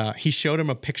 And he showed him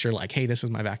a picture like, hey, this is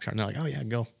my Vax card. And they're like, oh, yeah,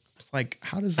 go. It's like,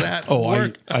 how does that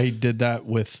work? I did that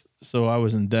so I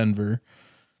was in Denver,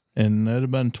 and it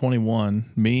had been 21.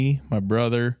 Me, my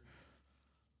brother,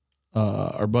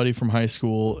 our buddy from high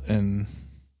school, and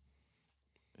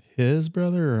his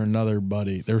brother or another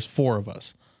buddy. There's 4 of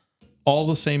us. All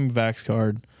the same Vax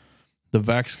card. The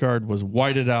Vax card was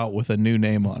whited out with a new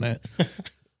name on it.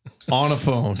 On a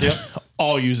phone. Yep.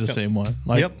 All use the same one.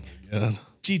 Like, Yep. God.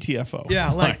 GTFO.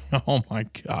 Yeah, like- oh my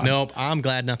God. Nope. I'm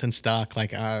glad nothing stuck.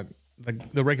 Like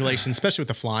the regulations, especially with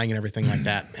the flying and everything like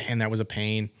that, man, that was a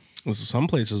pain. Well, so some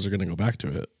places are going to go back to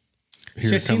it.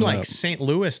 It seemed like St.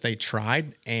 Louis, they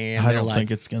tried, and I they're don't like,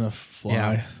 think it's going to fly.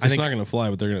 yeah, It's not going to fly,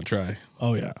 but they're going to try.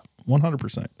 Oh, yeah.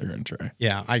 100% they're going to try.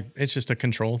 yeah, it's just a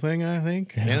control thing, I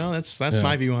think. You know, that's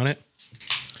my view on it.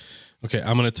 Okay,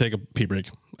 I'm going to take a pee break.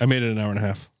 I made it an hour and a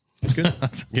half. That's good.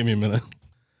 Give me a minute.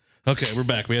 Okay, we're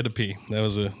back. We had to pee. That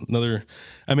was another.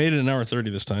 I made it an hour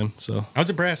 30 this time. So I was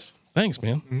impressed. thanks,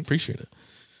 man. Appreciate it.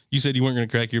 You said you weren't going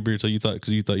to crack your beer because you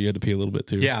thought you had to pee a little bit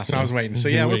too. Yeah, so I was waiting. So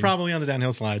yeah, we're probably on the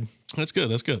downhill slide. That's good.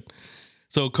 That's good.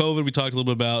 So COVID, we talked a little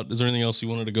bit about. Is there anything else you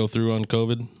wanted to go through on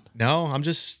COVID? No, I'm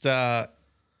just I'm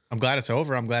glad it's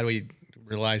over. I'm glad we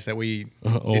realized that we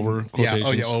Over didn't- yeah,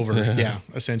 quotations. over. Yeah,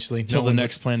 essentially. Till the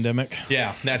next pandemic.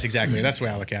 Yeah, that's the way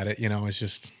I look at it. You know, it's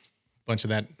just a bunch of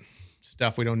that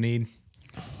stuff we don't need.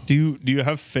 Do you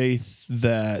have faith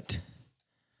that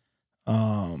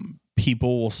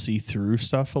people will see through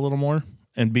stuff a little more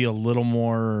and be a little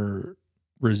more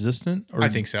resistant? Or I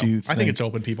think so. do you I think it's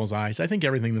opened people's eyes. I think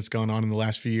everything that's gone on in the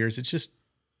last few years, it's just,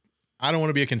 I don't want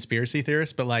to be a conspiracy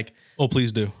theorist, but like, Oh,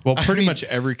 please do. well, pretty much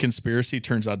every conspiracy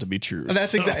turns out to be true.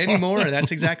 that's anymore.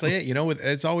 That's exactly it. You know,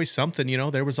 it's always something. You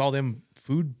know, there was all them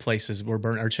food places were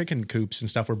burning, or chicken coops and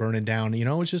stuff were burning down. You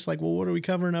know, it's just like, well, what are we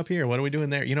covering up here? What are we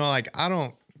doing there? You know, like I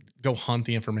don't go hunt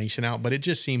the information out, but it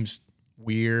just seems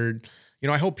weird. You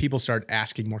know, I hope people start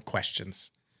asking more questions.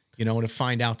 You know, to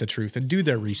find out the truth and do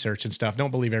their research and stuff.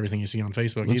 Don't believe everything you see on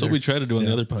Facebook. That's either. what we try to do on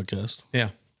the other podcast. Yeah.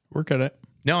 Work at it.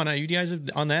 No, you guys have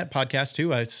on that podcast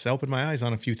too. It's opened my eyes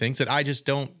on a few things that I just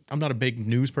don't. I'm not a big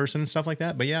news person and stuff like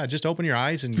that. But yeah, just open your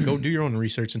eyes and go do your own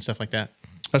research and stuff like that.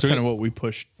 That's kind of what we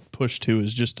push to,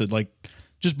 is just to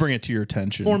just bring it to your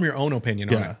attention. Form your own opinion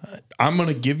on Yeah, it. I'm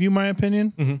gonna give you my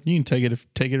opinion. You can take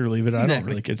it or leave it. I don't Exactly.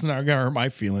 really. It's not gonna hurt my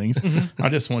feelings. I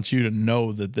just want you to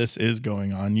know that this is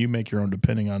going on. You make your own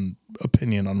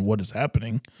opinion on what is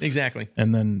happening, Exactly.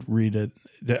 and then read it.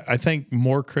 I think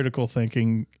more critical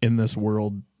thinking in this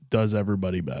world does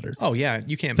everybody better. Oh yeah,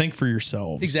 you can't Think for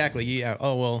yourselves. exactly. Yeah.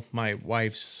 Oh well, my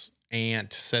wife's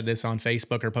aunt said this on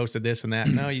Facebook or posted this and that.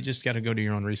 No, you just got to go do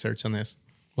your own research on this.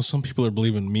 Well, some people are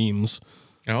believing memes.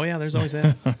 Oh yeah, there's always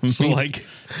that. So like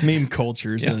meme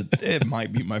culture is it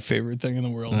might be my favorite thing in the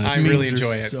world. I really Memes are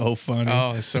enjoy it. So funny.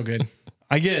 Oh, it's so good.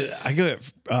 I get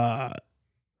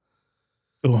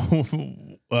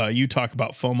you talk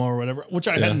about FOMO or whatever, which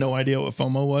I had no idea what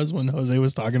FOMO was when Jose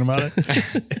was talking about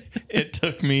it. It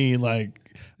took me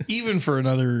even for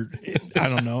another, I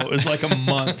don't know, it was like a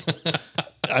month.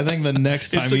 I think the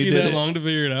next time It took you did that it, long to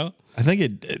figure it out? I think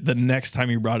the next time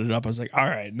you brought it up, I was like, all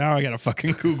right, now I got to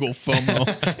fucking Google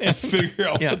FOMO and figure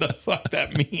out what the fuck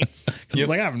that means. Because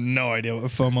I have no idea what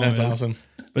FOMO is. That's awesome.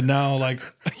 But now,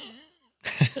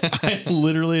 I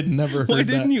literally had never heard Why that.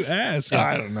 didn't you ask?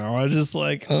 I don't know. I was just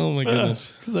like, Oh my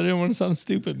goodness. because I didn't want to sound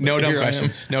stupid. No But dumb here I am.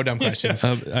 questions. No dumb questions.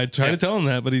 I tried to tell him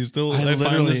that, but he's still. I find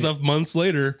literally- this stuff months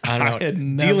later. I don't know. I had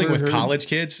never Dealing with heard- college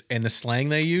kids and the slang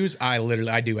they use, I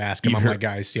do ask them. I'm like,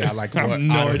 guys, yeah, like, I what? have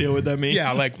no I don't- idea what that means.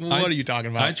 Yeah, like, what are you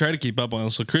talking about? I try to keep up on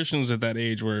it. So Christians at that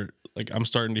age where I'm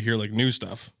starting to hear new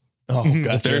stuff Oh, that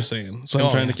gotcha. they're saying. So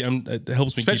I'm trying to. It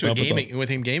helps me Especially keep with up gaming, with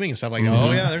him gaming and stuff like Mm-hmm. that.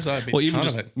 Oh yeah, there's a Well, even ton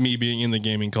just of it. me being in the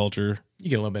gaming culture, You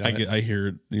get a little bit of it. I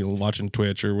hear watching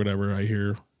Twitch or whatever. I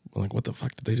hear I'm like, what the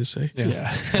fuck did they just say? Yeah.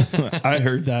 I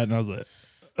heard that and I was like,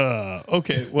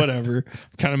 okay, whatever.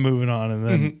 Kind of moving on. And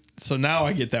then, so now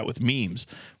I get that with memes.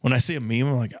 When I see a meme,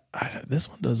 I'm like, this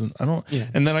one doesn't, I don't. Yeah.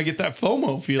 And then I get that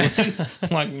FOMO feeling. I'm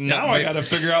like, now I got to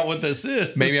figure out what this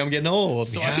is. Maybe I'm getting old.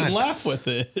 So I can laugh with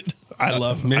it. I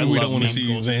love Maybe we don't want to meme see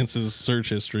culture. Vance's search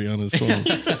history on his phone.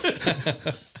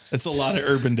 It's a lot of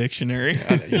Urban Dictionary.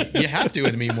 You have to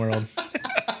in the meme world.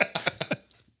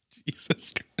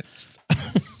 Jesus Christ.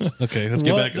 Okay, let's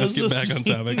get back on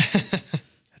topic.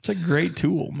 It's a great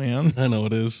tool, man. I know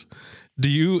it is. Do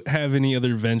you have any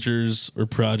other ventures or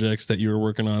projects that you're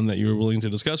working on that you're willing to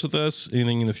discuss with us?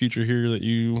 Anything in the future here that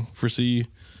you foresee?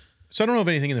 So I don't know of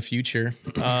anything in the future.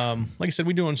 Like I said,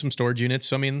 we're doing some storage units.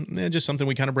 So I mean, just something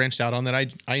we kind of branched out on that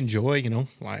I enjoy. You know,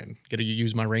 I get to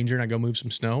use my Ranger and I go move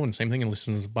some snow, and same thing, and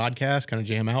listen to the podcast, kind of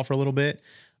jam out for a little bit.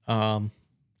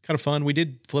 Kind of fun. We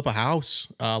did flip a house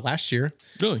last year.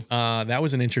 Really? That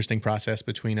was an interesting process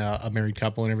between a married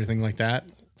couple and everything like that.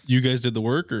 You guys did the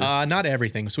work, or not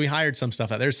everything. So we hired some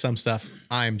stuff out. There's some stuff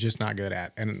I'm just not good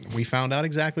at, and we found out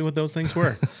exactly what those things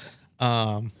were.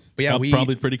 But yeah, we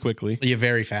probably pretty quickly. Yeah,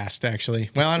 very fast, actually.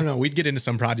 Well, I don't know. We'd get into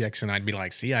some projects, and I'd be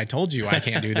like, "See, I told you I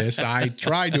can't do this. I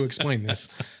tried to explain this."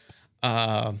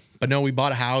 But no, we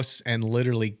bought a house and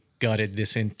literally gutted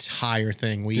this entire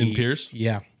thing. In Pierce?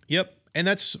 Yeah. Yep. And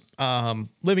that's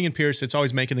living in Pierce. It's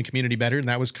always making the community better. And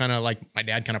that was kind of like my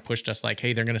dad kind of pushed us, like,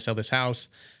 "Hey, they're going to sell this house.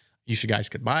 You guys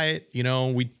could buy it." You know,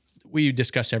 we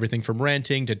discussed everything from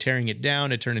renting to tearing it down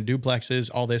to turning duplexes,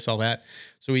 all this, all that.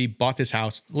 So we bought this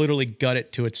house, literally gut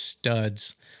it to its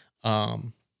studs.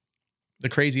 The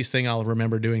craziest thing I'll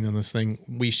remember doing on this thing,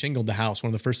 we shingled the house. One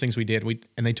of the first things we did,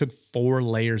 and they took 4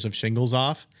 layers of shingles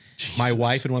off. Jesus. My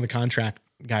wife and one of the contract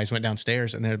guys went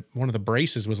downstairs, and one of the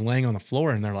braces was laying on the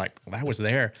floor, and they're like, well, that was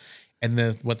there. And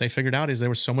what they figured out is there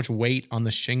was so much weight on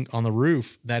the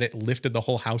roof that it lifted the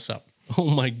whole house up. Oh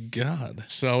my God.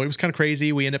 So it was kind of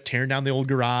crazy. We ended up tearing down the old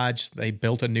garage. They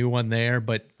built a new one there.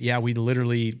 But yeah, we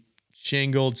literally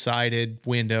shingled, sided,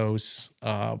 windows,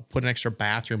 put an extra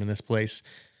bathroom in this place,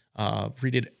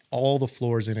 redid all the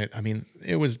floors in it. I mean,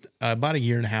 it was about a 1.5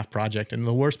 year project. And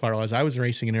the worst part was I was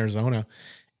racing in Arizona,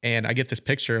 and I get this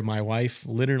picture of my wife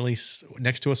literally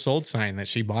next to a sold sign that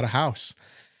she bought a house.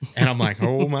 And I'm like,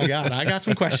 oh my God, I got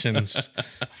some questions.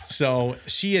 So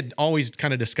she had always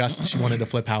kind of discussed she wanted to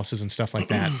flip houses and stuff like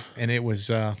that. And it was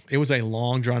a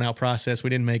long, drawn out process. We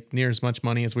didn't make near as much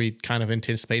money as we kind of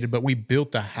anticipated, but we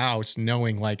built the house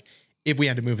knowing like if we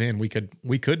had to move in, we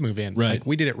could move in. Right. Like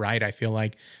we did it right. I feel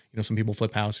like, you know, some people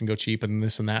flip house and go cheap and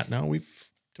this and that. No, we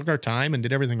took our time and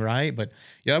did everything right. But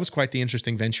yeah, that was quite the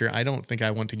interesting venture. I don't think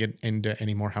I want to get into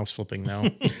any more house flipping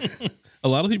though. A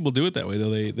lot of people do it that way,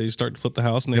 though. They start to flip the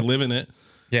house and they live in it,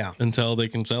 yeah, until they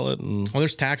can sell it. And well,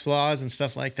 there's tax laws and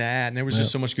stuff like that, and there was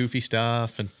just so much goofy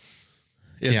stuff. And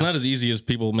it's not as easy as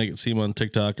people make it seem on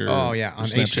TikTok or on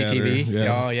Snapchat HGTV.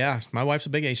 Or, Oh yeah, my wife's a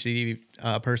big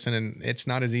HGTV person, and it's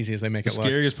not as easy as they make it look. The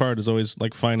scariest part is always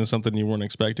like finding something you weren't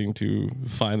expecting to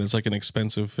find that's like an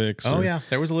expensive fix. Oh yeah,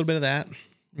 there was a little bit of that.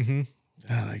 Mm-hmm.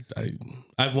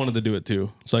 I've wanted to do it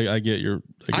too, so I get your.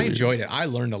 I enjoyed it. I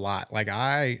learned a lot. Like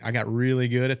I got really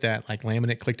good at that, like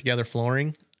laminate click together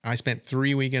flooring. I spent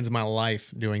 3 weekends of my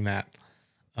life doing that.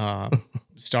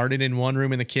 Started in one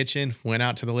room in the kitchen, went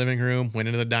out to the living room, went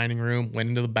into the dining room, went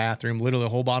into the bathroom. Literally the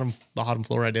whole bottom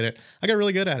floor. I did it. I got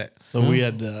really good at it. So we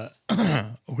had I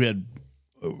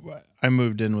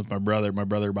moved in with my brother. My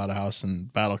brother bought a house in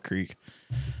Battle Creek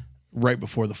right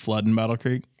before the flood in Battle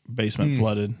Creek. Basement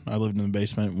flooded. I lived in the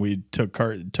basement. We took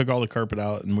all the carpet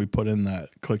out and we put in that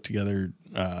click together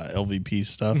LVP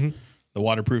stuff, the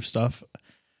waterproof stuff.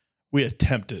 We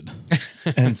attempted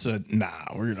and said, "Nah,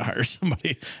 we're gonna hire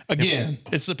somebody." Again,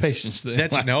 it's the patience thing.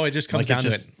 It just comes down to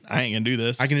it. I ain't gonna do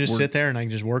this. I can just sit there and I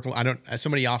can just work.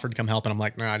 Somebody offered to come help, and I'm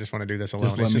like, "No, I just want to do this alone."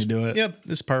 Just let me do it. Yep,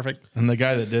 this is perfect. And the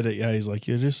guy that did it, he's like,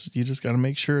 "You just got to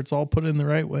make sure it's all put in the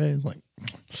right way." It's like,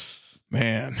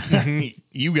 man,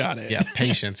 you got it. Yeah,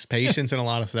 patience and a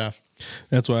lot of stuff.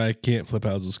 That's why I can't flip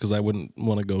houses, because I wouldn't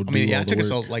want to go. It took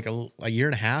us like a 1.5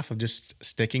 years of just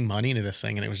sticking money into this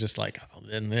thing, and it was just like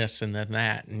then this and then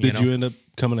that. And, Did you end up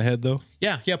coming ahead though?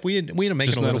 Yeah, yep. We ended up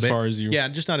making just a little bit. Not as far as you. Yeah,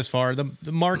 just not as far.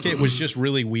 The market was just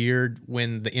really weird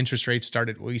when the interest rates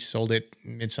started. We sold it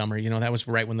midsummer. You know, that was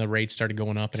right when the rates started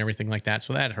going up and everything like that.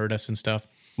 So that hurt us and stuff.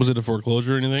 Was it a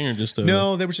foreclosure or anything, or just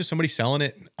no? There was just somebody selling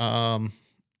it.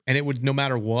 And it would, no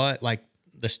matter what, like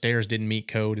the stairs didn't meet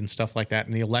code and stuff like that.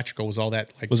 And the electrical was all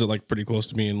that. Like, was it like pretty close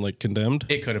to being like condemned?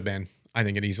 It could have been. I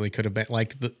think it easily could have been.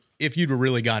 Like if you'd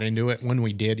really got into it when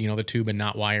we did, the tube and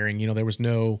not wiring, there was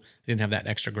didn't have that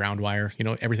extra ground wire.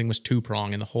 Everything was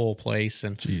 2-prong in the whole place.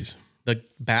 And jeez, the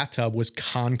bathtub was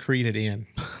concreted in.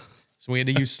 So we had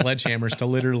to use sledgehammers to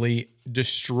literally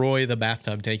destroy the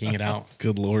bathtub, taking it out.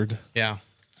 Good Lord. Yeah.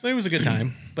 So it was a good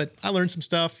time, but I learned some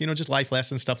stuff, just life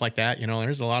lessons, stuff like that.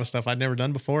 There's a lot of stuff I'd never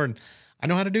done before, and I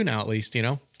know how to do now, at least,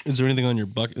 Is there anything on your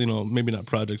bucket, maybe not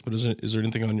projects, but is there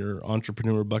anything on your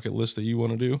entrepreneur bucket list that you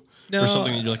want to do? No, or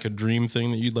something that you're like a dream thing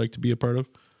that you'd like to be a part of?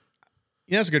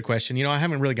 Yeah, that's a good question. I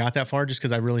haven't really got that far just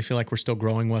because I really feel like we're still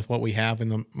growing with what we have in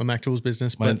the Mac Tools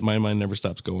business. But My mind never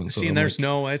stops going. So see, and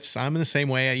I'm in the same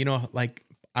way. Like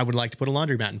I would like to put a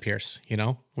laundromat in Pierce.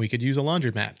 We could use a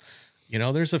laundromat.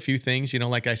 There's a few things,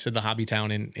 like I said, the Hobby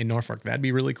Town in Norfolk. That'd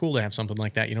be really cool to have something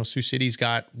like that. Sioux City's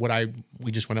got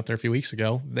we just went up there a few weeks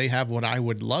ago. They have what I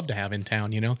would love to have in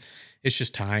town, It's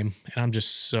just time. And I'm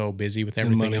just so busy with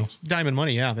everything else. Time and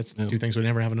money, yeah. That's two things we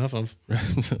never have enough of.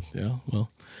 Yeah, well,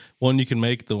 one you can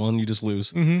make, the one you just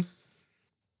lose. Mm-hmm.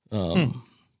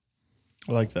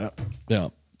 I like that. Yeah.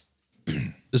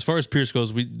 As far as Pierce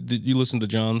goes, did you listen to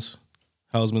John's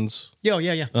Hausman's? Yeah.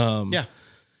 Yeah.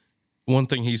 One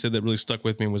thing he said that really stuck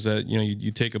with me was that,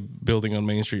 you take a building on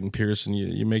Main Street in Pierce and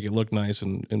you make it look nice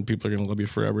and people are going to love you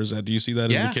forever. Do you see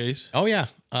that as the case? Oh, yeah.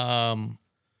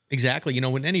 Exactly.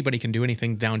 When anybody can do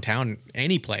anything downtown,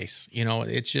 any place,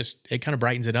 it kind of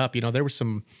brightens it up. There were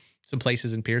some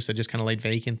places in Pierce that just kind of laid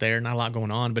vacant there. Not a lot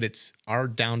going on, but our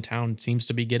downtown seems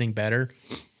to be getting better.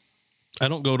 I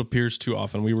don't go to Pierce too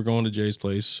often. We were going to Jay's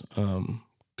place.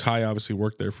 Kai obviously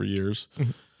worked there for years.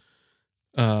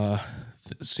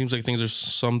 It seems like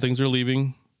some things are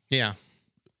leaving. Yeah.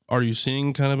 Are you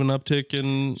seeing kind of an uptick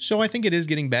in? So I think it is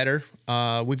getting better.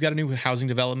 We've got a new housing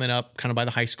development up kind of by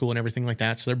the high school and everything like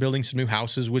that. So they're building some new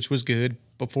houses, which was good.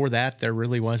 Before that, there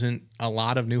really wasn't a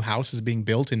lot of new houses being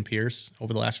built in Pierce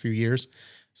over the last few years.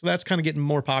 So that's kind of getting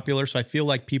more popular. So I feel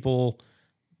like people,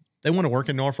 they want to work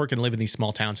in Norfolk and live in these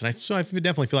small towns. And I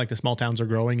definitely feel like the small towns are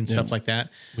growing and stuff like that.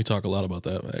 We talk a lot about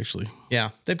that, actually. Yeah.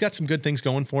 They've got some good things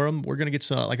going for them. We're going to get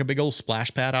like a big old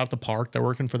splash pad out at the park. They're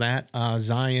working for that.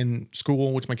 Zion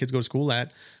School, which my kids go to school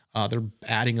at, they're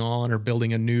adding on or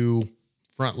building a new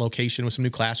front location with some new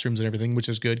classrooms and everything, which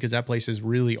is good because that place is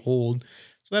really old.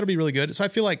 So that'll be really good. So I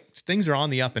feel like things are on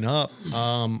the up and up.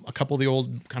 A couple of the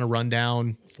old kind of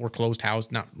rundown foreclosed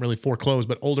house, not really foreclosed,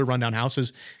 but older rundown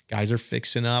houses, guys are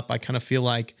fixing up. I kind of feel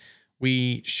like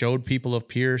we showed people of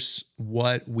Pierce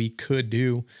what we could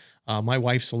do. My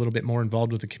wife's a little bit more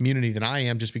involved with the community than I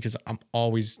am just because I'm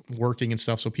always working and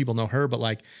stuff. So people know her, but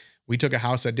like we took a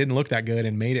house that didn't look that good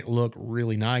and made it look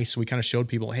really nice. So we kind of showed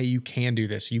people, hey, you can do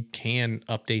this. You can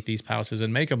update these houses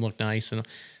and make them look nice. And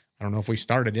I don't know if we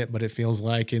started it, but it feels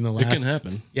like in the last, it can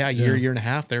happen. Yeah, year and a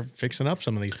half, they're fixing up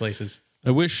some of these places.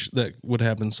 I wish that would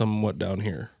happen somewhat down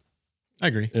here. I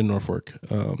agree. In Norfolk.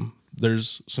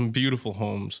 There's some beautiful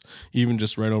homes, even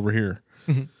just right over here.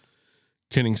 Mm-hmm.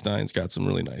 Kenningstein's got some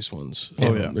really nice ones.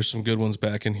 Oh, yeah. There's some good ones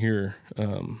back in here.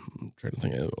 I'm trying to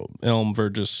think of Elm,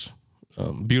 Vergis,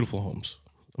 beautiful homes.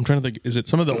 I'm trying to think, is it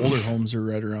Some of the older homes are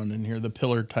right around in here, the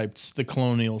pillar types, the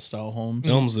colonial style homes.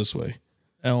 Elm's this way,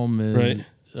 Elm is right?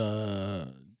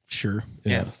 Sure.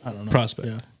 Yeah. I don't know.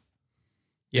 Prospect.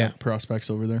 Yeah. Prospects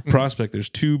over there. Prospect. There's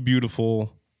two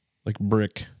beautiful, like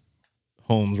brick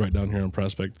homes right down here on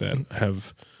Prospect that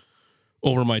have,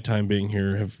 over my time being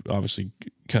here, have obviously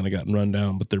kind of gotten run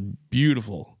down, but they're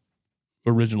beautiful,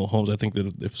 original homes. I think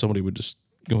that if somebody would just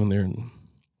go in there and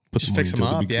put Just some fix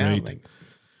money them into up. it, Yeah.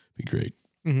 be great.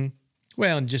 Mm-hmm.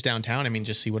 Well, and just downtown, I mean,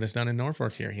 just see what it's done in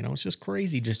Norfolk here. It's just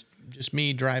crazy. Just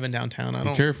me driving downtown.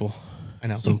 Be careful. I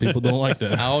know. Some people don't like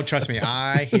that. Oh, trust me.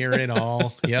 I hear it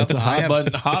all. Yep. It's a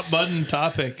hot button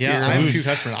topic. Yeah. here. I have a few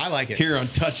customers. I like it. Here on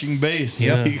Touching Base.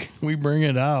 Yep. We bring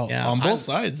it out on both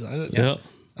I- sides. Yeah.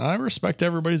 I respect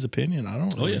everybody's opinion. I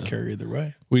don't really care either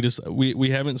way. We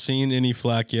haven't seen any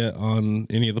flack yet on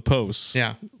any of the posts.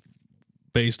 Yeah.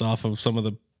 Based off of some of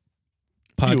the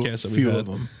podcasts that we've had. Of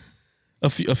them. A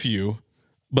few.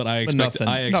 But I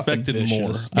expected nothing more.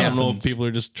 vicious. I don't know if people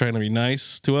are just trying to be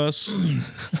nice to us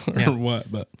or what,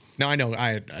 but No, I know.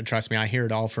 I trust me. I hear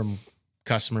it all from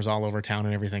customers all over town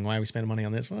and everything. Why are we spending money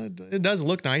on this? Well, it does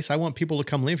look nice. I want people to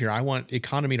come live here. I want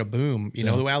economy to boom.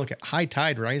 The way I look at high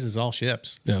tide rises all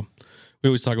ships. yeah. We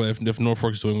always talk about if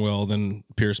Norfolk's doing well, then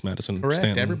Pierce, Madison, Correct.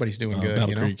 Stanton, Everybody's doing good,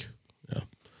 Battle Creek. Yeah.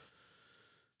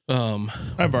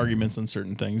 I have arguments on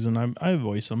certain things, and I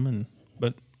voice them.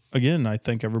 But again, I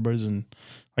think everybody's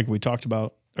like we talked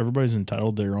about. Everybody's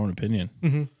entitled to their own opinion.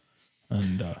 Mm-hmm.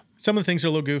 And some of the things are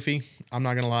a little goofy. I'm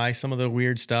not gonna lie. Some of the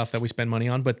weird stuff that we spend money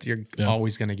on, but you're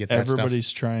always gonna get that everybody's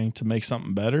stuff. trying to make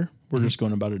something better. We're just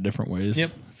going about it different ways.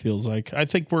 Yep. Feels like I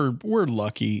think we're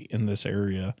lucky in this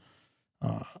area.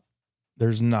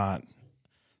 There's not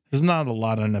a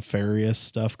lot of nefarious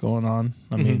stuff going on.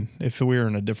 I mean, if we were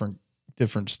in a different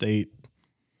different state,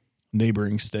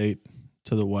 neighboring state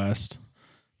to the west,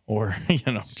 or,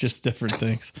 just different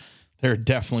things. There would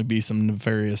definitely be some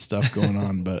nefarious stuff going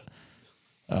on, but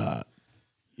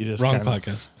you just Wrong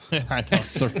podcast. I know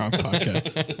it's the wrong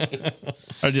podcast.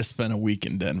 I just spent a week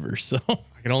in Denver, so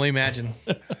I can only imagine.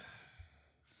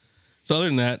 So other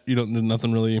than that,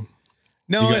 nothing really.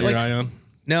 No, you got your eye on?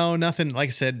 No, nothing. Like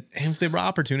I said, if the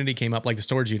opportunity came up, like the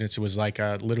storage units, it was like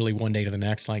literally one day to the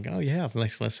next. Like, oh yeah,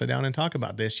 let's sit down and talk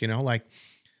about this.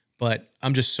 But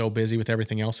I'm just so busy with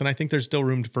everything else, and I think there's still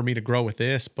room for me to grow with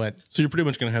this. But So you're pretty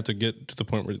much going to have to get to the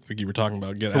point where, like you were talking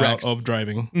about, get Correct. out of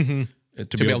driving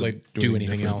to be able to do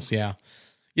anything different. else, yeah.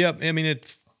 Yep. I mean,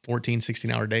 it's 14,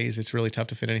 16-hour days. It's really tough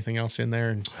to fit anything else in there.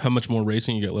 And How much more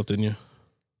racing you got left in you?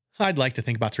 I'd like to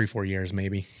think about 3-4 years,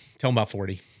 maybe. Tell them about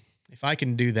 40. If I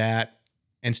can do that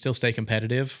and still stay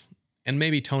competitive and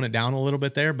maybe tone it down a little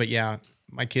bit there. But yeah,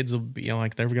 my kids will be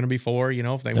like, they're going to be 4,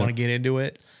 if they want to get into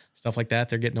it, stuff like that.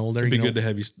 They're getting older. It'd be good to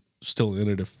have you still in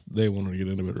it if they wanted to get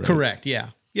into it, right? Correct. Yeah.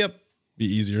 Yep. Be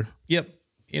easier. Yep.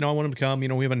 I want them to come.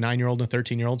 We have a 9-year-old and a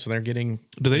 13-year-old, so they're getting.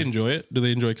 Do they enjoy it? Do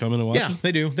they enjoy coming and watching? Yeah,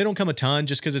 they do. They don't come a ton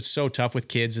just because it's so tough with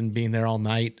kids and being there all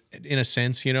night, in a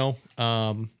sense,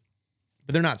 But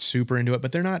they're not super into it.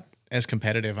 But they're not as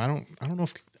competitive. I don't know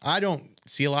if I don't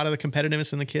see a lot of the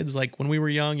competitiveness in the kids like when we were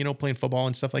young. Playing football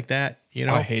and stuff like that.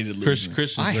 I hated losing.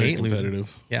 Christian's I very hate losing.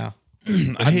 competitive. Yeah.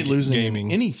 I hate losing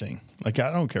gaming. anything. Like,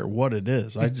 I don't care what it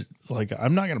is. I'm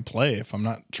not going to play if I'm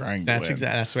not trying to That's win.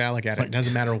 exactly. That's the way I look at it. It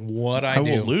doesn't matter what I I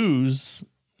do. will lose.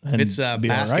 And It's a be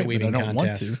all basket right, but weaving I don't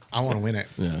contest. want to. I want to win it.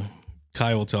 Yeah.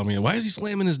 Kyle will tell me, why is he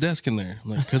slamming his desk in there?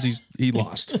 I'm like, because he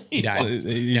lost. He died.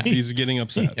 He's getting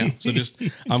upset. So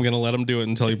I'm going to let him do it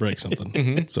until he breaks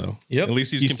something. So Yep. at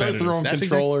least he's You start competitive. throwing That's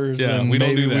controllers. Yeah, and we don't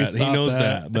maybe do that. He stop knows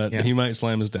that, but Yeah. he might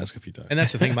slam his desk a few times. And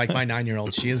that's the thing. Like my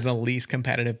 9-year-old, she is the least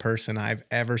competitive person I've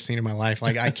ever seen in my life.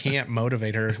 Like I can't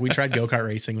motivate her. We tried go-kart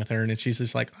racing with her, and she's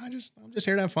just like, I'm just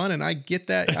here to have fun, and I get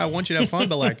that. I want you to have fun,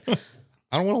 but like,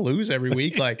 I don't want to lose every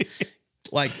week. Like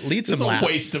lead some It's a laps.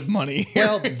 waste of money.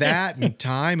 Well, that and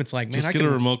time. It's like, man, Just I get can.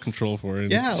 a remote control for it.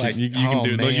 Yeah, like, you can oh,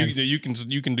 do it. No, man.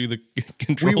 you can do the we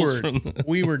controls from.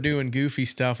 we were doing goofy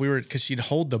stuff. Because she'd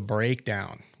hold the brake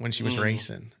down when she was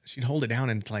racing. She'd hold it down,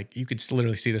 and it's like you could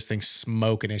literally see this thing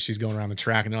smoking as she's going around the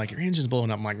track. And they're like, "Your engine's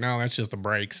blowing up." I'm like, "No, that's just the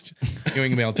brakes. You ain't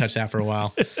gonna be able to touch that for a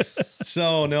while."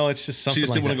 So no, it's just something. She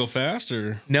just like didn't want that. to go fast,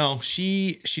 or No,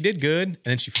 she did good, and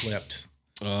then she flipped,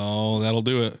 oh, that'll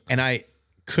do it. and I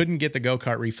couldn't get the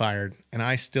go-kart refired. And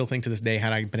I still think to this day,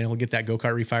 had I been able to get that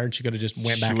go-kart refired, she could have just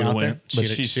went back out there. But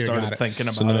She'd she have got started it. thinking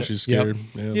about So now it. she's scared.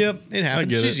 Yeah. Yep, it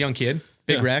happens. get She's it. a young kid.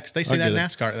 Big Yeah, wrecks. They say I that in get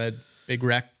it. NASCAR. That big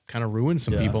wreck kind of ruins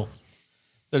some people.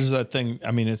 There's that thing.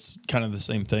 I mean, it's kind of the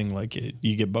same thing. Like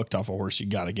you get bucked off a horse, you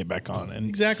got to get back on. And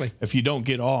Exactly. if you don't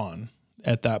get on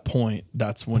at that point,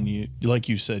 that's when you, like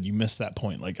you said, you miss that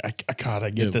point. Like I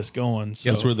gotta get this going. So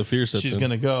That's where the fear sets she's in.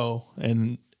 gonna go,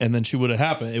 and then she would have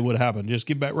happened. It would have happened. Just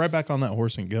get right back on that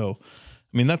horse and go.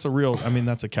 I mean, that's a real. I mean,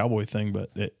 that's a cowboy thing, but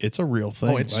it's a real thing.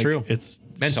 Oh, it's true. It's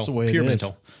Mental. just the way Pure it is.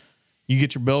 mental. You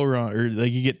get your bell rung, or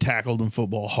like you get tackled in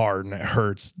football hard and it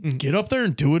hurts. Get up there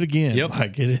and do it again. Yep.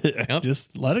 Like Yep.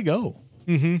 just let it go.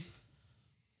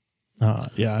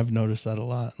 Yeah, I've noticed that a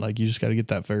lot. Like you just got to get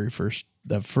that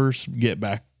first get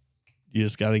back. You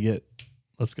just got to get.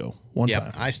 Let's go one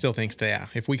time. I still think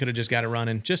if we could have just got it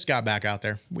running, just got back out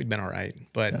there, we'd been all right.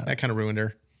 But that kind of ruined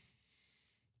her.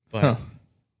 But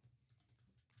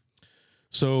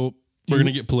So we're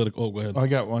gonna get political. Oh, go ahead. I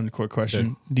got one quick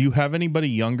question. Do you have anybody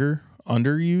younger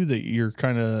under you that you're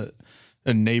kind of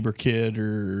a neighbor kid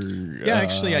or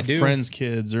actually, I do. friends'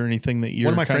 kids or anything that you're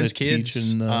one of my kind friends' of kids,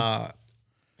 teaching?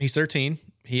 he's 13.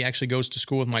 He actually goes to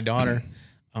school with my daughter.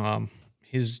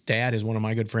 His dad is one of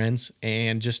my good friends,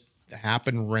 and just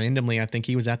happened randomly. I think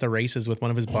he was at the races with one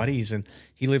of his buddies, and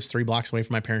he lives 3 blocks away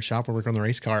from my parents' shop. We're working on the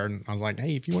race car, and I was like,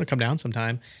 "Hey, if you want to come down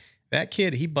sometime," that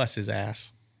kid, he busts his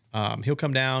ass. He'll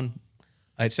come down.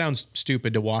 It sounds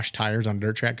stupid to wash tires on a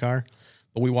dirt track car,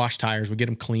 but we wash tires. We get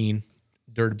them clean.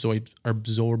 Dirt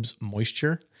absorbs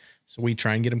moisture, so we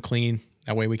try and get them clean.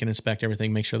 That way we can inspect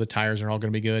everything, make sure the tires are all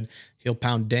going to be good. He'll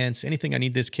pound dents, anything I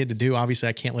need this kid to do. Obviously,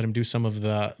 I can't let him do some of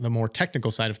the more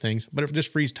technical side of things, but it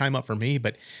just frees time up for me.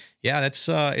 But yeah, that's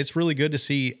it's really good to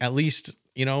see at least,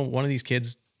 one of these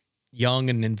kids young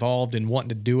and involved and wanting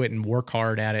to do it and work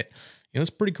hard at it. It's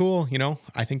pretty cool.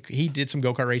 I think he did some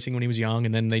go-kart racing when he was young,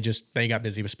 and then they got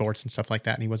busy with sports and stuff like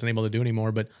that, and he wasn't able to do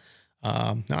anymore. But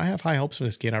no, I have high hopes for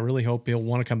this kid. I really hope he'll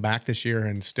want to come back this year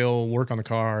and still work on the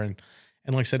car.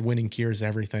 And like I said, winning cures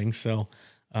everything. So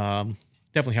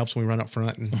definitely helps when we run up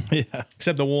front. And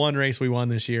except the one race we won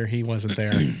this year, he wasn't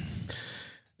there.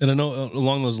 And I know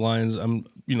along those lines,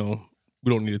 we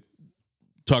don't need to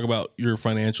talk about your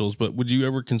financials, but would you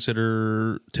ever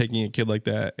consider taking a kid like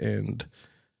that and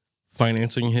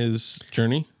financing his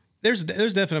journey? There's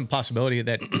definite possibility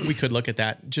that we could look at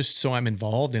that, just so I'm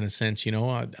involved in a sense.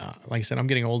 Like I said, I'm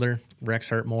getting older. Wrecks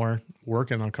hurt more.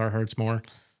 Working on a car hurts more.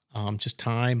 Just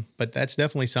time. But that's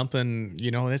definitely something,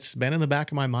 that's been in the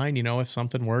back of my mind. If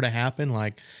something were to happen,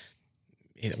 like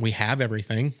we have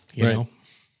everything, you know.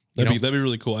 That'd be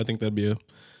really cool. I think that'd be a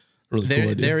really cool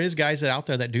idea. There is guys out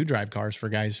there that do drive cars for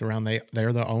guys around.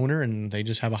 They're the owner and they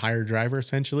just have a hired driver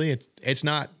essentially. It's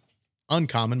not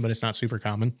uncommon, but it's not super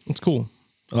common. It's cool.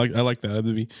 I like that.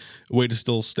 It'd be a way to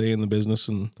still stay in the business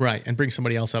and bring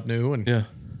somebody else up new and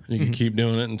you can keep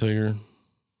doing it until you're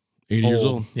 80 years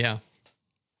old. Yeah.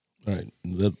 All right.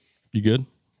 You good?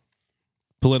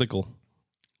 Political.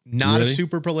 Not a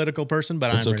super political person,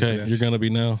 but That's I'm ready okay. for this. You're going to be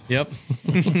now. Yep.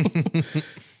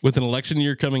 With an election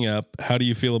year coming up, how do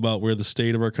you feel about where the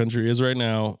state of our country is right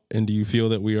now? And do you feel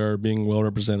that we are being well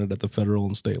represented at the federal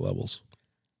and state levels?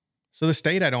 So the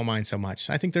state, I don't mind so much.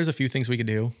 I think there's a few things we could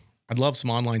do. I'd love some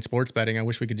online sports betting. I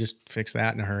wish we could just fix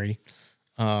that in a hurry.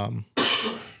 The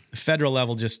federal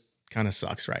level just kind of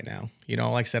sucks right now.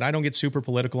 Like I said, I don't get super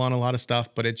political on a lot of stuff,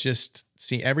 but it just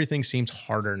everything seems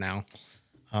harder now.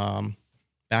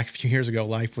 Back a few years ago,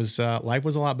 life was a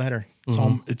lot better.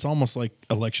 It's almost like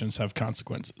elections have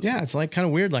consequences. Yeah, it's like kind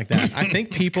of weird like that. I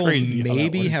think people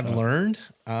maybe have learned.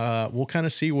 We'll kind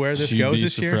of see where this goes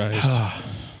this year.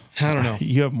 I don't know.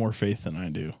 You have more faith than I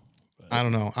do. I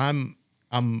don't know.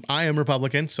 I am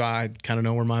Republican, so I kind of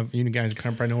know where you guys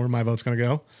probably know where my vote's going to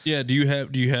go. Yeah.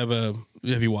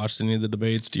 Have you watched any of the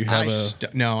debates? Do you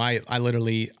have No,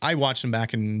 I watched them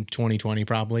back in 2020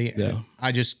 probably. Yeah.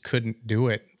 I just couldn't do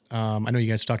it. I know you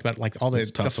guys talked about like all the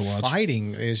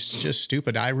fighting is just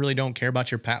stupid. I really don't care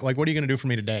about your path. Like, what are you going to do for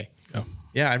me today?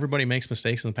 Yeah, everybody makes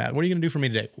mistakes in the past. What are you going to do for me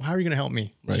today? How are you going to help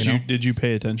me? Right. Did you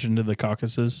pay attention to the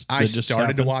caucuses? I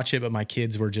started to watch it, but my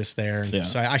kids were just there. Yeah.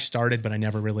 So I started, but I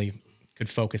never really could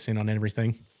focus in on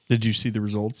everything. Did you see the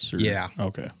results? Yeah.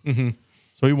 Okay. Mm-hmm.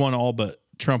 So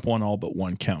Trump won all but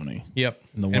one county. Yep.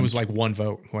 And it was like one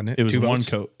vote, wasn't it? It was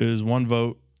It was one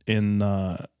vote in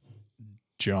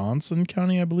Johnson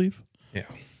County, I believe.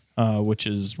 Yeah. Which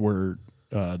is where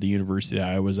the University of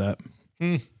Iowa was at.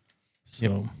 So.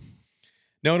 Yep.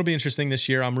 No, it'll be interesting this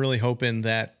year. I'm really hoping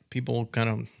that people kind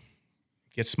of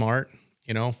get smart,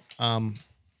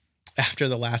 After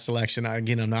the last election,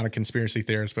 I'm not a conspiracy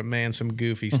theorist, but man, some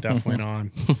goofy stuff went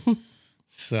on.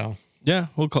 So. Yeah,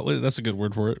 we'll call it. That's a good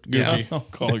word for it. Goofy. Yeah, I'll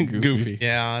call it goofy.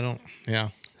 Yeah.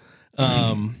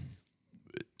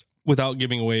 Without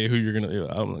giving away who you're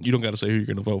gonna, you don't got to say who you're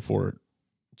gonna vote for.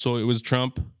 So it was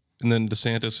Trump, and then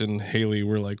DeSantis and Haley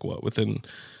were like what, within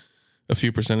a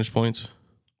few percentage points.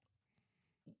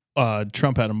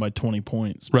 Trump had him by 20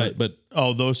 points. Right, but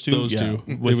those two.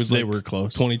 They were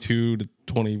close. 22 to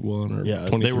 21 or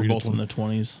 23 they were both to 20. in the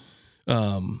 20s.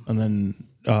 And then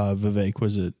Vivek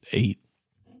was at 8%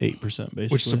 basically,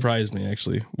 which surprised me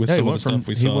actually with some of the stuff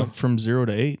we saw. He went from 0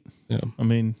 to 8. Yeah, I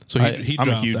mean, so he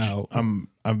dropped out.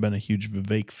 I've been a huge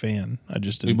Vivek fan. I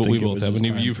just didn't. We both have, and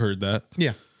you've heard that.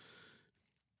 Yeah.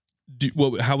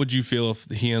 How would you feel if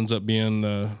he ends up being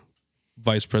the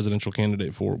vice presidential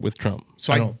candidate with Trump?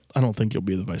 So I don't think he'll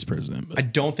be the vice president. But. I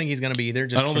don't think he's going to be either.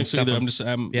 I don't think so either.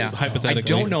 I'm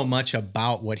hypothetically. I don't know much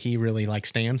about what he really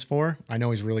stands for. I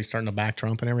know he's really starting to back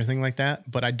Trump and everything like that,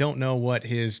 but I don't know what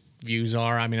his views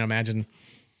are. I mean, I imagine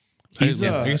I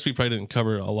guess we probably didn't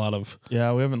cover a lot of.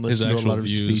 Yeah, we haven't listened to a lot of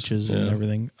speeches and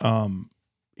everything.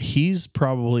 He's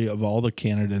probably, of all the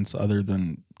candidates other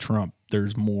than Trump,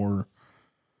 there's more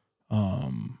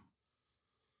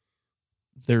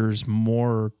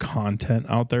content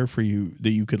out there for you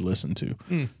that you could listen to.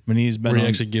 I mean, he's been where he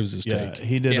actually gives his take.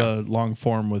 He did a long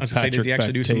form with Patrick does he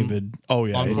actually do some David. Oh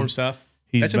yeah, long form stuff.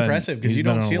 That's impressive because you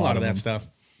don't see a lot of that stuff.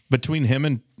 Between him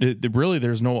and really,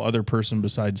 there's no other person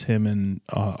besides him and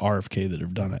RFK that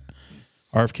have done it.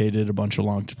 RFK did a bunch of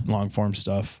long form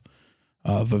stuff.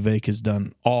 Vivek has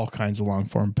done all kinds of long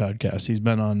form podcasts. He's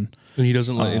been on. And he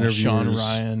doesn't let interviewers. Sean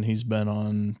Ryan. He's been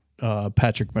on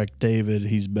Patrick McDavid.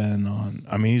 He's been on.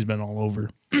 I mean, he's been all over,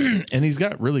 and he's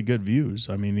got really good views.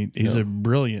 I mean, he's a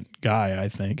brilliant guy. I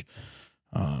think.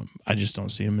 I just don't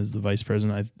see him as the vice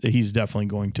president. He's definitely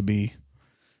going to be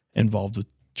involved with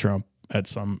Trump at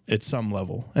some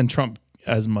level, and Trump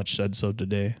as much said so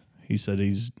today. He said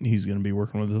he's going to be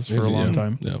working with us for a long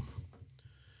time. Yeah.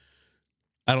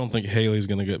 I don't think Haley's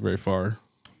going to get very far.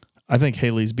 I think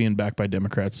Haley's being backed by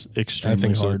Democrats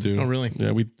extremely hard. So too. Oh, really?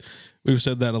 Yeah, we've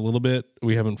said that a little bit.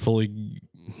 We haven't fully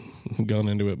gone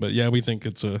into it, but yeah, we think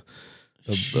it's a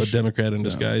a Democrat in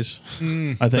disguise. I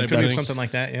think Could be that's something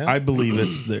like that. Yeah. I believe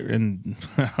it's there, and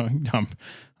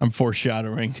I'm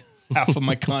foreshadowing half of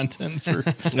my content for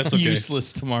That's okay.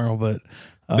 useless tomorrow, but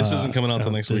This isn't coming out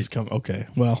until next week. Okay,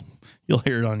 well, you'll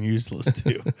hear it on useless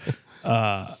too.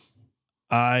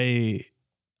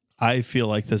 I feel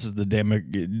like this is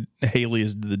Haley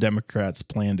is the Democrats'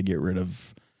 plan to get rid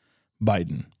of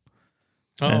Biden.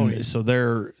 So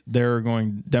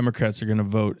Democrats are going to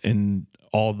vote in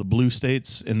all the blue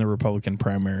states in the Republican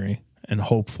primary, and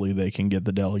hopefully they can get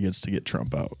the delegates to get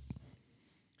Trump out.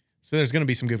 So there's going to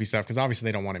be some goofy stuff because obviously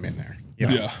they don't want him in there. You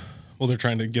know? Yeah. Well, they're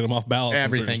trying to get him off ballots.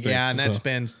 Everything. Yeah. And that's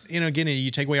been, again, you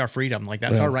take away our freedom. Like,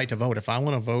 that's our right to vote. If I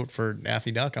want to vote for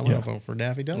Daffy Duck, I want to vote for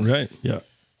Daffy Duck. Right. Yeah.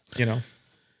 You know?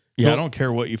 Yeah, Well, I don't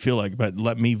care what you feel like, but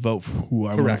let me vote for who I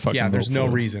want to correct. fucking Yeah, there's vote no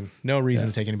for. reason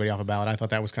to take anybody off a ballot. I thought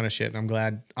that was kind of shit, and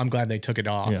I'm glad they took it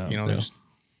off. Yeah. You know, there's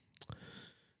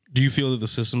Do you feel that the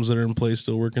systems that are in place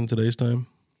still work in today's time?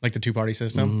 like the two-party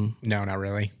system. No, not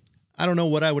really. I don't know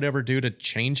what I would ever do to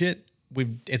change it.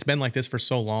 It's been like this for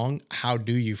so long. How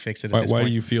do you fix it? At this Why point?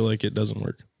 do you feel like it doesn't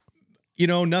work?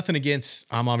 Nothing against,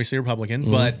 I'm obviously a Republican,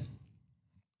 but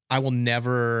I will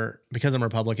never, because I'm a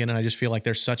Republican and I just feel like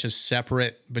there's such a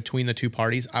separate between the two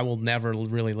parties, I will never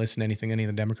really listen to anything any of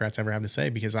the Democrats ever have to say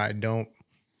because I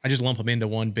just lump them into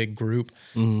one big group.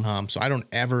 So I don't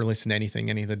ever listen to anything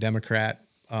any of the Democrat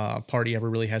party ever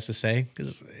really has to say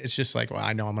because it's just like, well,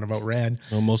 I know I'm going to vote red.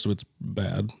 Well, most of it's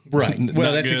bad. Right. Not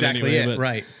Well, that's good exactly anyway, it.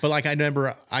 Right. But like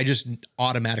I just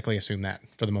automatically assume that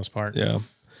for the most part. Yeah.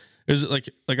 There's like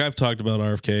I've talked about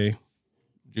RFK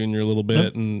Jr. a little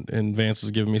bit, and Vance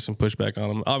has given me some pushback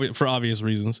on him for obvious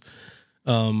reasons.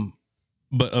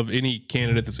 But of any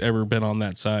candidate that's ever been on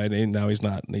that side, and now he's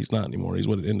not anymore. He's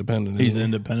independent. He's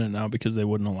independent now because they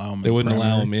wouldn't allow him. They wouldn't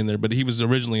allow him in there, but he was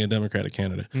originally a Democratic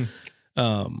candidate.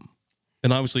 And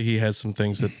obviously he has some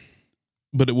things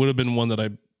but it would have been one that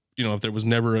if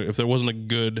there wasn't a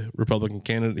good Republican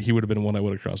candidate, he would have been one I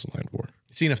would have crossed the line for.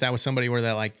 Seeing if that was somebody where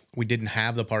that like we didn't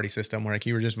have the party system where like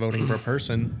you were just voting for a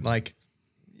person, like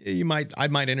I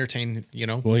might entertain,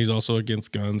 Well, he's also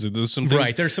against guns. There's some things,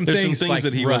 right. There's some things like,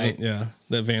 that he right. wasn't.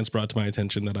 That Vance brought to my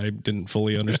attention that I didn't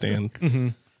fully understand.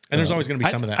 And there's always going to be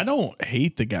some of that. I don't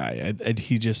hate the guy.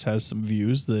 He just has some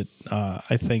views that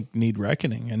I think need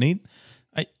reckoning. And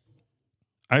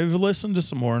I've listened to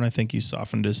some more, and I think he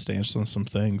softened his stance on some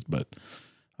things. But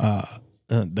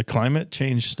the climate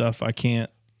change stuff, I can't.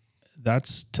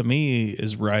 That's to me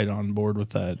is right on board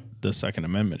with that. The Second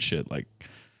Amendment shit, like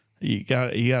you got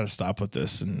to stop with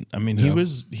this. And I mean, I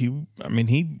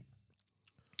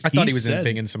thought he was said-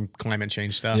 big in some climate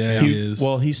change stuff. Yeah, he is.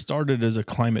 Well, he started as a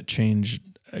climate change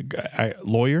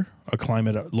lawyer, a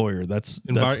climate lawyer. That's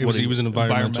what he was an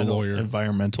environmental lawyer.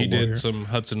 Environmental He lawyer. did some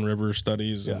Hudson River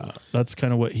studies. Yeah, that's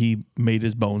kind of what he made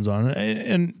his bones on,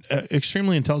 and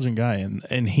extremely intelligent guy.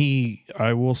 And he,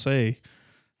 I will say,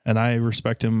 and I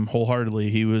respect him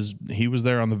wholeheartedly. He was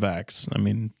there on the vax. I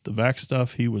mean, the vax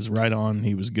stuff, he was right on.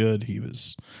 He was good. He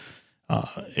was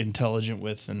intelligent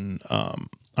with, and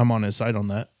I'm on his side on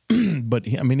that. But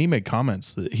he made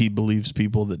comments that he believes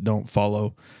people that don't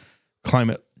follow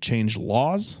climate change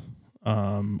laws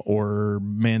or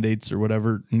mandates or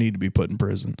whatever need to be put in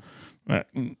prison.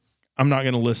 I'm not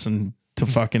going to listen to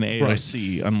fucking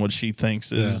AOC on what she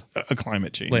thinks is a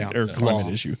climate change or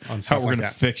climate issue. How we're going to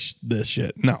fix this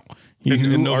shit. No.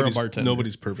 And are a bartender.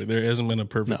 nobody's perfect. There hasn't been a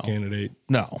perfect candidate.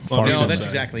 No. No, that's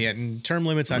exactly it. And term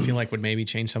limits, I feel like would maybe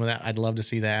change some of that. I'd love to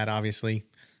see that, obviously.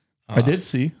 I did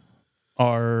see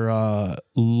our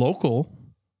local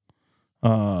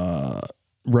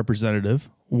representative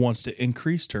wants to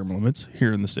increase term limits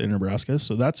here in the state of Nebraska,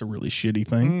 so that's a really shitty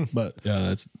thing. But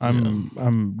Yeah,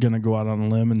 I'm gonna go out on a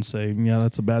limb and say,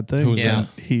 that's a bad thing. Who's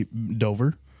that?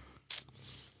 Dover.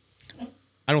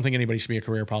 I don't think anybody should be a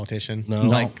career politician. No.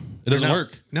 Like, It doesn't no,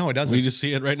 work. No, it doesn't. We just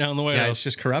see it right now in the White yeah, House. it's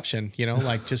just corruption,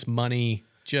 like just money,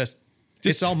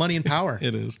 it's all money and power.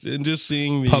 It is. And just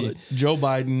seeing the Joe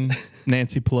Biden,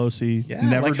 Nancy Pelosi, Yeah,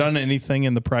 never like- done anything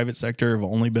in the private sector, have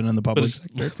only been in the public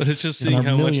sector. but it's just seeing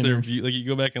how much they're like you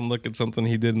go back and look at something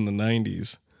he did in the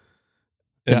 90s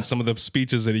and some of the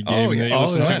speeches that he gave. Oh, and yeah. you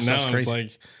listen to Yeah, it now that's and it's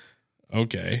crazy. like,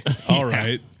 okay, all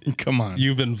right. Come on.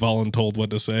 You've been voluntold what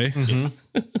to say.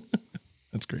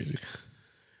 That's crazy.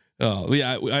 Oh,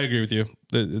 yeah, I agree with you.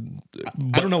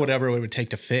 I don't know whatever it would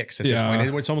take to fix at this Yeah.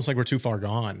 point. It's almost like we're too far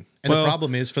gone. And Well- the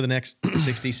problem is for the next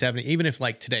 60, 70, even if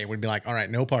like today we'd be like, all right,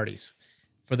 no parties.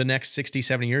 For the next 60,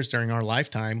 70 years during our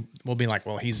lifetime, we'll be like,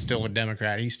 well, he's still a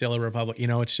Democrat. He's still a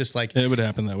Republican. It's just like, It would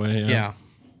happen that way. yeah.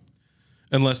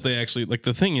 Unless they actually like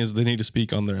the thing is they need to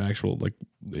speak on their actual like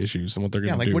issues and what they're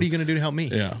going to do. what are you going to do to help me?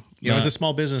 Yeah. As a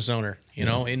small business owner,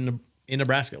 in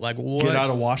Nebraska, like what? Get out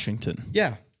of Washington.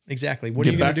 Yeah, exactly. What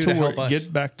are you going to do to help us?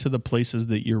 Get back to the places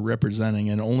that you're representing,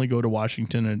 and only go to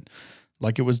Washington. And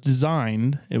like it was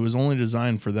only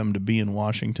designed for them to be in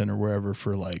Washington or wherever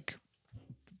for like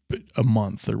a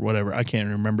month or whatever. I can't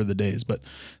remember the days, but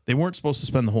they weren't supposed to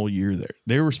spend the whole year there.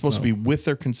 They were supposed to be with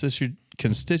their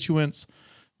constituents,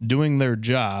 doing their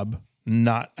job,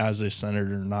 not as a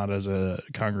senator, not as a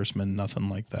congressman, nothing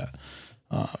like that.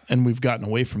 And we've gotten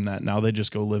away from that. Now they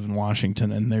just go live in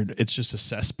Washington, and it's just a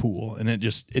cesspool, and it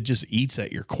just eats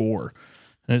at your core.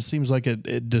 And it seems like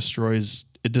it destroys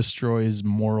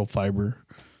moral fiber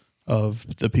of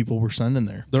the people we're sending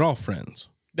there. They're all friends.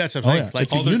 That's the thing. Yeah. Like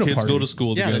It's a All their kids uniparty. go to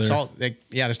school yeah, together. that's all.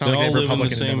 It's not They like all they have live in the Republican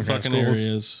and same Democrat fucking schools.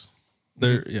 areas.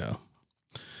 They're yeah.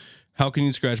 How can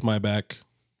you scratch my back?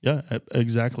 Yeah,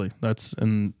 exactly.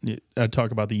 And I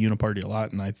talk about the uniparty a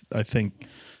lot, and I think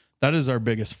that is our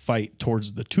biggest fight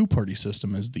towards the two-party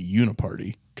system is the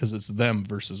uniparty, because it's them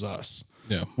versus us.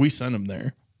 Yeah. We send them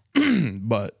there,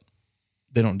 but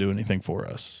they don't do anything for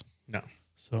us. No.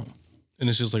 So And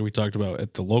it's just like we talked about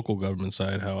at the local government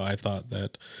side, how I thought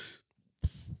that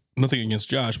nothing against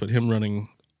Josh, but him running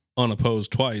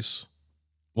unopposed twice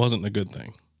wasn't a good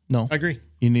thing. no, I agree.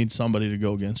 you need somebody to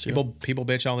go against you. People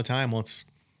bitch all the time. Let's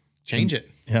change it.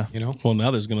 Yeah. Well,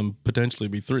 now there's going to potentially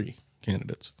be 3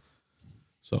 candidates.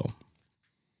 So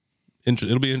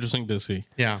it'll be interesting to see.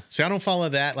 Yeah. See, I don't follow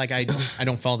that. Like I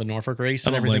don't follow the Norfolk race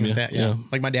and I don't everything blame like that. you. Yeah. Yeah.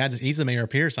 Like my dad's, he's the mayor of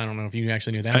Pierce. I don't know if you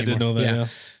actually knew that. I did know that. Yeah.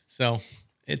 So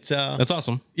it's That's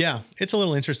awesome. yeah, it's a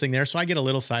little interesting there. So I get a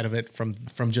little side of it from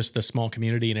just the small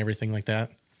community and everything like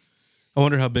that. I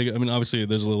wonder how big. I mean, obviously,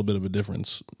 there's a little bit of a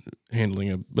difference handling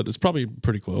it, but it's probably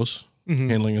pretty close.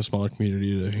 Handling a smaller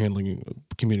community to handling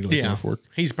a community like Norfolk.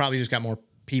 He's probably just got more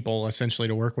people essentially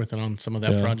to work with on some of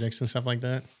that projects and stuff like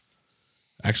that.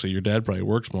 Actually, your dad probably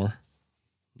works more.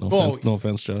 No Well- offense, no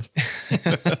offense, Josh.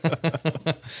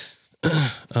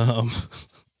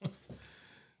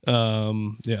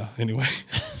 Yeah. Anyway,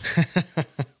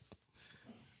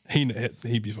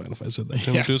 he'd be fine if I said that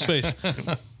to him to his face.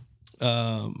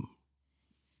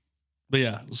 But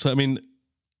yeah, so I mean,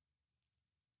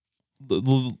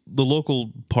 the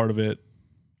local part of it,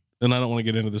 and I don't want to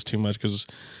get into this too much because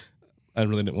I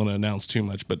really didn't want to announce too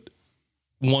much. But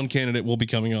one candidate will be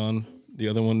coming on. The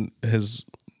other one has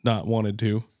not wanted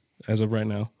to, as of right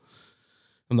now.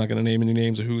 I'm not going to name any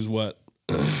names of who's what,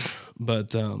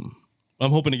 but I'm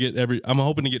hoping to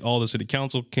get all the city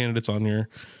council candidates on here,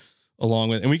 along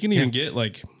with, and we can even get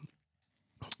like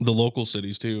the local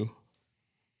cities too.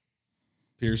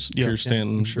 Pierce,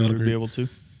 Stanton, I'm sure Battle we'd be Creek. able to.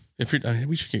 If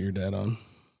we should get your dad on.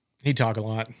 He'd talk a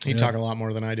lot. He'd talk a lot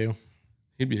more than I do.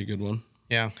 He'd be a good one.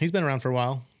 Yeah. He's been around for a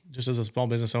while, just as a small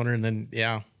business owner, and then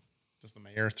just the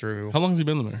mayor through. How long has he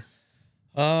been the mayor?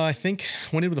 I think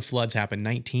when did the floods happen?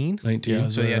 19? 19. Yeah,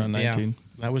 so around 19.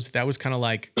 That was kind of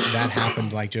like that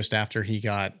happened like just after he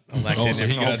got elected. Oh, so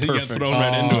he got perfect. thrown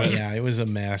right into it. Yeah, it was a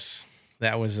mess.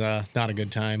 That was not a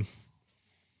good time.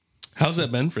 How's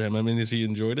that been for him? I mean, has he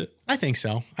enjoyed it? I think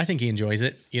so. I think he enjoys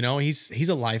it. He's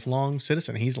a lifelong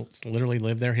citizen. He's literally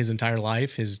lived there his entire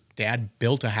life. His dad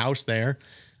built a house there,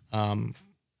 and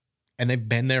they've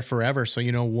been there forever. So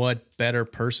what better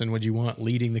person would you want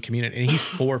leading the community? And he's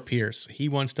for Pierce. He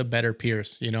wants to better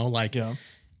Pierce.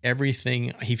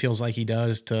 Everything he feels like he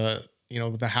does to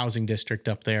the housing district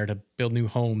up there to build new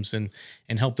homes and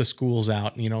help the schools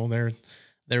out.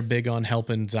 They're big on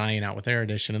helping Zion out with their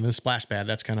addition and the splash pad.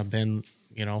 That's kind of been,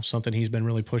 something he's been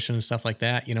really pushing and stuff like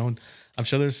that, and I'm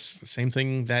sure there's the same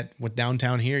thing that with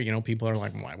downtown here, people are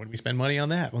like, why would we spend money on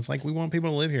that? Well, it's like, we want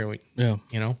people to live here.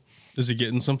 Is he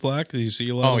getting some flack? Do you see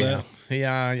a lot of that?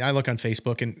 Yeah. I look on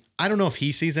Facebook and I don't know if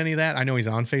he sees any of that. I know he's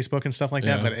on Facebook and stuff like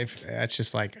that, but if it's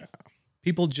just like,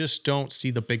 people just don't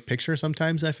see the big picture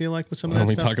sometimes, I feel like, with some of that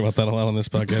We stuff. talk about that a lot on this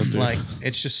podcast too. Like,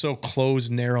 it's just so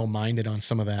closed, narrow-minded on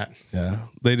some of that. Yeah,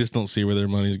 they just don't see where their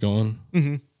money's going.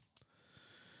 Mm-hmm.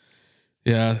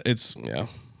 Yeah,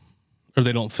 or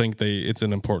they don't think it's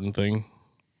an important thing.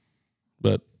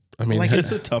 But I mean, Like,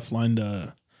 it's a tough line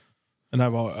to, and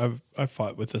I've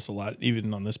fought with this a lot,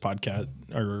 even on this podcast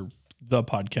or the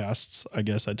podcasts. I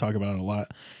guess I talk about it a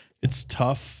lot. It's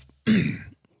tough.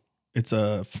 It's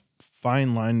a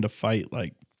fine line to fight,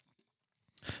 like,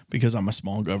 because I'm a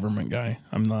small government guy.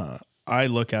 I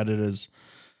look at it as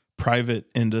private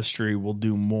industry will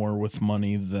do more with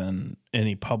money than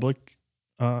any public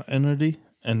entity.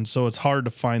 And so it's hard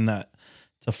to fight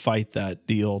that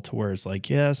deal to where it's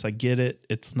like, yes, I get it.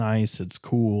 It's nice. It's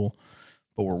cool.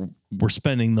 but we're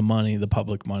spending the money, the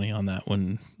public money on that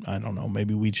when, I don't know,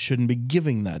 maybe we shouldn't be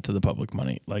giving that to the public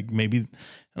money. Like maybe,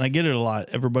 and I get it a lot.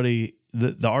 Everybody,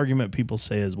 the argument people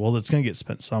say is, well, it's going to get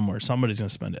spent somewhere. Somebody's going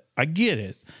to spend it. I get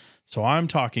it. So I'm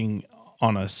talking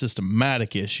on a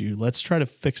systematic issue. Let's try to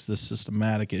fix the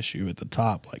systematic issue at the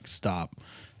top. Like, stop.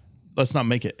 Let's not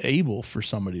make it able for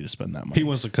somebody to spend that money. He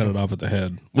wants to cut it off at the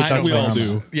head, which I know we all it's-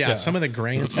 do. Yeah, some of the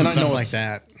grants And and I know stuff like it's-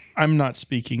 that. I'm not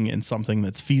speaking in something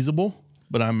that's feasible,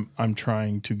 but I'm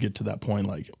trying to get to that point.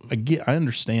 Like, I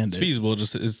understand It's it. feasible.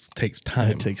 It takes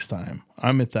time. It takes time.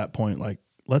 I'm at that point. Like,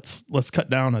 let's cut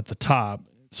down at the top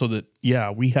so that,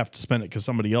 yeah, we have to spend it because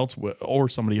somebody else will, or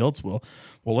somebody else will.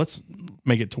 Well, let's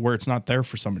make it to where it's not there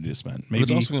for somebody to spend. But Maybe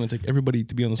it's also going to take everybody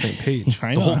to be on the same page.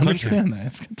 I The know, whole I country. understand that.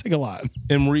 It's going to take a lot.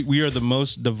 And we are the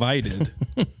most divided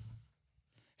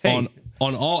Hey,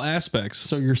 on all aspects.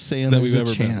 so you're saying that there's we've a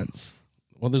ever been. chance?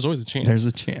 Well, there's always a chance. There's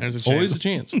a chance. There's a always a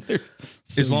chance.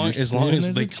 So as long you're as saying they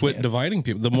there's a quit chance. dividing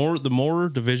people, the more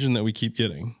division that we keep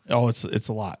getting. Oh, it's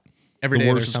a lot. Every The day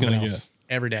worse there's it's something gonna else.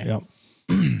 Every day.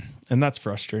 Yep. And that's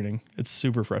frustrating. It's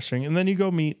super frustrating. And then you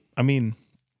go meet, and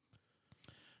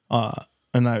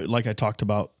I talked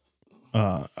about,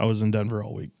 I was in Denver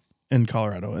all week in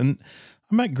Colorado, and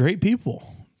I met great people.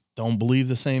 Don't believe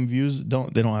the same views. They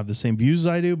don't have the same views as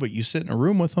I do, but you sit in a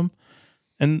room with them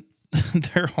and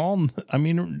they're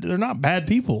not bad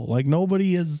people. Like,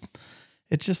 nobody is.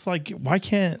 It's just like, why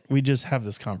can't we just have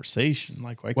this conversation?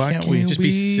 Like, why can't we just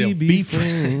be civil? be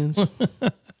friends?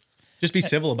 Just be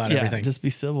civil about Yeah, everything. just be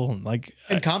civil. Like,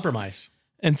 and compromise.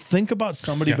 and think about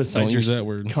somebody Yeah, besides don't your use that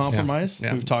word. compromise.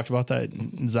 Yeah. We've talked about that.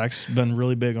 Zach's been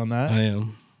really big on that. I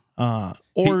am.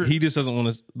 Or He just doesn't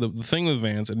want to. The thing with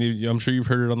Vance, and I'm sure you've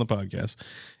heard it on the podcast,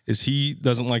 is he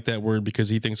doesn't like that word because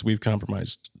he thinks we've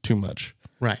compromised too much.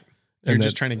 Right. You're And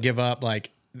just that- trying to give up.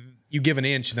 Like, you give an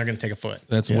inch and they're going to take a foot.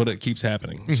 That's what it keeps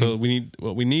happening. So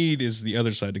what we need is the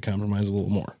other side to compromise a little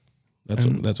more. That's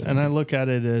what. and I look at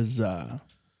it as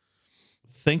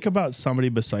think about somebody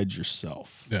besides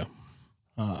yourself. Yeah.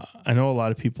 I know a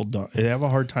lot of people they have a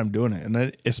hard time doing it,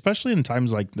 and especially in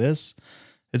times like this,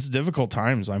 it's difficult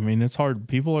times. I mean, it's hard.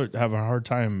 People have a hard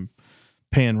time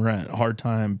paying rent, hard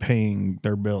time paying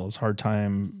their bills, hard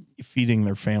time feeding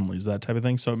their families, that type of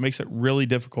thing. So it makes it really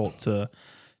difficult to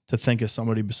think of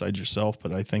somebody besides yourself.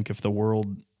 But I think if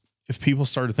people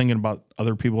started thinking about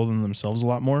other people than themselves a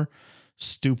lot more,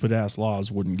 stupid ass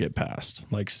laws wouldn't get passed.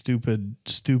 Like stupid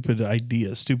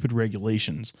ideas, stupid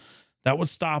regulations. That would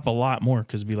stop a lot more,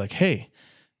 because it'd be like, hey,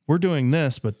 we're doing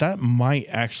this, but that might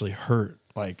actually hurt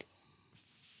like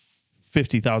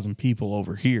 50,000 people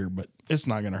over here, but it's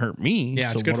not going to hurt me. Yeah,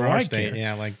 so it's good what for do our I state. care?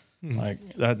 Yeah, like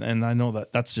that. And I know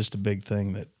that's just a big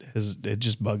thing it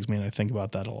just bugs me, and I think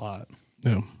about that a lot.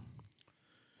 Yeah.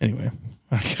 Anyway,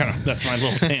 that's my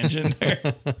little tangent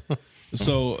there.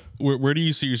 So where do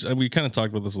you see yourself? We kind of talked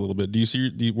about this a little bit.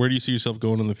 Where do you see yourself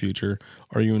going in the future?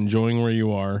 Are you enjoying where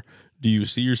you are? Do you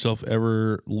see yourself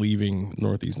ever leaving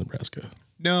Northeast Nebraska?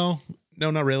 No,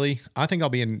 not really. I think I'll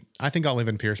live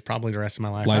in Pierce probably the rest of my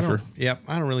life. Lifer.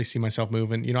 I don't really see myself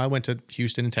moving. You know, I went to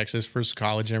Houston and Texas for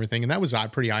college and everything, and that was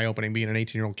pretty eye-opening being an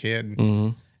 18-year-old kid.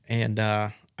 And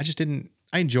I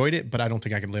enjoyed it, but I don't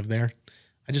think I could live there.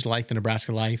 I just like the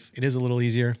Nebraska life. It is a little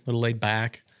easier, a little laid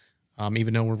back.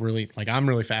 Even though I'm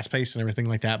really fast-paced and everything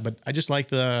like that, but I just like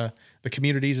the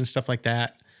communities and stuff like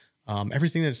that.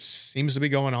 Everything that seems to be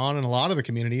going on in a lot of the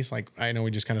communities, like I know we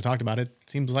just kind of talked about it,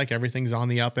 seems like everything's on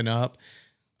the up and up.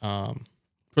 For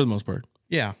the most part.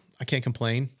 Yeah, I can't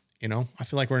complain. You know, I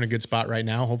feel like we're in a good spot right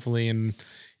now. Hopefully in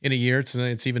a year,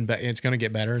 it's even better. It's going to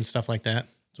get better and stuff like that.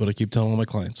 That's what I keep telling all my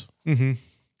clients. Mm-hmm.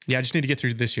 Yeah, I just need to get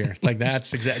through this year. Like that's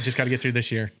just got to get through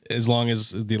this year. As long as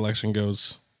the election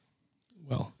goes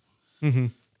well. Mm-hmm.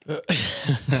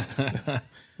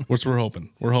 Which we're hoping.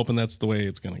 We're hoping that's the way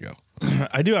it's going to go.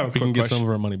 I do have a We quick can get question. some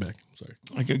of our money back. Sorry.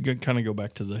 I could kind of go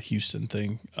back to the Houston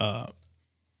thing.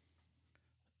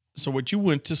 So what you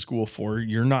went to school for,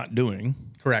 you're not doing.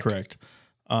 Correct.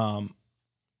 And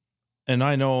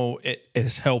I know it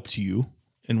has helped you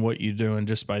in what you're doing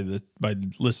just by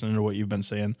listening to what you've been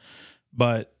saying.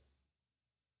 But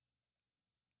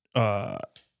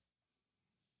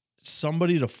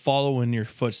somebody to follow in your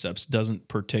footsteps doesn't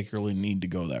particularly need to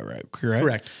go that route, correct?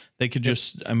 Correct. They could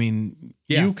just,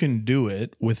 Yeah. you can do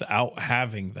it without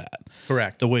having that.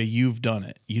 Correct. The way you've done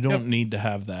it, you don't need to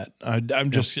have that. I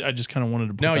just kind of wanted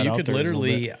to put that out there. No, you could as a little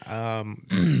literally,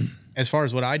 bit. as far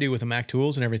as what I do with the Mac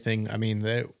tools and everything,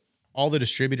 all the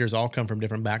distributors all come from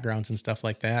different backgrounds and stuff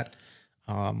like that.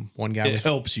 One guy It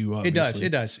helps you, It obviously.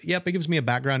 does. Yep. It gives me a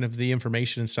background of the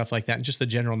information and stuff like that and just the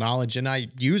general knowledge. And I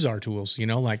use our tools,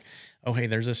 like, oh, hey,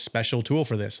 there's a special tool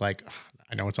for this. Like,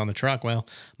 I know it's on the truck. Well,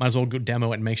 might as well go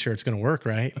demo it and make sure it's going to work.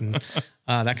 Right. And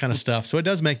that kind of stuff. So it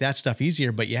does make that stuff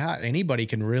easier, but yeah, anybody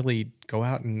can really go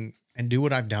out and do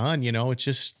what I've done. It's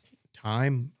just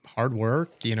time, hard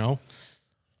work,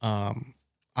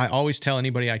 I always tell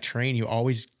anybody I train, you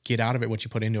always get out of it what you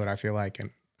put into it. I feel like, and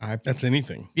That's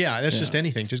anything. yeah, that's just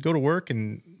anything. Just go to work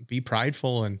and be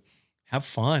prideful and have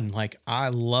fun. Like, I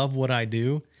love what I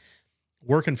do.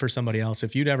 Working for somebody else,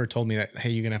 if you'd ever told me that, hey,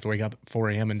 you're going to have to wake up at 4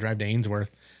 a.m. and drive to Ainsworth,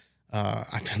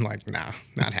 I've been like, nah,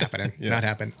 not happening. Not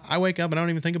happening. I wake up and I don't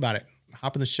even think about it.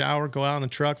 Hop in the shower, go out on the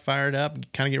truck, fire it up,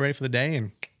 kind of get ready for the day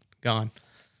and gone.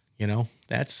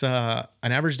 That's an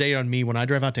average day on me when I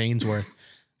drive out to Ainsworth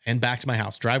and back to my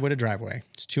house, driveway to driveway.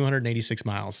 It's 286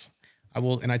 miles.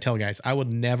 I tell guys, I would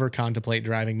never contemplate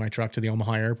driving my truck to the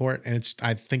Omaha airport. And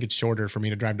I think it's shorter for me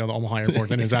to drive to the Omaha airport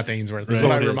than it's out to Ainsworth. That's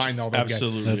what I remind all them guys.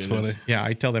 Absolutely. That's funny. Yeah,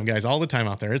 I tell them guys all the time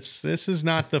out there, this is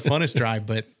not the funnest drive,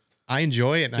 but I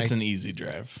enjoy it. And It's an easy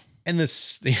drive. and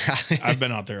this, yeah, I've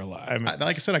been out there a lot. I mean, like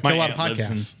I said, I kill a lot of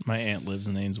podcasts. My aunt lives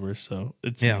in Ainsworth, so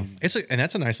it's Yeah, easy. and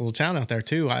that's a nice little town out there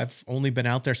too. I've only been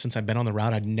out there since I've been on the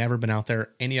route. I'd never been out there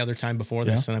any other time before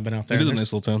this, and I've been out there. It is a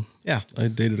nice little town. Yeah. I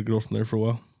dated a girl from there for a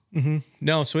while. Mm-hmm.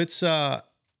 No, so it's well,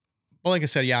 like I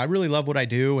said, yeah, I really love what I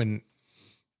do, and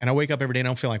I wake up every day and I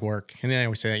don't feel like work. And then I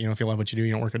always say that, if you love what you do,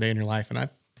 you don't work a day in your life. And I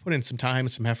put in some time,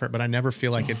 some effort, but I never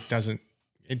feel like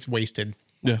it's wasted.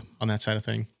 Yeah. On that side of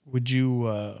thing. Would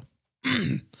you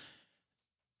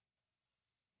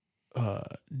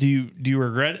do you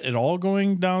regret at all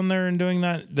going down there and doing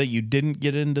that you didn't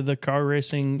get into the car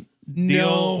racing deal?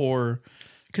 No. Or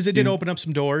because it did open up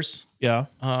some doors. yeah,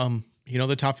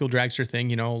 The Top Fuel Dragster thing,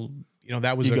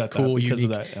 that was you a got cool, that because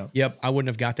unique, of that. Yeah. Yep, I wouldn't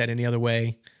have got that any other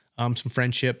way. Some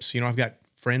friendships, I've got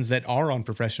friends that are on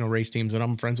professional race teams that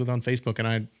I'm friends with on Facebook, and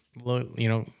I,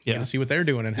 get to see what they're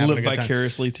doing and having Live a good time.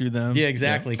 vicariously through them. Yeah,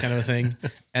 exactly, kind of a thing.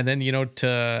 And then,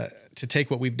 to take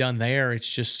what we've done there, it's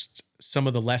just some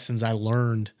of the lessons I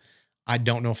learned. I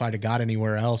don't know if I'd have got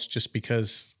anywhere else, just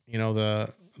because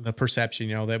the perception.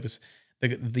 That was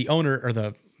the owner or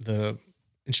the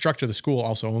instructor of the school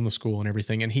also owned the school and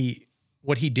everything. And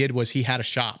what he did was he had a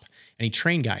shop and he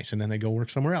trained guys, and then they go work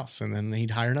somewhere else, and then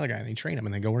he'd hire another guy and he'd train him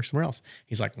and then go work somewhere else.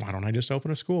 He's like, why don't I just open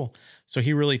a school? So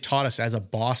he really taught us as a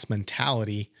boss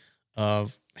mentality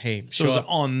of, hey, So it's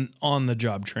on the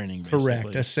job training.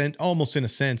 Basically. correct, almost in a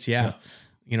sense, yeah.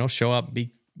 Show up, be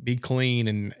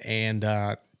clean,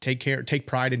 and take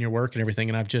pride in your work and everything.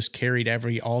 And I've just carried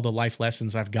all the life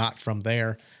lessons I've got from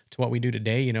there to what we do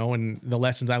today, and the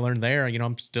lessons I learned there.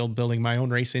 I'm still building my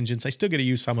own race engines. I still get to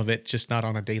use some of it, just not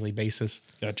on a daily basis.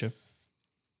 Gotcha.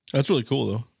 That's really cool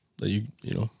though. That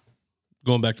you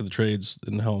going back to the trades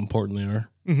and how important they are.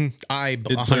 Mm-hmm. I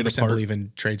played a 100% part. believe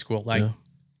in trade school. Like,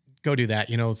 go do that.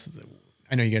 I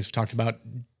know you guys have talked about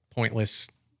pointless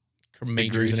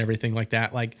majors Degrees. and everything like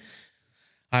that. Like,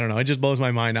 I don't know. It just blows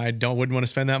my mind. Wouldn't want to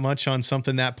spend that much on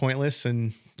something that pointless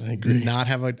and I agree. not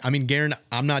have Garen,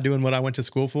 I'm not doing what I went to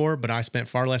school for, but I spent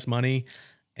far less money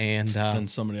and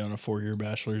somebody on a 4-year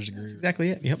bachelor's degree.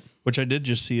 exactly it. Yep. Which I did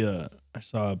just see I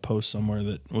saw a post somewhere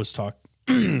that was I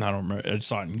don't remember. I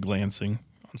saw it in glancing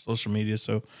on social media,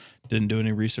 so didn't do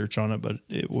any research on it, but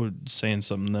it was saying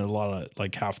something that a lot of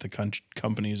like half the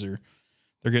companies they're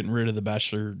getting rid of the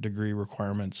bachelor degree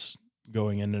requirements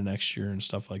going into next year and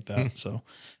stuff like that. So,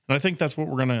 and I think that's what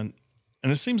we're going to,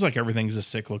 and it seems like everything's a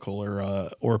cyclical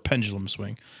or a pendulum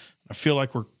swing. I feel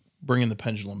like we're bringing the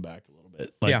pendulum back a little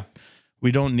bit. Like, Yeah.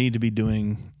 we don't need to be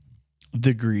doing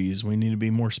degrees. We need to be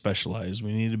more specialized.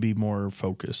 We need to be more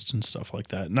focused and stuff like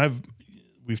that. And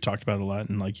we've talked about it a lot,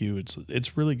 and like you,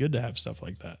 it's really good to have stuff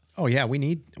like that. Oh yeah. We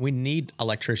need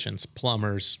electricians,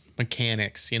 plumbers,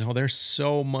 mechanics. There's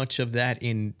so much of that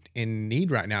in need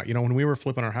right now. When we were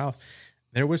flipping our house,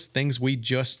 there was things we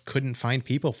just couldn't find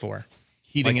people for.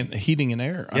 Heating and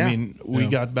air. Yeah. I mean, we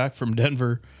got back from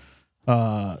Denver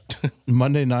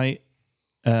Monday night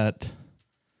at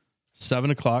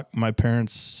 7:00. My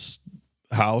parents'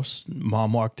 house.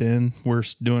 Mom walked in. We're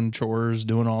doing chores,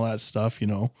 doing all that stuff.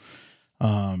 Getting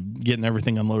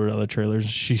everything unloaded out of the trailers.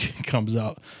 She comes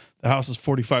out. The house is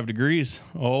 45 degrees.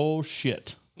 Oh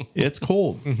shit! It's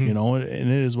cold. And it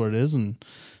is what it is. And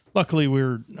luckily, we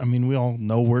all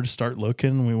know where to start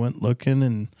looking. We went looking,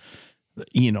 and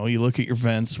you look at your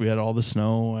vents. We had all the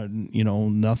snow, and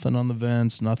nothing on the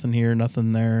vents, nothing here,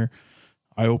 nothing there.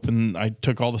 I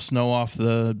took all the snow off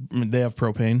they have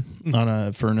propane on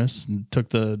a furnace, and took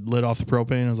the lid off the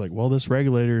propane. I was like, well, this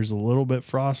regulator is a little bit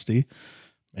frosty.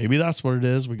 maybe that's what it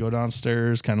is. We go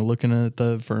downstairs, kind of looking at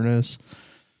the furnace.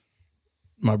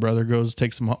 My brother goes,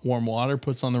 takes some warm water,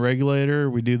 puts on the regulator.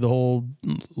 We do the whole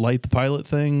light the pilot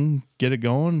thing, get it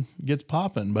going, gets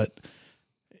popping. But,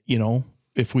 you know,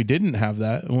 if we didn't have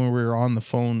that, when we were on the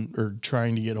phone or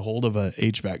trying to get a hold of a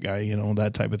HVAC guy, you know,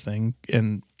 that type of thing,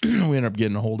 and we ended up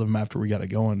getting a hold of him after we got it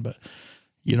going. But,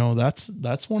 you know, that's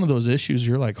one of those issues.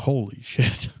 You're like, holy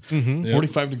shit,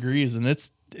 45 degrees, and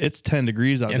it's 10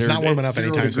 degrees out there. It's not warming up 0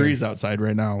 anytime degrees soon. outside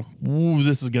right now. Ooh,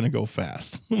 this is going to go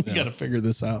fast. We got to figure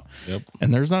this out. Yep.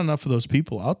 And there's not enough of those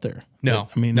people out there. No,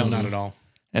 I mean, no, not at all.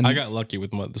 And I got lucky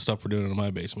with the stuff we're doing in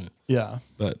my basement, yeah,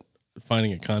 but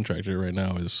finding a contractor right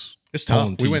now is It's tough.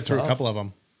 pulling We teeth. went through a couple of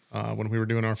them when we were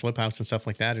doing our flip house and stuff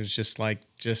like that. It's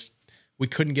just we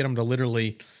couldn't get them to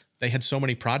literally. They had so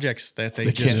many projects that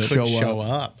they just can't couldn't show show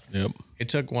up. Yep. It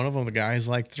took one of them, the guys,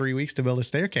 like 3 weeks to build a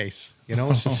staircase. You know,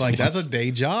 it's just like that's a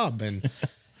day job, and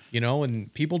you know,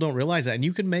 and people don't realize that. And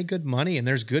you can make good money, and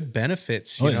there's good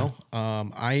benefits. You know,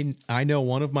 I know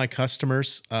one of my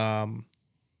customers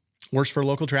works for a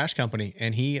local trash company,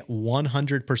 and he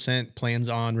 100% plans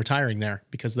on retiring there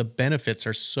because the benefits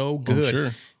are so good.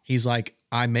 sure. He's like,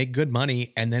 I make good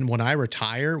money, and then when I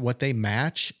retire, what they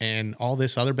match and all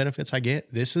this other benefits I get,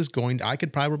 I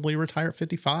could probably retire at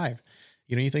 55.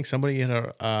 You know, you think somebody in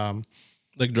a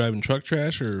Like driving truck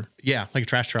trash, or like a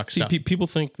trash truck see, stuff. people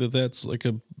think that that's like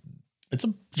a it's a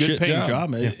good shit paying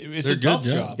job. job. It's They're a tough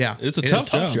good job. Yeah, It's a it is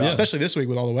tough job, yeah. especially this week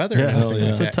with all the weather. Yeah, and everything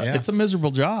it's, like that. it's a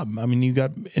miserable job. I mean,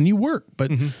 you work,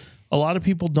 but a lot of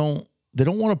people don't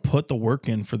want to put the work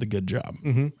in for the good job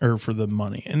or for the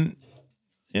money. And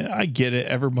yeah, I get it.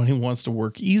 Everybody wants to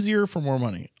work easier for more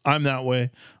money. I'm that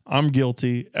way. I'm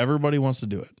guilty. Everybody wants to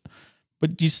do it,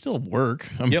 but you still work.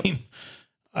 I mean,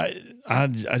 I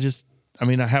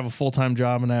have a full-time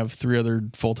job and I have 3 other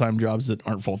full-time jobs that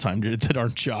aren't full-time, that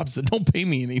aren't jobs that don't pay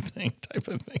me anything type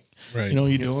of thing. Right. You know,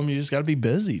 you do them, you just got to be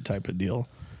busy type of deal.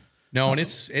 No, and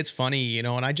it's funny, you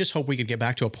know, and I just hope we could get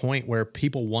back to a point where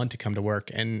people want to come to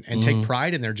work and take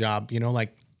pride in their job. You know,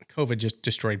 like COVID just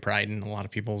destroyed pride in a lot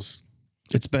of people's.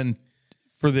 It's been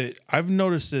I've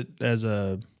noticed it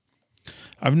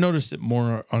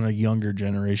more on a younger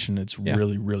generation. It's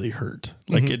really, really hurt.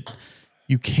 Like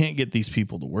you can't get these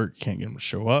people to work. You can't get them to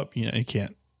show up. You know, you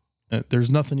can't, there's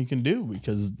nothing you can do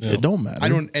because it don't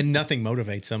matter. And nothing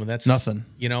motivates them. That's Nothing.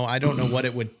 You know, I don't know what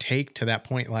it would take to that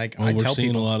point. Like Well, I we're tell seeing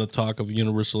people, a lot of talk of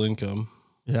universal income.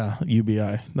 Yeah.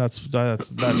 UBI. That's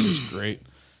just great.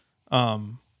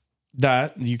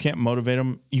 That you can't motivate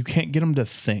them. You can't get them to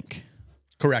think.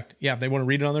 correct. Yeah. They want to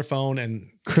read it on their phone and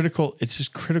It's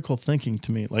just critical thinking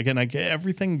to me. Like, and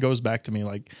everything goes back to me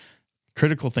like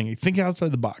critical thinking. Think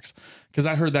outside the box. Because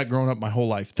I heard that growing up my whole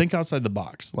life. Think outside the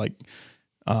box. Like,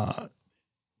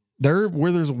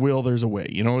 where there's a will, there's a way.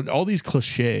 You know, all these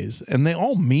cliches, and they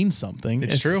all mean something.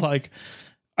 It's true. Like,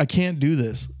 I can't do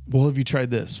this. Well, have you tried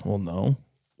this? Well, no.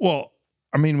 Well,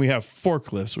 I mean, we have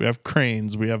forklifts, we have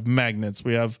cranes, we have magnets,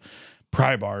 we have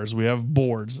pry bars, we have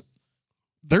boards.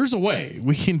 There's a way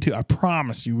we can do. I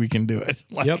promise you, we can do it.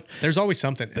 Like, yep. There's always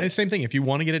something. And the same thing. If you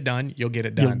want to get it done, you'll get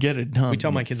it done. you'll get it done. We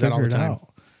tell my You'll kids that all the figure it time.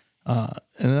 out.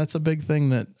 And that's a big thing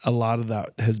that a lot of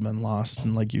that has been lost.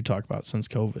 And like you talk about since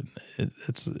COVID,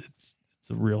 it's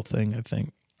a real thing, I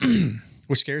think.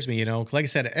 Which scares me, you know, like I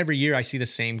said, every year I see the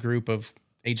same group of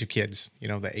age of kids, you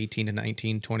know, the 18 to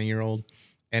 19, 20-year-old.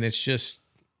 And it's just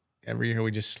every year we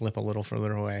just slip a little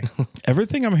further away.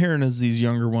 Everything I'm hearing is these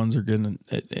younger ones are going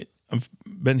to, I've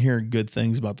been hearing good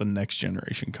things about the next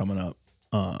generation coming up.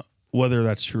 Whether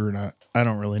that's true or not, I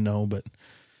don't really know, but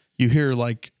you hear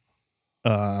like,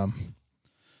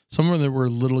 someone that were a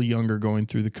little younger going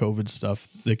through the COVID stuff,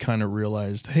 they kind of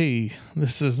realized, hey,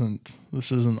 this isn't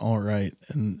all right.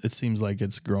 And it seems like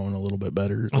it's growing a little bit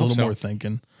better, a little more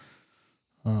thinking.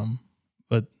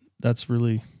 But that's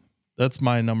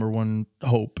my number one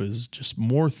hope is just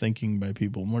more thinking by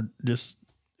people.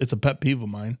 It's a pet peeve of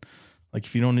mine. Like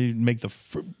if you don't need to make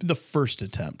the first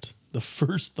attempt, the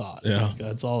first thought, like,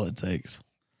 that's all it takes.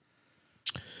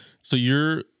 So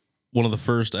you're one of the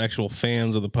first actual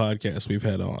fans of the podcast we've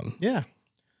had on. Yeah.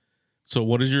 So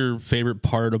what is your favorite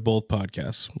part of both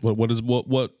podcasts?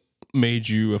 What made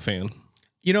you a fan?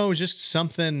 You know, it was just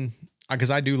something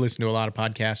because I do listen to a lot of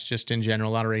podcasts just in general,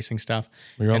 a lot of racing stuff.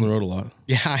 You're on the road a lot.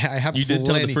 Yeah, I have. You did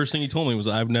tell me the first thing you told me was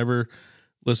I've never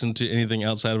listened to anything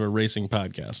outside of a racing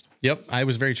podcast. Yep, I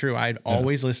was very true. I'd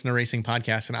always listen to racing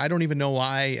podcasts, and I don't even know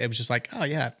why. It was just like, oh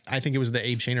yeah, I think it was the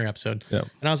Abe Shaner episode. Yep.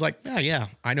 And I was like, yeah,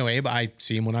 I know Abe. I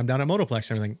see him when I'm down at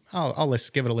Motoplex and everything. I'll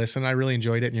give it a listen. I really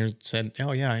enjoyed it. And you said,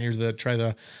 oh yeah, try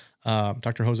the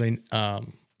Dr. Jose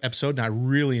episode, and I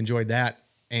really enjoyed that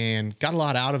and got a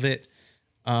lot out of it.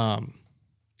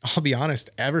 I'll be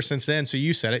honest, ever since then, so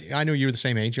you said it, I knew you were the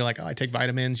same age. You're like, oh, I take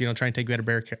vitamins, try and take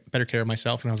better care of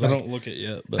myself. And I was I like, don't look it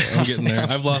yet, but I'm getting there.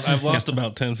 I've lost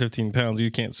about 10, 15 pounds. You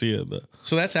can't see it, but.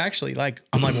 So that's actually like,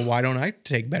 I'm like, well, why don't I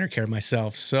take better care of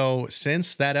myself? So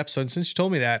since that episode, since you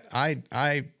told me that,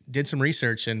 I did some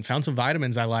research and found some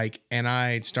vitamins I like, and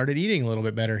I started eating a little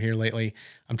bit better here lately.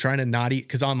 I'm trying to not eat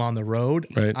because I'm on the road.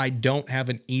 Right. I don't have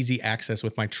an easy access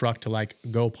with my truck to like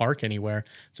go park anywhere.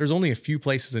 So there's only a few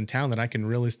places in town that I can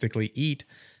realistically eat.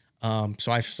 So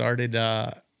I've started,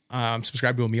 I'm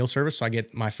subscribed to a meal service. So I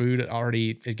get my food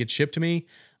it gets shipped to me.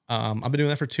 I've been doing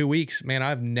that for 2 weeks, man.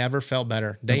 I've never felt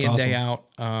better day in, day out.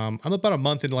 I'm about a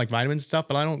month into like vitamin stuff,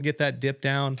 but I don't get that dip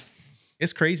down.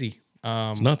 It's crazy.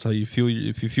 It's nuts how you feel.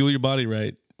 If you fuel your body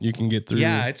right, you can get through.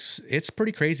 Yeah, it's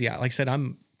pretty crazy. Like I said,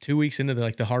 I'm 2 weeks into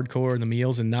the hardcore and the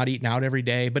meals and not eating out every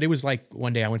day. But it was like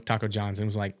one day I went to Taco John's and it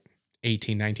was like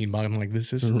 18, 19 bucks. I'm like,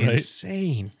 this is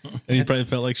insane. And you probably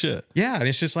felt like shit. Yeah, and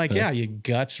it's just like, your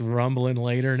guts rumbling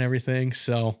later and everything.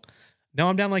 So no,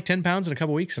 I'm down like 10 pounds in a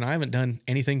couple weeks and I haven't done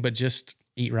anything but just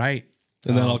eat right.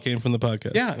 And that all came from the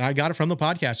podcast. Yeah, I got it from the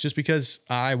podcast just because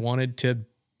I wanted to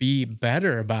be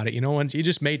better about it. And you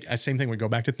just made the same thing. We go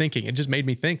back to thinking. It just made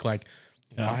me think like,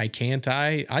 why can't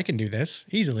I can do this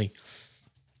easily.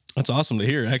 That's awesome to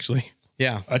hear, actually.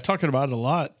 Yeah. I talk about it a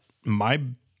lot. My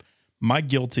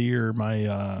guilty or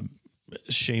my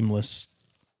shameless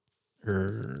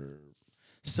or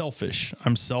selfish.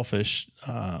 I'm selfish.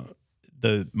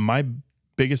 My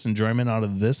biggest enjoyment out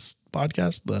of this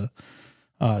podcast,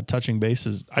 the touching base,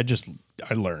 is I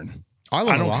learn.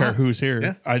 I don't care who's here.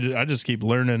 Yeah. I just keep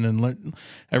learning and learn.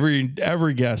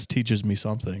 Every guest teaches me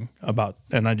something about,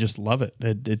 and I just love it.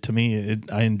 To me,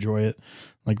 I enjoy it.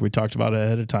 Like we talked about it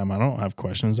ahead of time. I don't have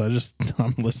questions.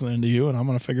 I'm listening to you and I'm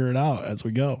going to figure it out as we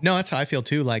go. No, that's how I feel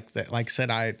too. Like I said,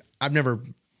 I'd never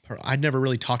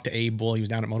really talked to Abe while he was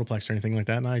down at Motoplex or anything like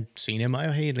that. And I'd seen him. Like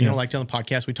on the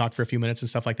podcast, we talked for a few minutes and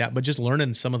stuff like that, but just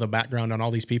learning some of the background on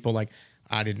all these people. Like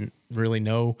I didn't really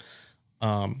know,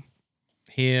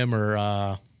 him or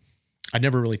I'd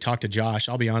never really talked to Josh.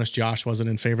 I'll be honest, Josh wasn't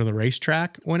in favor of the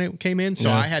racetrack when it came in, so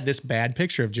I had this bad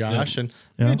picture of Josh, and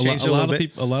it changed a little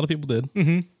bit. A lot of people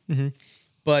did.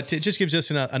 But it just gives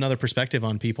us another perspective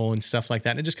on people and stuff like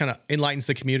that, and it just kind of enlightens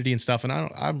the community and stuff. And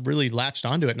I'm really latched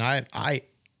onto it, and I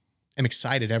am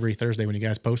excited every Thursday when you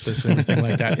guys post this and everything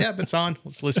like that. Yeah, it's on.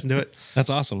 Let's listen to it. That's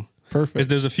awesome. Perfect.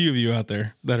 There's a few of you out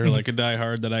there that are like a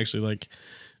diehard that actually like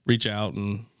reach out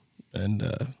and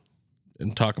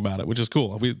talk about it, which is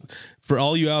cool. For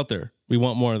all you out there, we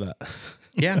want more of that.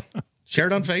 Yeah. Share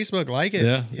it on Facebook. Like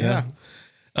it. Yeah.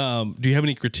 Do you have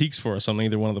any critiques for us on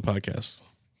either one of the podcasts?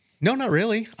 No, not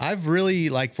really. I've really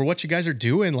for what you guys are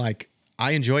doing,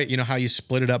 I enjoy it. How you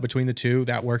split it up between the two.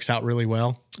 That works out really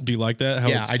well. Do you like that?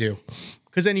 Yeah, I do.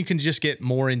 Because then you can just get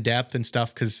more in depth and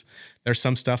stuff. Because there's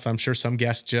some stuff I'm sure some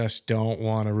guests just don't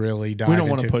want to really dive into. We don't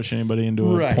want to push anybody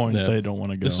into a point they don't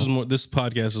want to go. This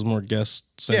podcast is more guest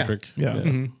centric. Yeah.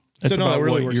 Mm-hmm. It's So, about that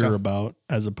really what works you're out. about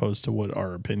as opposed to what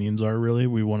our opinions are. Really,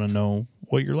 we want to know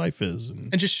what your life is.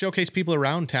 And just showcase people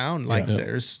around town.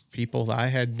 There's people that I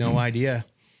had no idea.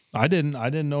 I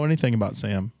didn't know anything about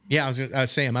Sam. Yeah, I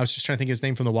was Sam. I was just trying to think of his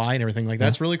name from the Y and everything.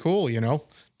 That's really cool,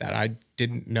 that I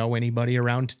didn't know anybody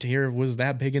around here was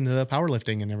that big into the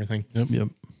powerlifting and everything. Yep.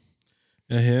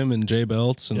 Yeah, him and Jay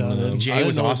Belts and Jay I didn't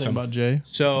was know anything awesome. about Jay.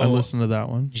 So I listened to that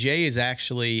one. Jay is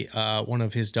actually one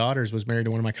of his daughters was married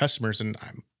to one of my customers, and I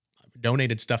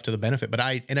donated stuff to the benefit. But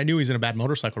I knew he was in a bad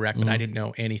motorcycle wreck, but I didn't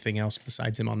know anything else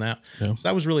besides him on that. Yeah. So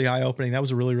that was really eye opening. That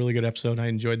was a really, really good episode. I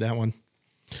enjoyed that one.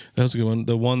 that was a good one.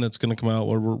 The one that's going to come out.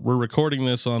 We're recording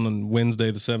this on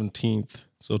Wednesday the 17th.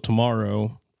 So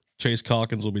tomorrow, Chase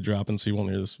Calkins will be dropping. So you won't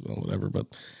hear this, whatever. But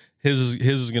his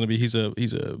is going to be. He's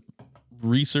a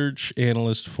research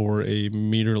analyst for a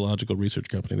meteorological research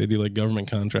company. They do like government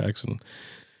contracts, and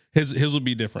his will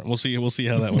be different. We'll see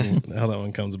how that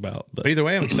one comes about. But either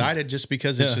way, I'm excited just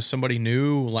because it's just somebody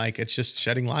new. It's just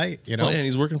shedding light, Well, and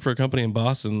he's working for a company in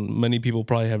Boston. Many people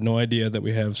probably have no idea that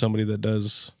we have somebody that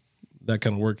does that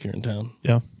kind of work here in town.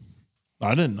 Yeah,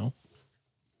 I didn't know.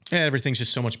 Yeah, everything's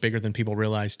just so much bigger than people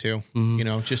realize too.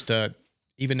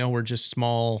 Even though we're just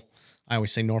small, I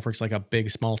always say Norfolk's like a big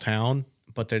small town,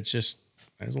 but there's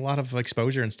a lot of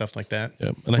exposure and stuff like that.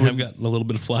 Yeah, and I have gotten a little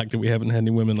bit of flack that we haven't had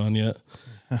any women on yet.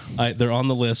 They're on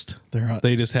the list.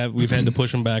 We've had to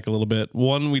push them back a little bit.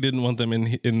 One, we didn't want them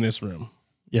in this room.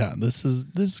 Yeah, this is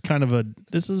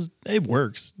it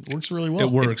works. It works really well.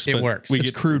 It works. It but works. We It's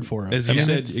get crude for us. As you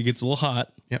said, it gets a little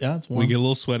hot. Yeah, it's warm. We get a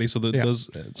little sweaty, so that does.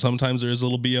 Sometimes there is a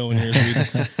little BO in here.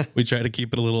 So we try to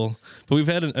keep it a little. But we've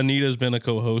had Anita's been a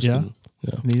co-host. Yeah. And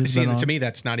See, to me,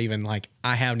 that's not even like,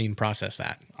 I haven't even processed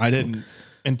that. I didn't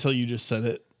until you just said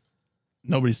it.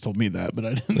 Nobody's told me that, but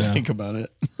I didn't think about it.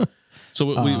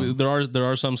 So there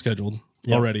are some scheduled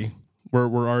already.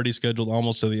 We're already scheduled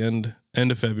almost to the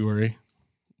end of February.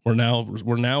 We're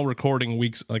now recording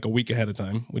a week ahead of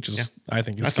time, which is I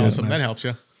think that's awesome. That helps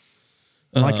you.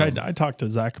 Like I talked to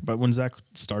Zach, but when Zach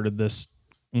started this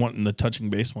wanting the touching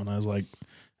base one, I was like,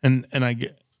 and I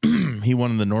get he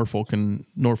wanted the Norfolk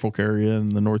area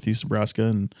and the Northeast Nebraska,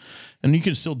 and you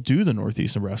can still do the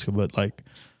Northeast Nebraska, but like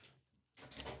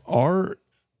I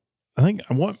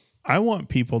want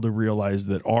people to realize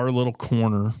that our little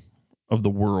corner of the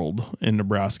world in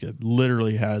Nebraska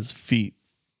literally has feet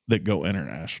that go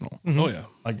international. Mm-hmm. Oh yeah.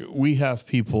 Like we have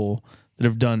people that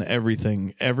have done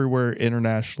everything everywhere,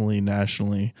 internationally,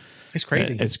 nationally. It's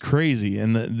crazy. It's crazy.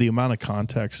 And the amount of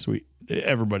context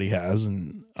everybody has.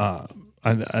 And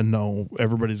I know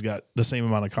everybody's got the same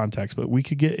amount of context, but we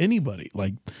could get anybody.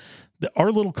 Like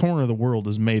our little corner of the world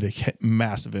has made a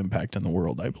massive impact in the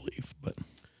world, I believe.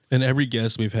 And every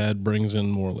guest we've had brings in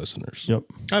more listeners. Yep.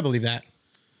 I believe that.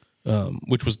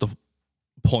 Which was the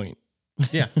point.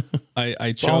 Yeah.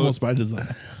 I chose almost by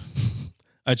design.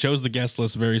 I chose the guest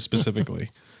list very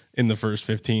specifically in the first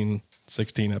 15,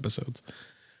 16 episodes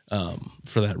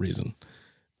for that reason.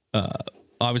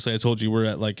 Obviously, I told you we're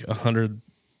at like 100,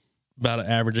 about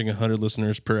averaging 100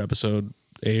 listeners per episode.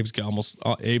 Abe's almost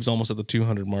at the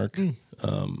 200 mark.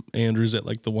 Andrew's at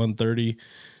like the 130.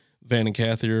 Van and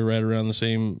Kathy are right around the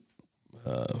same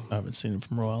I haven't seen it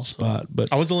from Royal spot.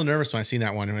 But I was a little nervous when I seen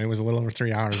that one. It was a little over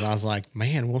 3 hours. I was like,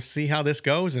 man, we'll see how this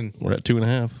goes. And we're at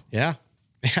 2.5. Yeah.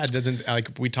 Yeah, it doesn't, like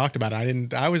we talked about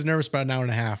it. I was nervous about an hour and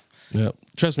a half. Yeah.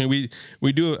 Trust me,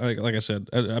 we do, like I said,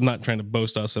 I'm not trying to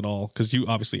boast us at all because you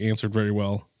obviously answered very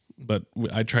well, but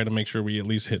I try to make sure we at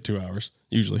least hit 2 hours,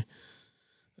 usually.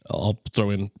 I'll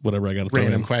throw in whatever I got to throw in.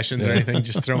 Random questions or anything,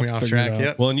 just throw me off track.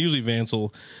 Yep. Well, and usually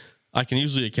I can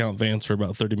usually account Vance for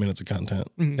about 30 minutes of content,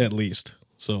 at least.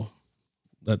 So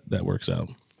that works out.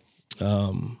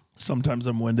 Sometimes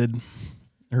I'm winded,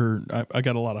 or I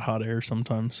got a lot of hot air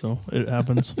sometimes, so it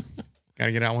happens. Got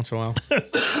to get out once in a while.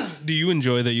 Do you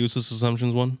enjoy the useless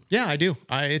assumptions one? Yeah, I do.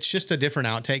 It's just a different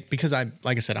outtake because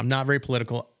like I said, I'm not very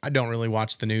political. I don't really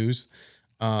watch the news.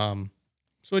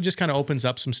 So it just kind of opens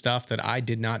up some stuff that I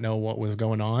did not know what was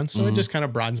going on. So it just kind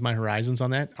of broadens my horizons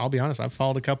on that. I'll be honest. I've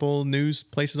followed a couple news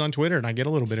places on Twitter and I get a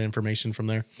little bit of information from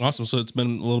there. Awesome. So it's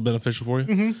been a little beneficial for you.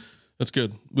 Mm-hmm. That's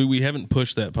good. We haven't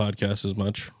pushed that podcast as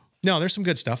much. No, there's some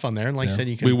good stuff on there. And like I said,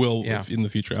 you can. We will in the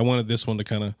future. I wanted this one to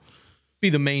kind of be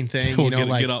the main thing.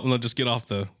 Get off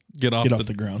the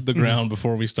ground. The ground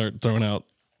before we start throwing out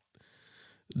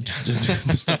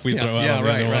the stuff we throw out. Yeah,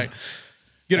 right.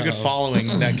 Get a good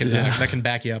following that can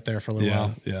back you up there for a little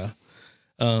while. Yeah.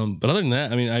 But other than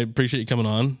that, I mean, I appreciate you coming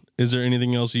on. Is there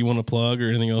anything else you want to plug or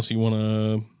anything else you want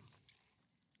to?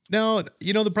 No,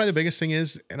 probably the biggest thing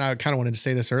is, and I kind of wanted to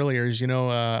say this earlier, is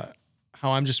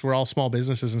how we're all small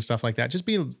businesses and stuff like that.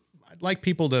 I'd like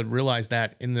people to realize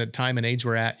that in the time and age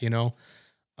we're at,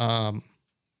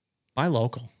 buy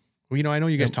local. Well, I know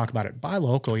you guys talk about it. Buy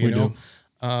local. We do.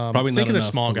 Probably not think of the enough,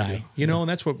 small but guy, and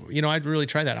that's what, I'd really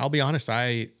try that. I'll be honest.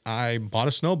 I bought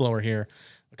a snowblower here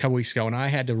a couple weeks ago and I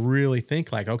had to really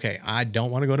think like, okay, I don't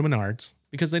want to go to Menards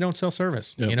because they don't sell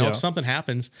service. Yep. If something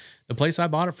happens, the place I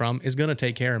bought it from is going to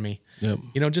take care of me. Yep.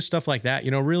 Just stuff like that,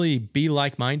 really be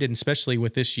like-minded, and especially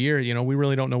with this year, we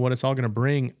really don't know what it's all going to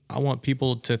bring. I want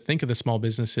people to think of the small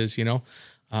businesses,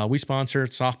 we sponsor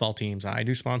softball teams. I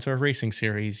do sponsor a racing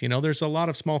series. There's a lot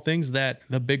of small things that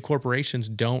the big corporations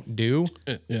don't do.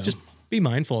 Just be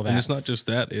mindful of that. And it's not just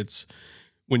that. It's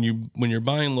when you're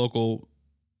buying local,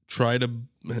 I'm going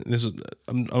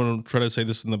to try to say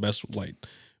this in the best light.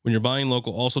 When you're buying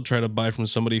local, also try to buy from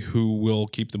somebody who will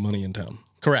keep the money in town.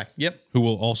 Correct. Yep. Who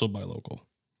will also buy local.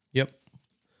 Yep.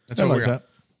 That's I what like we're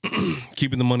that.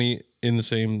 Keeping the money in the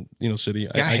same, city.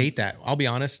 Yeah, I hate that. I'll be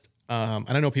honest. I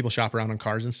don't know, people shop around on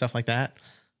cars and stuff like that.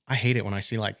 I hate it when I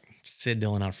see like Sid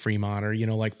Dillon on Fremont or,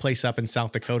 like place up in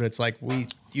South Dakota. It's like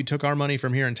you took our money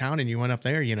from here in town and you went up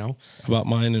there, About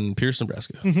mine in Pierce,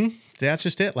 Nebraska. Mm-hmm. That's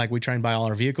just it. Like we try and buy all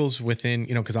our vehicles within,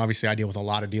 because obviously I deal with a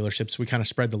lot of dealerships. We kind of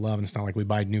spread the love, and it's not like we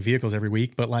buy new vehicles every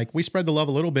week, but like we spread the love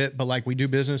a little bit, but like we do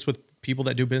business with people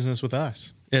that do business with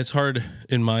us. It's hard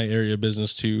in my area of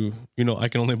business to, I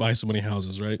can only buy so many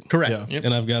houses, right? Correct. Yeah. Yep.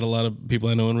 And I've got a lot of people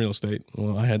I know in real estate.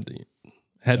 Well, I had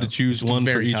to choose one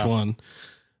for each tough. one.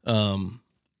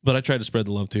 But I try to spread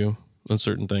the love too on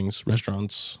certain things,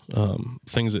 restaurants,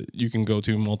 things that you can go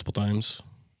to multiple times.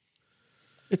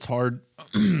 It's hard.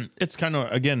 It's kind of,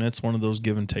 again, it's one of those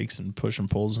give and takes and push and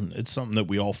pulls, and it's something that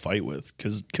we all fight with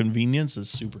because convenience is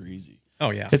super easy. Oh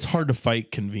yeah. It's hard to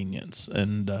fight convenience,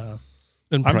 and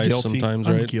And I'm price guilty. sometimes,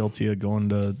 I'm right? guilty of going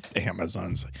to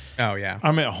Amazon. It's like, Oh yeah.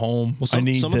 I'm at home. Well, I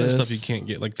need some of this that stuff you can't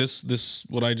get. Like this,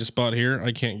 what I just bought here,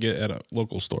 I can't get at a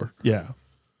local store. Yeah,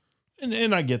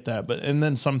 and I get that, but and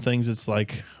then some things it's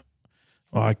like,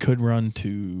 oh, I could run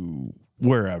to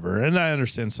wherever, and I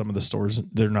understand some of the stores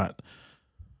they're not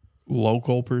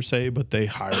local per se, but they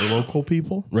hire local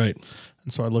people, Right.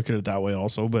 and so I look at it that way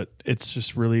also. But it's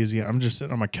just really easy. I'm just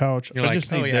sitting on my couch. You're I like,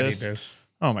 just oh need yeah, I need this. this.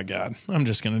 Oh my god, I'm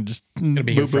just gonna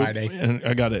be here Friday. and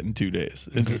I got it in 2 days.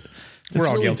 It's We're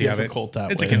all really guilty of it. difficult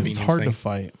that It's a way. convenience It's hard thing. to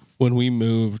fight. When we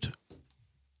moved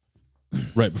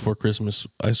right before Christmas,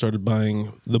 I started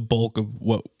buying the bulk of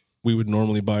what we would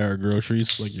normally buy our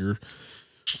groceries, like your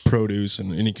produce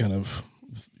and any kind of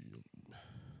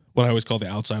what I always call the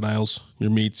outside aisles, your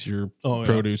meats, your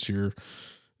produce, your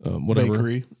whatever.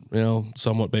 Bakery.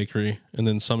 Somewhat bakery. And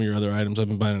then some of your other items I've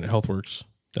been buying at HealthWorks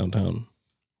downtown.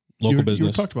 Local You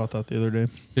business. talked about that the other day.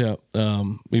 Yeah.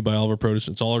 We buy all of our produce.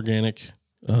 It's all organic.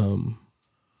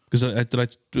 Because did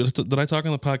I talk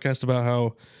on the podcast about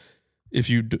how if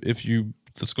you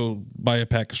let's go buy a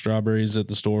pack of strawberries at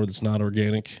the store that's not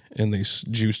organic and they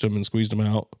juiced them and squeezed them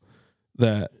out,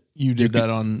 that You did that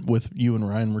on with you and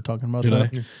Ryan. We're talking about did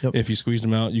that. I? Yep. If you squeezed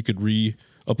them out, you could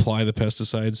reapply the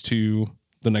pesticides to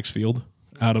the next field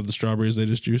out of the strawberries they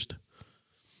just juiced.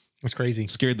 That's crazy.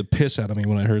 Scared the piss out of me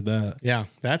when I heard that. Yeah,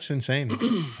 that's insane.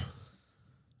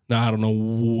 Now I don't know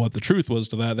what the truth was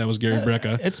to that. That was Gary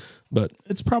Brecka.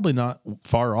 It's probably not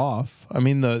far off. I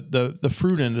mean, the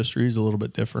fruit industry is a little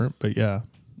bit different, but yeah,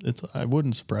 it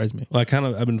wouldn't surprise me. Well,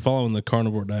 I've been following the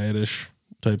carnivore diet-ish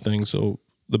type thing. So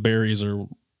the berries are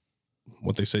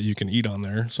what they say you can eat on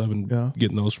there. So I've been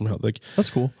getting those from Health. Like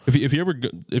That's cool. if you ever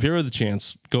have the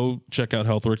chance, go check out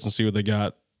HealthWorks and see what they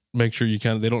got. Make sure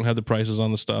they don't have the prices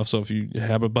on the stuff. So if you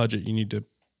have a budget, you need to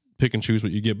pick and choose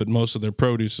what you get. But most of their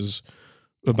produce is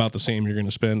about the same you're going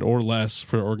to spend or less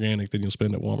for organic than you'll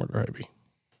spend at Walmart or Hy-Vee.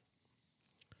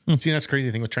 See, that's the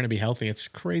crazy thing with trying to be healthy. It's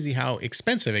crazy how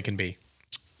expensive it can be.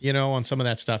 On some of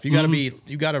that stuff, you got to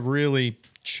you got to really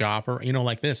shop or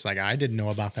like this. Like I didn't know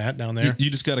about that down there. You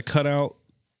just got to cut out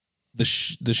the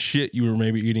shit you were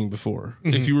maybe eating before.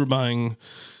 If you were buying,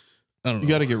 I don't know, You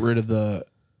got to get rid of the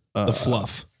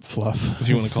fluff, fluff, if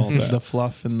you want to call it that. the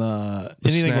fluff and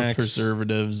anything snacks. with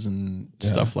preservatives and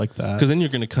stuff like that. Because then you're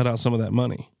going to cut out some of that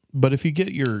money. But if you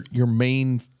get your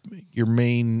main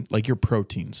like your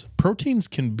proteins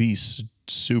can be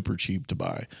super cheap to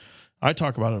buy. I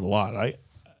talk about it a lot. I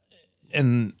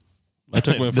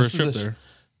took my first trip there.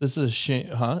 This is a shame,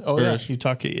 huh? Oh Burrish. yeah, you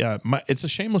talk. Yeah, it's a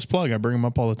shameless plug. I bring them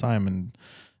up all the time, and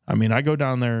I mean, I go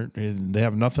down there. They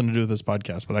have nothing to do with this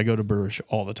podcast, but I go to Burrish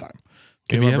all the time.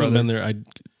 If you haven't been there,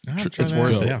 It's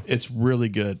worth it. It's really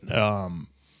good.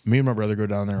 Me and my brother go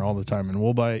down there all the time, and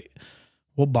we'll buy.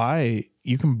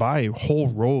 You can buy whole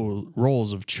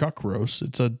rolls of chuck roast.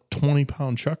 It's a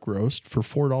 20-pound chuck roast for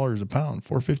 $4 a pound,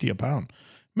 $4.50 a pound.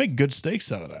 Make good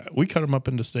steaks out of that. We cut them up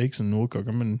into steaks and we'll cook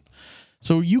them, and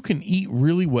so you can eat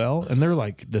really well. And they're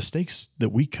like the steaks that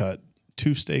we cut.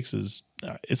 2 steaks is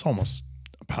it's almost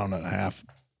a pound and a half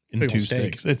in Big 2 old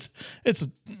steak. steaks. It's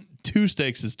 2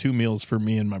 steaks is 2 meals for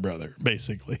me and my brother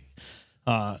basically.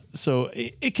 So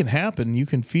it can happen. You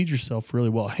can feed yourself really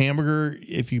well. Hamburger,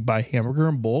 if you buy hamburger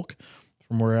in bulk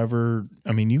from wherever,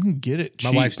 I mean, you can get it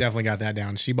cheap. My wife's definitely got that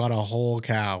down. She bought a whole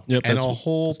cow Yep, and that's a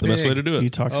whole It's the best way to do He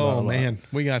it. talks about it a Oh lot. man,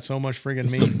 we got so much friggin'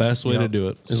 It's meat. the best way to do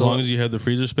it. As So- long as you have the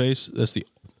freezer space,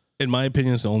 in my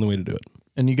opinion, it's the only way to do it.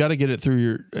 And you got to get it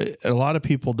through a lot of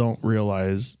people don't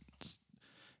realize,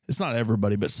 it's not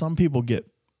everybody, but some people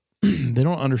they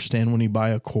don't understand when you buy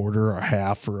a quarter or a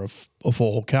half or a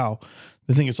full cow,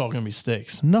 they think it's all going to be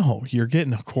steaks. No, you're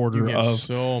getting a quarter You get of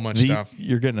so much stuff.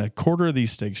 You're getting a quarter of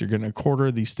these steaks. You're getting a quarter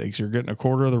of these steaks. You're getting a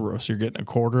quarter of the roast. You're getting a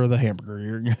quarter of the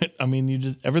hamburger.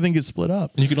 Everything gets split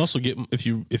up. And you can also get, if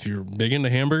you're big into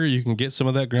hamburger, you can get some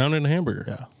of that ground in a hamburger.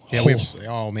 Yeah. Yeah, we have,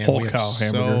 whole we have cow so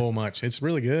hamburger. much. It's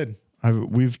really good.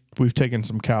 We've taken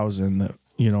some cows in that,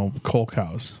 whole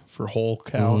cows for whole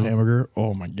cow hamburger.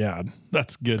 Oh my God.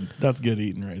 That's good. That's good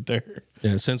eating right there.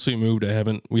 Yeah, since we moved,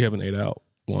 we haven't ate out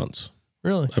once.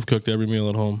 Really? I've cooked every meal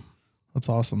at home. That's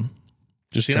awesome.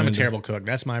 Just See, I'm a trying to- terrible cook.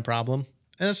 That's my problem.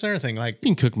 And that's another thing. Like, You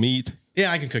can cook meat.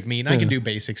 yeah, I can cook meat. And I can do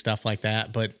basic stuff like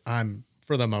that. But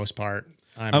for the most part,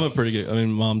 I'm a pretty good. I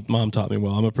mean, mom taught me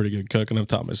well. I'm a pretty good cook, and I've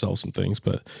taught myself some things.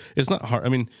 But it's not hard. I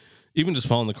mean, even just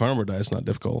following the carnivore diet is not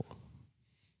difficult.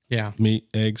 yeah. Meat,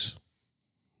 eggs,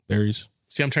 berries.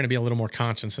 See, I'm trying to be a little more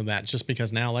conscious of that, just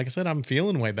because now, like I said, I'm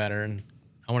feeling way better, and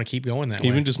I want to keep going that way.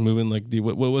 Even just moving, like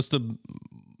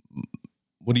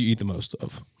what do you eat the most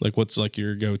of? Like, what's like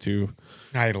your go-to?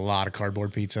 I ate a lot of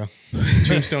cardboard pizza,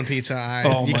 Tombstone pizza.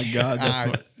 Oh my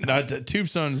God,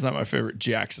 Tombstone is not my favorite.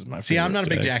 Jack's is my favorite. See, I'm not a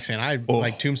big Jack's fan. I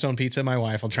like Tombstone pizza. My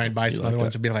wife will try and buy some other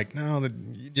ones and be like, no,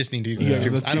 you just need to eat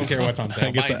Tombstone. I don't care what's on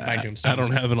sale. Buy Tombstone. I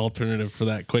don't have an alternative for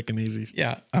that quick and easy.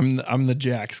 Yeah, I'm the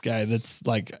Jack's guy. That's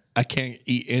like I can't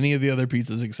eat any of the other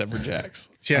pizzas except for Jack's.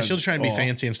 Yeah, she'll try and be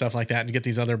fancy and stuff like that and get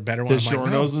these other better ones.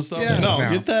 DiGiorno's and stuff. Yeah, no,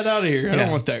 get that out of here. I don't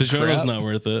want that. DiGiorno's crap. not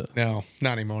worth it. No,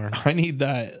 not anymore. I need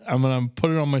that. I'm gonna put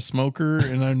it on my smoker,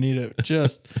 and I need it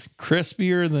just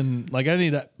crispier than like I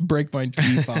need to break my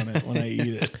teeth on it when I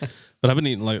eat it. But I've been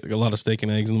eating like a lot of steak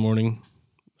and eggs in the morning,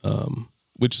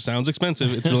 which sounds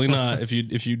expensive. It's really not. If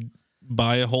you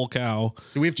buy a whole cow,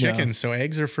 So we have chickens, so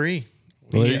eggs are free.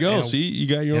 well, there you go. See, you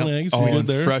got your own eggs. You're good And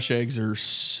there. fresh eggs are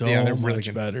so they're really much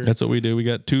good. better. That's what we do. We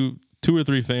got two or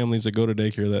three families that go to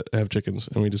daycare that have chickens,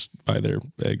 and we just buy their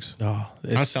eggs. Oh, I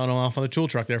was it's selling them off on the tool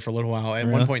truck there for a little while. At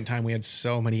one point in time, we had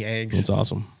so many eggs. It's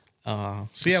awesome. So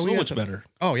yeah, So we much better.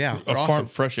 Oh yeah, they're awesome.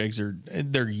 fresh eggs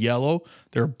they're yellow.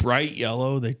 They're bright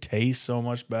yellow. They taste so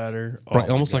much better. Oh Right,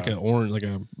 my almost God. like an orange, like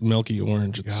a milky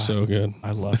orange. It's so good.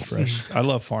 I love fresh. I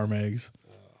love farm eggs.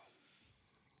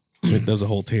 That was a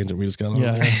whole tangent we just got on.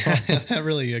 Yeah. That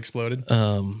really exploded.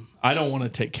 I don't want to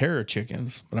take care of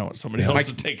chickens, but I want somebody else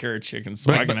to take care of chickens.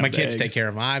 So I can But have my the kids eggs. take care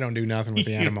of them. I don't do nothing with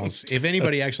the animals. If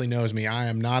anybody actually knows me, I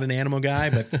am not an animal guy,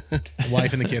 but the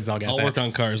wife and the kids all got I'll that. work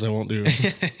on cars. I won't do.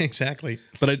 Exactly.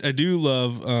 But I do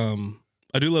love.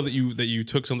 I do love that you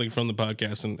took something from the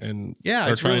podcast and Yeah,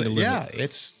 are it's trying really, to live yeah, it.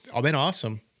 it's all been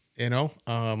awesome. You know,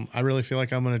 I really feel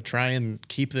like I'm going to try and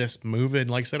keep this moving.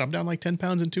 Like I said, I'm down like 10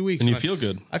 pounds in 2 weeks. And you feel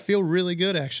good. I feel really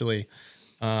good actually.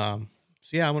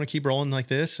 So yeah, I want to keep rolling like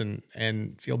this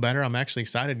and feel better. I'm actually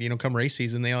excited. You know, come race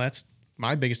season, that's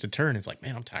my biggest deterrent. It's like,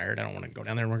 man, I'm tired. I don't want to go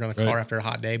down there and work on the car after a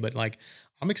hot day. But like,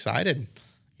 I'm excited.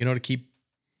 You know, to keep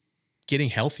getting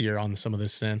healthier on some of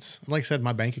this sense. Like I said,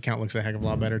 my bank account looks a heck of a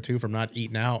lot better too from not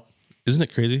eating out. Isn't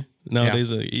it crazy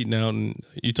nowadays? Eating out, and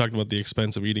you talked about the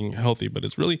expense of eating healthy, but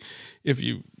it's really, if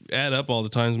you add up all the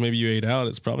times maybe you ate out,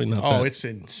 it's probably not. Oh, that. it's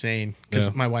insane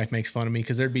because my wife makes fun of me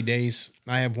because there'd be days.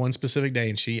 I have one specific day,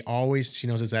 and she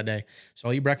knows it's that day. So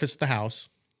I'll eat breakfast at the house,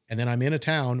 and then I'm in a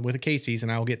town with a Casey's,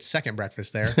 and I will get second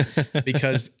breakfast there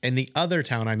because in the other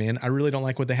town I'm in, I really don't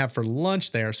like what they have for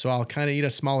lunch there. So I'll kind of eat a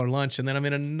smaller lunch, and then I'm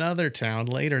in another town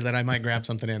later that I might grab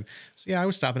something in. So yeah, I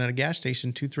was stopping at a gas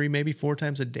station 2, 3, maybe 4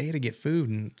 times a day to get food,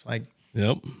 and it's like,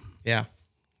 Yep. yeah.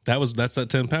 That's that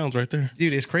 10 pounds right there.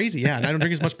 Dude, it's crazy. Yeah, and I don't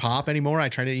drink as much pop anymore. I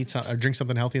try to eat or drink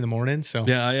something healthy in the morning. So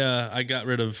Yeah, I got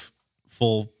rid of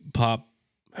full pop.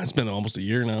 It's been almost a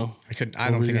year now. I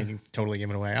don't think I can totally give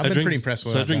it away. I've been drink, pretty impressed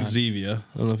with So what I drink I've done. Zevia.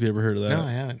 I don't know if you ever heard of that. No,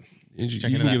 I haven't. You Check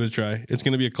can into that. give it a try. It's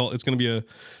gonna be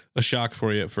a shock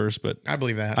for you at first, but I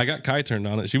believe that. I got Kai turned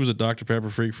on it. She was a Dr. Pepper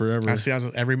freak forever. I see. I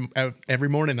was every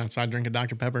morning outside drinking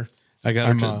Dr. Pepper. I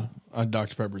got her.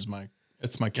 Dr. Pepper's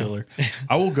it's my killer.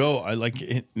 I will go. I like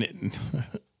it.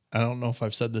 I don't know if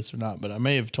I've said this or not, but I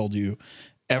may have told you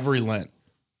every Lent,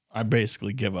 I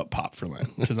basically give up pop for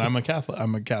Lent because I'm a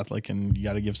Catholic and you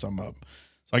got to give some up.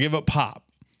 So I give up pop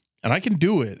and I can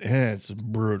do it. It's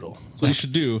brutal. So you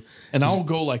should do. And I'll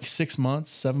go like 6 months,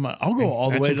 7 months. I'll go all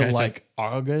the That's way to impressive. like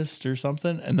August or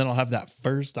something. And then I'll have that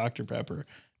first Dr. Pepper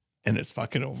and it's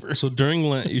fucking over. So during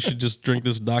Lent, you should just drink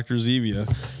this Dr. Zevia,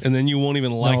 and then you won't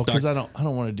even like. No, because I don't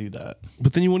want to do that.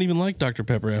 But then you won't even like Dr.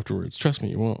 Pepper afterwards. Trust me,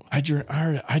 you won't. I drink.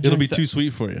 It'll be too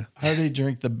sweet for you. I already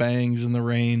drink the Bangs and the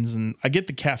Rains, and I get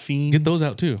the caffeine. Get those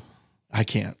out too. I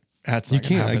can't. That's not gonna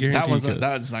can't. I happen. guarantee you could.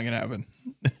 That's not gonna happen.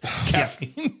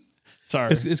 Caffeine.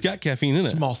 Sorry. It's got caffeine in it.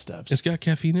 Small steps. It's got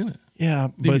caffeine in it. Yeah,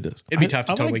 It but does. It'd be tough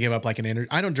to totally give up like an energy.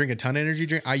 I don't drink a ton of energy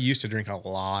drink. I used to drink a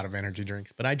lot of energy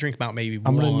drinks, but I drink about maybe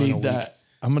I'm one gonna a need week. that.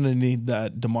 I'm gonna need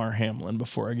that DeMar Hamlin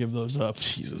before I give those up.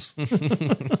 Jesus.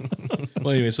 Well,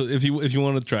 anyway, so if you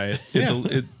want to try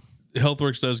it,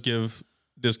 HealthWorks does give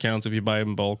discounts if you buy them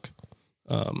in bulk,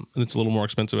 and it's a little more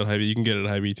expensive at Hy-Vee. You can get it at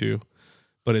Hy-Vee too,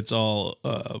 but it's all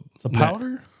The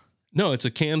powder. no, it's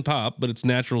a canned pop, but it's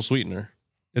natural sweetener.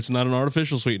 It's not an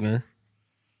artificial sweetener.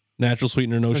 Natural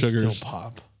sweetener, no That's sugars. still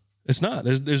pop. It's not.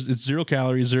 It's 0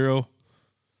 calories, zero.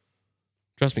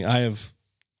 Trust me, I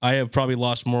have probably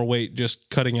lost more weight just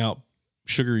cutting out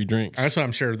sugary drinks. That's what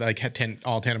I'm sure. Like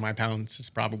all 10 of my pounds is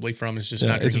probably from is just Yeah,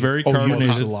 not it's drinking. very Oh, you carbonated.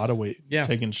 lose a lot of weight. Yeah.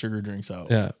 Taking sugar drinks out.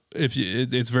 Yeah,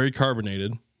 it's very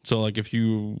carbonated. So like if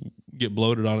you get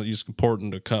bloated on it, you just pour it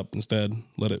into a cup instead.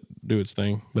 Let it do its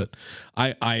thing. But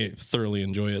I thoroughly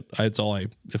enjoy it.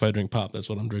 If I drink pop, that's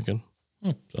what I'm drinking.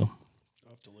 So I'll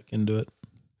have to look into it.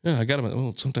 yeah, I got them.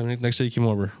 Well, sometime next day you come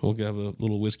over, we'll have a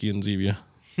little whiskey and Zevia.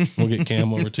 We'll get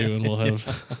Cam over too, and we'll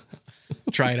have.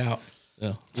 Try it out.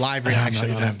 Yeah. live I reaction.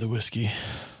 might on have it. the whiskey.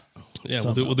 Yeah,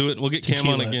 we'll do it. We'll get Cam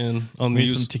on Tequila. again on Maybe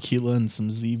the some tequila and some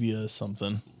Zevia,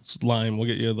 something. lime. We'll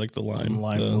get you like the lime, Some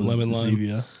lime, the with lemon lime.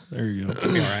 Zevia. There you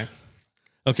go. Be all right.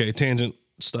 Okay, tangent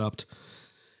stopped.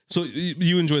 So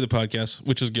you enjoy the podcast,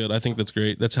 which is good. I think that's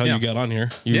great. That's how Yeah. you got on here.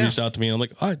 You Yeah. reached out to me. And I'm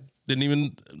like, I didn't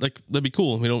even that'd be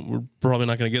cool. We're probably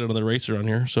not going to get another racer on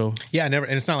here. So Yeah, never.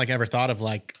 And it's not like I ever thought of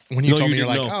like when you No, told you me you're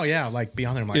like, didn't know. oh yeah, like be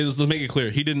on there. I'm like, it was, to make it clear,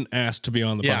 he didn't ask to be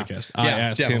on the Yeah. podcast. Yeah, I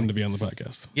asked him definitely. to be on the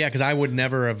podcast. yeah, because I would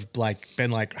never have like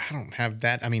been like, I don't have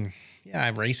that. I mean, yeah, I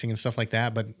have racing and stuff like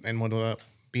that, but and would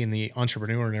being the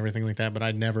entrepreneur and everything like that. But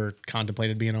I'd never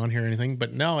contemplated being on here or anything.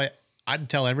 But no, I'd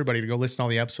tell everybody to go listen to all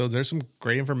the episodes. There's some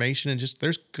great information and just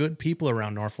there's good people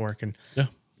around Norfolk, and Yeah.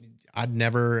 I'd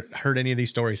never heard any of these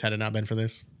stories had it not been for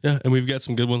this. Yeah, and we've got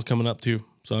some good ones coming up too.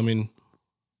 So I mean,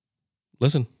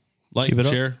 listen, like, Keep it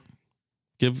up. share,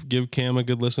 give Cam a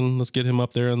good listen. Let's get him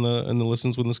up there in the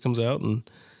listens when this comes out, and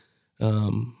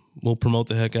we'll promote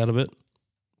the heck out of it.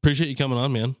 Appreciate you coming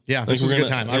on, man. Yeah, I this think was a we're good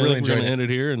gonna- time. I I really think we're enjoyed gonna it. end it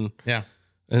here and Yeah.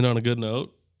 end on a good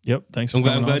note. Yep. Thanks for I'm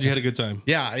coming glad on. you had a good time.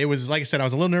 Yeah, it was like I said, I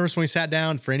was a little nervous when we sat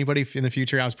down. For anybody in the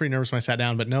future, I was pretty nervous when I sat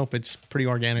down, but nope, it's pretty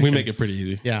organic. We and- make it pretty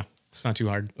easy. Yeah, it's not too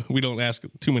hard. We don't ask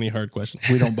too many hard questions.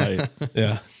 We don't bite.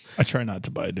 Yeah. I try not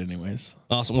to bite anyways.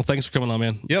 Awesome. Well, thanks for coming on,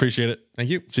 man. Yep. Appreciate it. Thank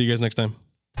you. See you guys next time.